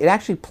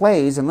actually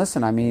plays, and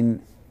listen, I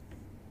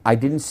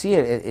didn't see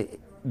it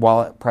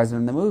while present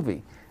in the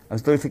movie. I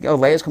was literally thinking,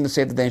 Leia's come to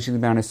save the day, and she's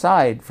going to be on his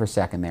side for a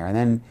second there, and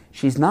then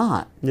she's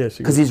not. Yeah,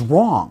 because he's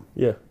wrong.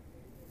 Yeah.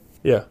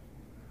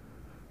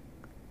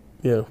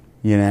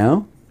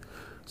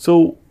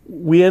 So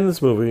we end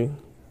this movie.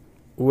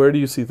 Where do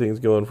you see things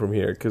going from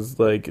here? Because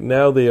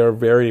now they are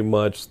very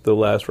much the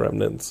last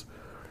remnants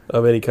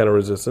of any kind of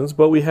resistance,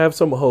 but we have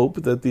some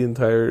hope that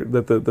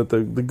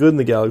the good in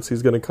the galaxy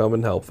is going to come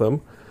and help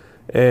them.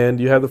 And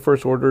you have the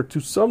First Order to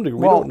some degree.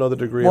 We don't know the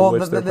degree in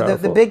which they're powerful.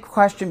 The big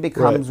question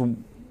becomes,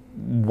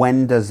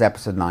 when does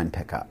Episode 9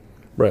 pick up?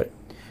 Right.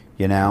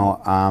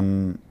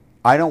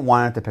 I don't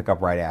want it to pick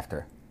up right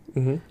after,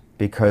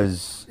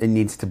 because it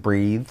needs to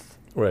breathe.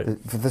 Right.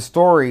 For the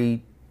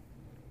story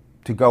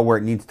to go where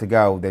it needs to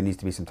go, there needs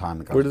to be some time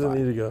that goes by. Where does it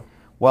need to go?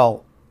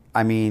 Well,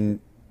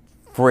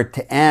 for it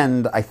to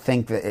end, I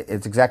think that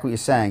it's exactly what you're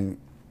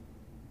saying.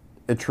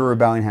 A true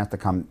rebellion has to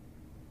come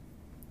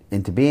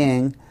into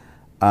being.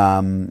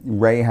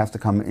 Rey has to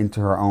come into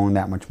her own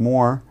that much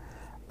more.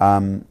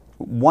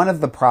 One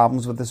of the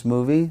problems with this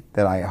movie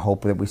that I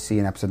hope that we see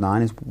in Episode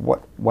 9 is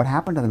what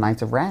happened to the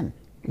Knights of Ren?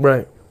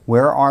 Right.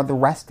 Where are the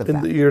rest of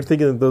them? You're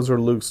thinking that those are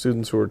Luke's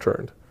students who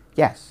returned?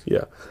 Yes.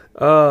 Yeah.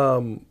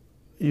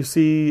 You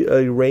see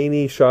a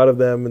rainy shot of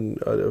them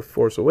in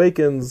Force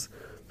Awakens.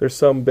 There's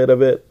some bit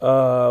of it.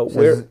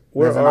 There's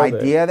an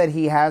idea that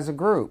he has a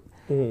group.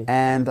 Mm-hmm.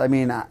 And,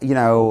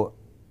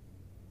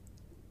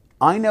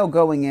 I know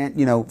going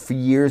in, for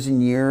years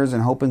and years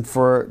and hoping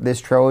for this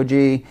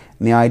trilogy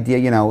and the idea,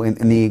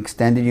 in the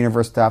extended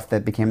universe stuff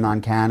that became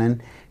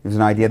non-canon, there's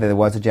an idea that there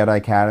was a Jedi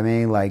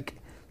Academy.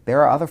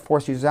 There are other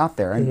Force users out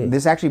there. And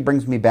this actually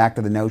brings me back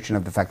to the notion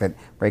of the fact that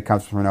Rey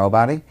comes from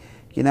nobody.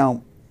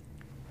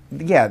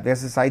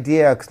 There's this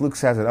idea, because Luke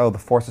says it, the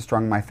Force is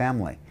strong in my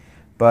family.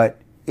 But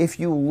if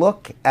you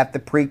look at the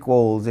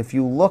prequels, if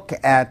you look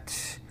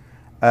at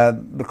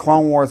the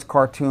Clone Wars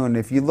cartoon,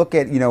 if you look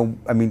at,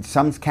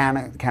 some's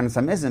canon,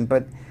 some isn't,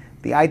 but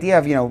the idea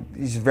of,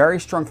 these very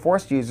strong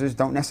Force users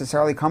don't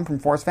necessarily come from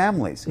Force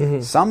families. Mm-hmm.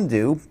 Some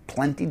do,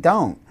 plenty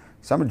don't.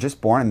 Some are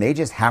just born and they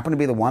just happen to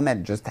be the one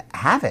that just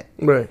have it.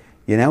 Right.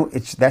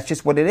 That's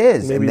just what it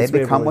is. Maybe and they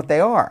become what they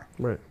are.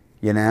 Right.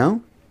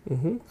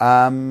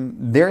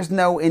 Mm-hmm. There's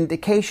no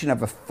indication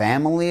of a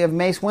family of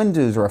Mace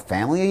Windus or a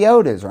family of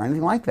Yodas or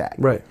anything like that.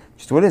 Right.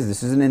 Just what it is.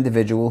 This is an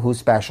individual who's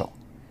special.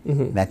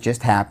 Mm-hmm. That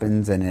just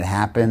happens, and it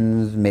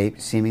happens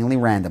seemingly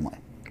randomly.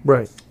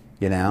 Right.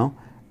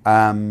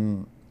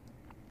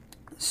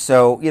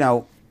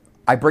 So,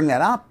 I bring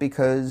that up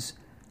because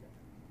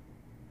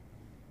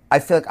I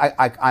feel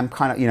like I'm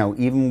kind of,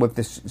 even with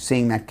this,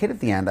 seeing that kid at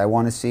the end, I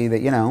want to see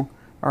that, all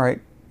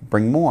right,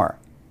 bring more.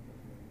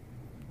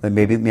 That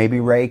maybe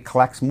Rey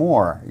collects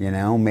more,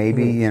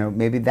 maybe, mm-hmm.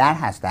 Maybe that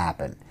has to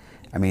happen.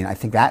 I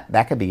think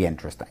that could be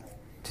interesting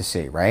to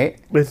see, right?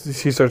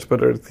 She starts put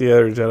her the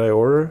other Jedi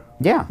Order.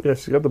 Yeah. Yeah,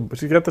 she got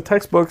the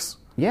textbooks.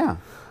 Yeah.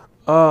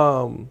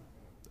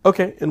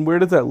 Okay, and where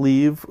does that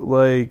leave,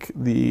 like,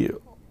 the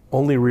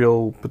only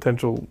real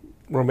potential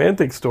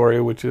romantic story,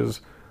 which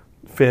is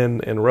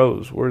Finn and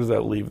Rose? Where does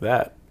that leave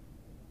that?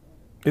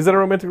 Is that a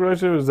romantic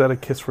relationship, or is that a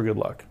kiss for good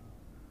luck?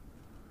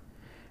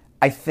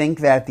 I think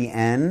that at the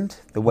end,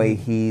 the way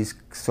he's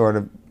sort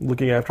of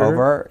looking after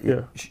her,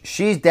 yeah,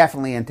 she's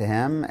definitely into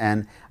him,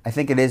 and I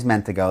think it is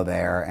meant to go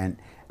there. And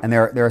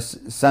there are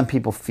some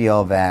people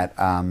feel that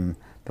the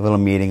little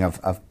meeting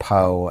of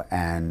Poe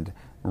and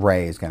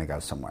Rey is going to go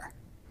somewhere.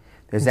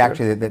 There's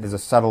a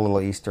subtle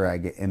little Easter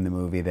egg in the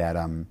movie that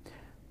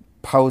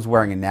Poe's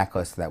wearing a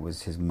necklace that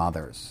was his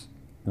mother's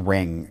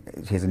ring.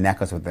 He has a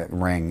necklace with that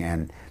ring,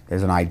 and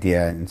there's an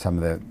idea in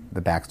some of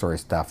the backstory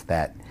stuff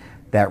that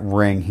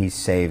ring he's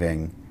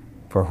saving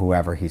for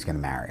whoever he's going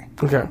to marry.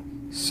 Okay.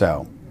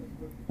 So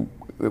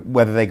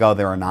whether they go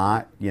there or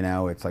not,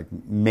 it's like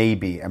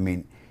maybe. I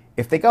mean,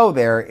 if they go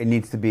there, it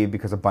needs to be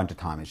because a bunch of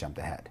time has jumped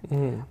ahead.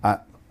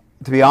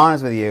 To be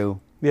honest with you,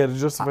 yeah, to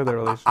justify their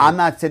relationship. I'm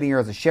not sitting here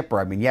as a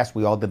shipper. I mean, yes,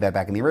 we all did that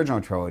back in the original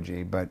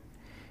trilogy, but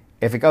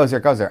if it goes there,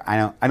 it goes there.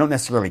 I don't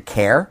necessarily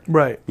care.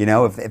 Right.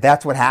 If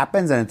that's what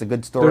happens and it's a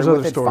good story, there's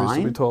other it, stories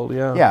fine. to be told.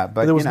 Yeah. Yeah,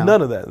 but there was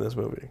none of that in this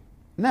movie.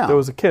 No. There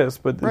was a kiss,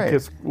 but the Right.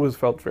 kiss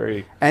felt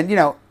very... And,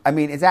 I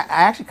mean, I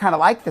actually kind of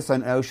like this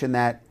notion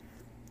that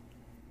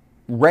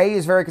Rey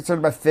is very concerned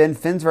about Finn,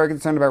 Finn's very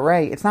concerned about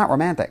Rey. It's not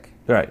romantic.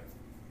 Right.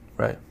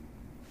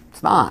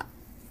 It's not.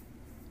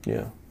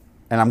 Yeah.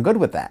 And I'm good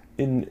with that.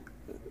 In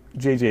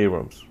J.J.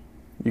 Abrams,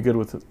 you good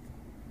with it?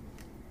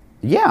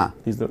 Yeah.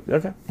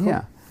 Okay. Cool.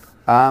 Yeah.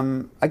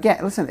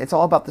 Again, listen, it's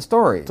all about the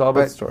story. It's all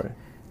about the story.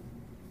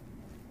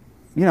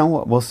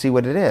 We'll see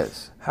what it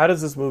is. How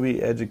does this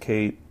movie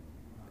educate,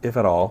 if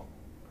at all,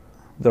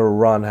 the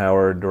Ron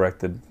Howard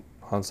directed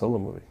Han Solo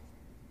movie?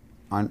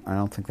 I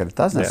don't think that it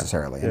does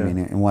necessarily. Yeah. I mean,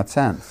 in what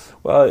sense?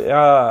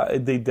 Well,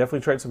 they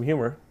definitely tried some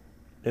humor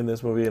in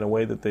this movie in a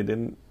way that they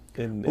didn't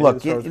in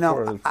Look, Star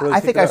Wars before. I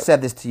think I've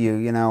said this to you.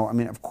 I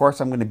mean, of course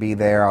I'm going to be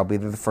there. I'll be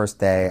there the first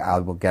day. I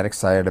will get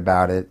excited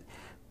about it.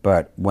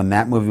 But when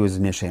that movie was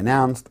initially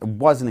announced, I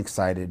wasn't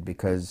excited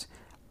because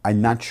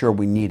I'm not sure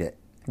we need it.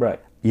 Right.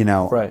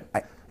 Right.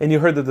 And you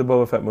heard that the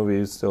Boba Fett movie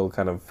is still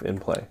kind of in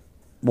play.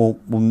 Well,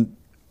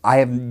 I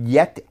have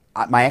yet...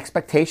 my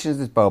expectations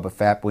is Boba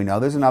Fett. We know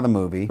there's another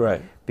movie.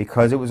 Right.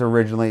 Because it was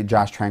originally...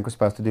 Josh Trank was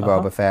supposed to do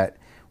Boba Fett.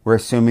 We're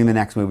assuming the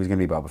next movie is going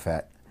to be Boba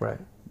Fett. Right.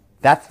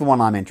 That's the one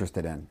I'm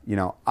interested in.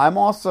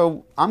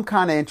 I'm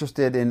kind of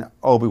interested in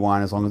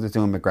Obi-Wan as long as it's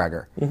doing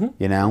McGregor.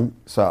 Mm-hmm.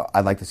 So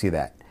I'd like to see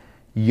that.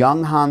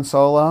 Young Han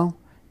Solo,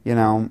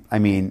 I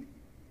mean,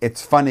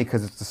 it's funny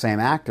because it's the same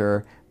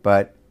actor,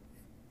 but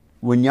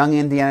when young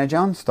Indiana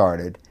Jones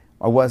started,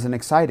 I wasn't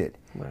excited.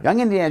 Right.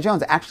 Young Indiana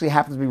Jones actually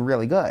happens to be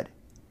really good.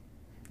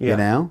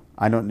 Yeah.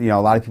 I don't,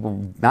 a lot of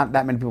people, not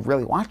that many people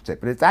really watched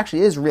it, but it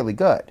actually is really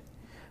good.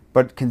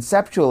 But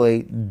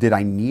conceptually, did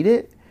I need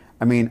it?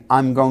 I mean,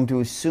 I'm going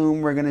to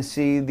assume we're going to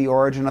see the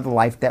origin of the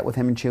life debt with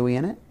him and Chewie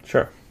in it.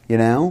 Sure.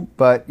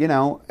 But,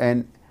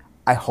 and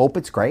I hope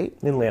it's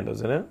great. And Lando's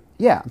in it.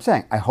 Yeah, I'm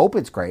saying, I hope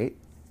it's great,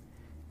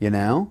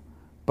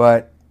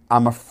 but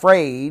I'm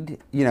afraid,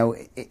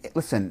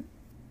 listen,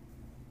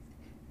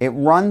 it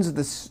runs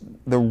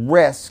the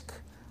risk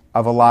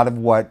of a lot of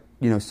what,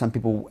 some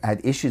people had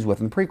issues with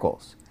in the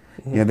prequels.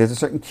 Mm-hmm. There's a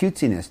certain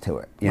cutesiness to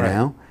it, you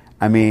know?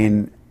 I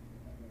mean,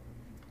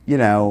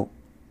 the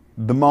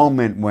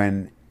moment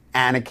when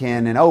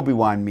Anakin and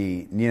Obi-Wan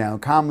meet,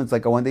 comments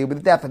like, one day with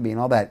the death of me and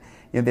all that,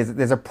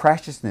 there's a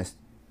preciousness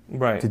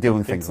to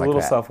doing things like that. It's a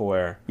little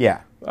self-aware.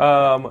 Yeah.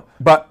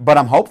 But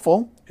I'm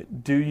hopeful.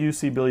 Do you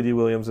see Billy D.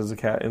 Williams as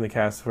in the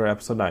cast for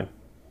Episode 9?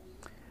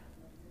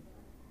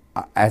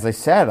 As I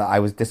said, I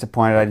was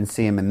disappointed I didn't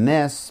see him in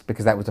this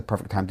because that was the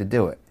perfect time to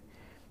do it.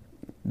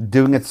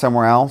 Doing it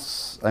somewhere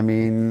else, I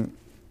mean,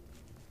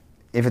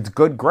 if it's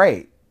good,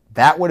 great.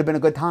 That would have been a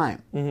good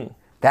time. Mm-hmm.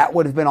 That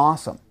would have been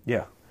awesome.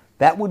 Yeah.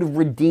 That would have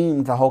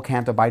redeemed the whole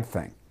Canto Bight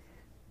thing.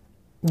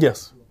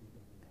 Yes.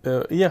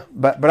 Yeah.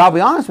 But I'll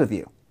be honest with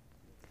you.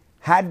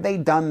 Had they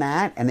done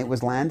that and it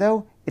was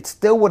Lando, it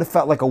still would have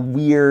felt like a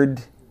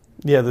weird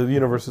the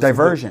universe is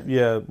diversion.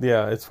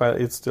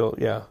 It's still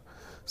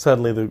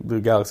suddenly the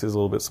galaxy is a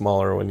little bit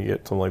smaller when you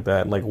get something like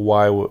that,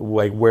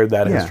 and where'd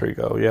that history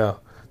go? Yeah,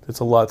 it's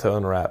a lot to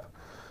unwrap.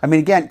 I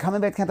mean, again,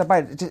 coming back to Canto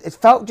Bight, it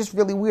felt just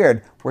really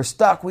weird. We're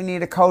stuck. We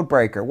need a code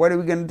breaker. What are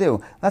we going to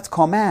do? Let's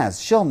call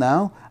Maz. She'll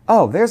know.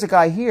 Oh, there's a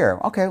guy here.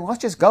 Okay, well,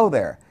 let's just go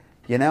there.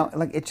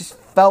 It just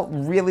felt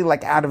really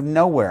out of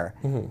nowhere.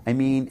 Mm-hmm. I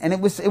mean, and it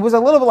was a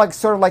little bit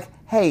sort of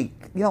hey,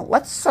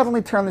 let's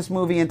suddenly turn this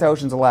movie into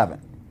Ocean's 11.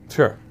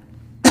 Sure.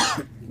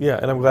 Yeah,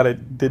 and I'm glad I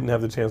didn't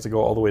have the chance to go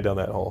all the way down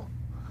that hole.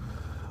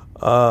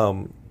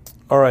 All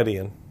right,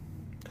 Ian.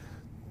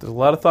 There's a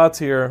lot of thoughts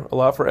here, a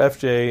lot for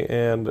FJ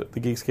and the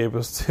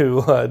Geekscapists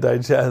to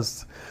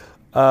digest.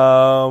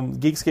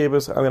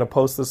 Geekscapists, I'm going to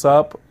post this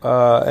up,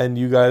 and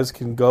you guys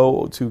can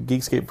go to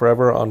Geekscape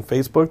Forever on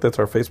Facebook. That's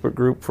our Facebook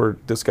group for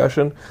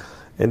discussion,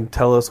 and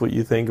tell us what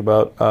you think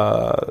about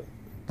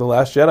The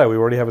Last Jedi. We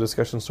already have a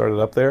discussion started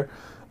up there.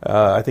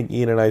 I think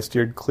Ian and I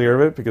steered clear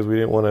of it because we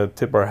didn't want to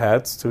tip our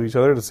hats to each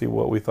other to see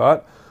what we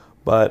thought.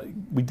 But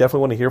we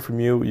definitely want to hear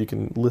from you. You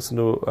can listen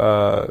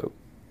to,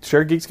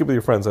 share Geekscape with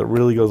your friends. That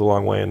really goes a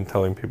long way in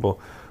telling people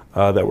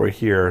that we're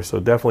here. So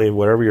definitely,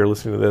 wherever you're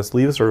listening to this,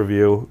 leave us a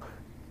review.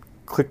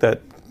 Click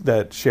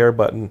that share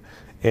button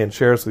and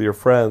share us with your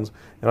friends.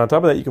 And on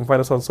top of that, you can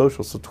find us on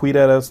social. So tweet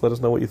at us. Let us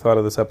know what you thought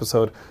of this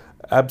episode.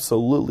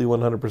 Absolutely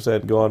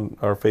 100% go on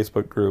our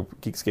Facebook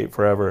group, Geekscape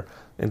Forever,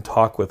 and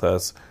talk with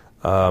us.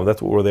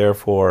 That's what we're there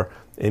for.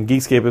 In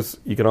Geekscape,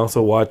 you can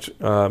also watch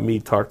me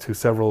talk to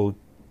several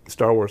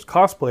Star Wars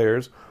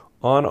cosplayers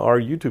on our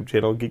YouTube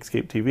channel,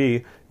 Geekscape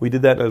TV. We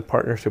did that in a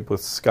partnership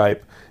with Skype,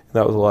 and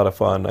that was a lot of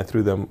fun. I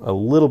threw them a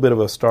little bit of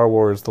a Star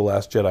Wars The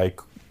Last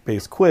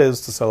Jedi-based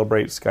quiz to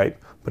celebrate Skype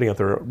putting out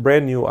their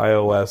brand new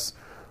iOS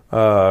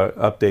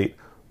update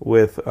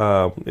with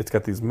it's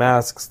got these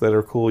masks that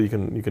are cool. You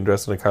can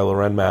dress in a Kylo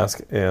Ren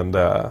mask and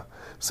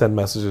send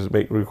messages,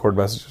 record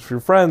messages for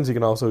your friends. You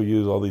can also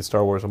use all these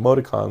Star Wars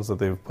emoticons that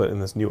they've put in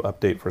this new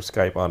update for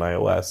Skype on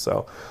iOS.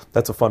 So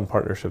that's a fun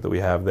partnership that we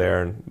have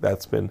there, and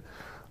that's been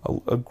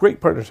a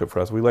great partnership for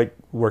us. We like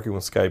working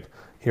with Skype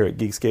here at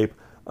Geekscape.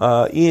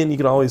 Ian, you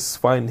can always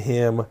find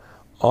him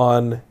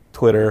on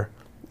Twitter.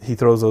 He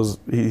throws those.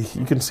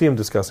 You can see him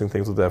discussing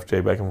things with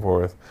FJ back and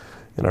forth.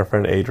 And our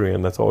friend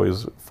Adrian, that's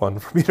always fun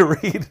for me to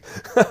read.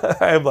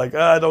 I'm like,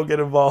 don't get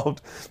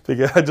involved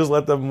because I just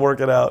let them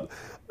work it out.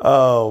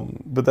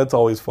 But that's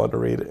always fun to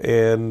read.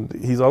 And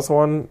he's also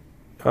on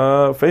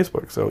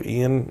Facebook. So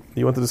Ian,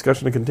 you want the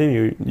discussion to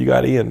continue, you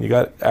got Ian. You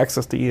got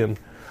access to Ian.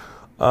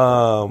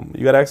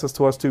 You got access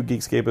to us too,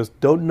 Geekscapists.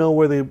 Don't know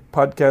where the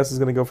podcast is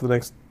going to go for the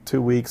next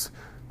 2 weeks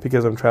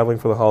because I'm traveling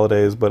for the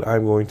holidays, but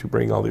I'm going to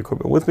bring all the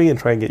equipment with me and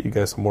try and get you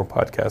guys some more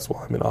podcasts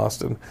while I'm in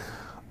Austin.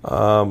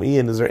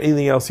 Ian, is there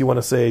anything else you want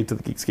to say to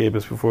the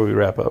Geekscapists before we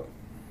wrap up?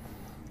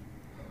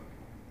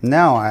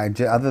 No,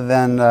 other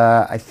than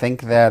I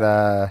think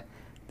that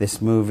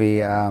this movie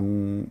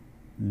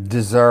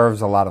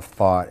deserves a lot of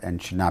thought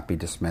and should not be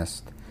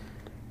dismissed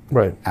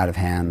out of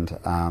hand.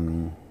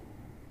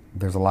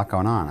 There's a lot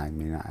going on. I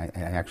mean,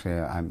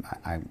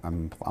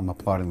 I'm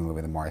applauding the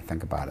movie the more I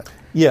think about it.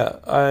 Yeah,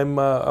 I'm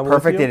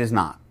perfect. It is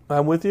not.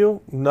 I'm with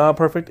you. Not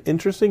perfect.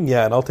 Interesting.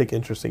 Yeah, and I'll take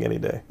interesting any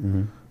day.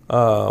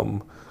 Mm-hmm.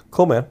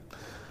 Cool, man.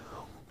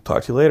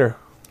 Talk to you later.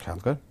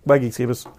 Sounds good. Bye, Geekscapists.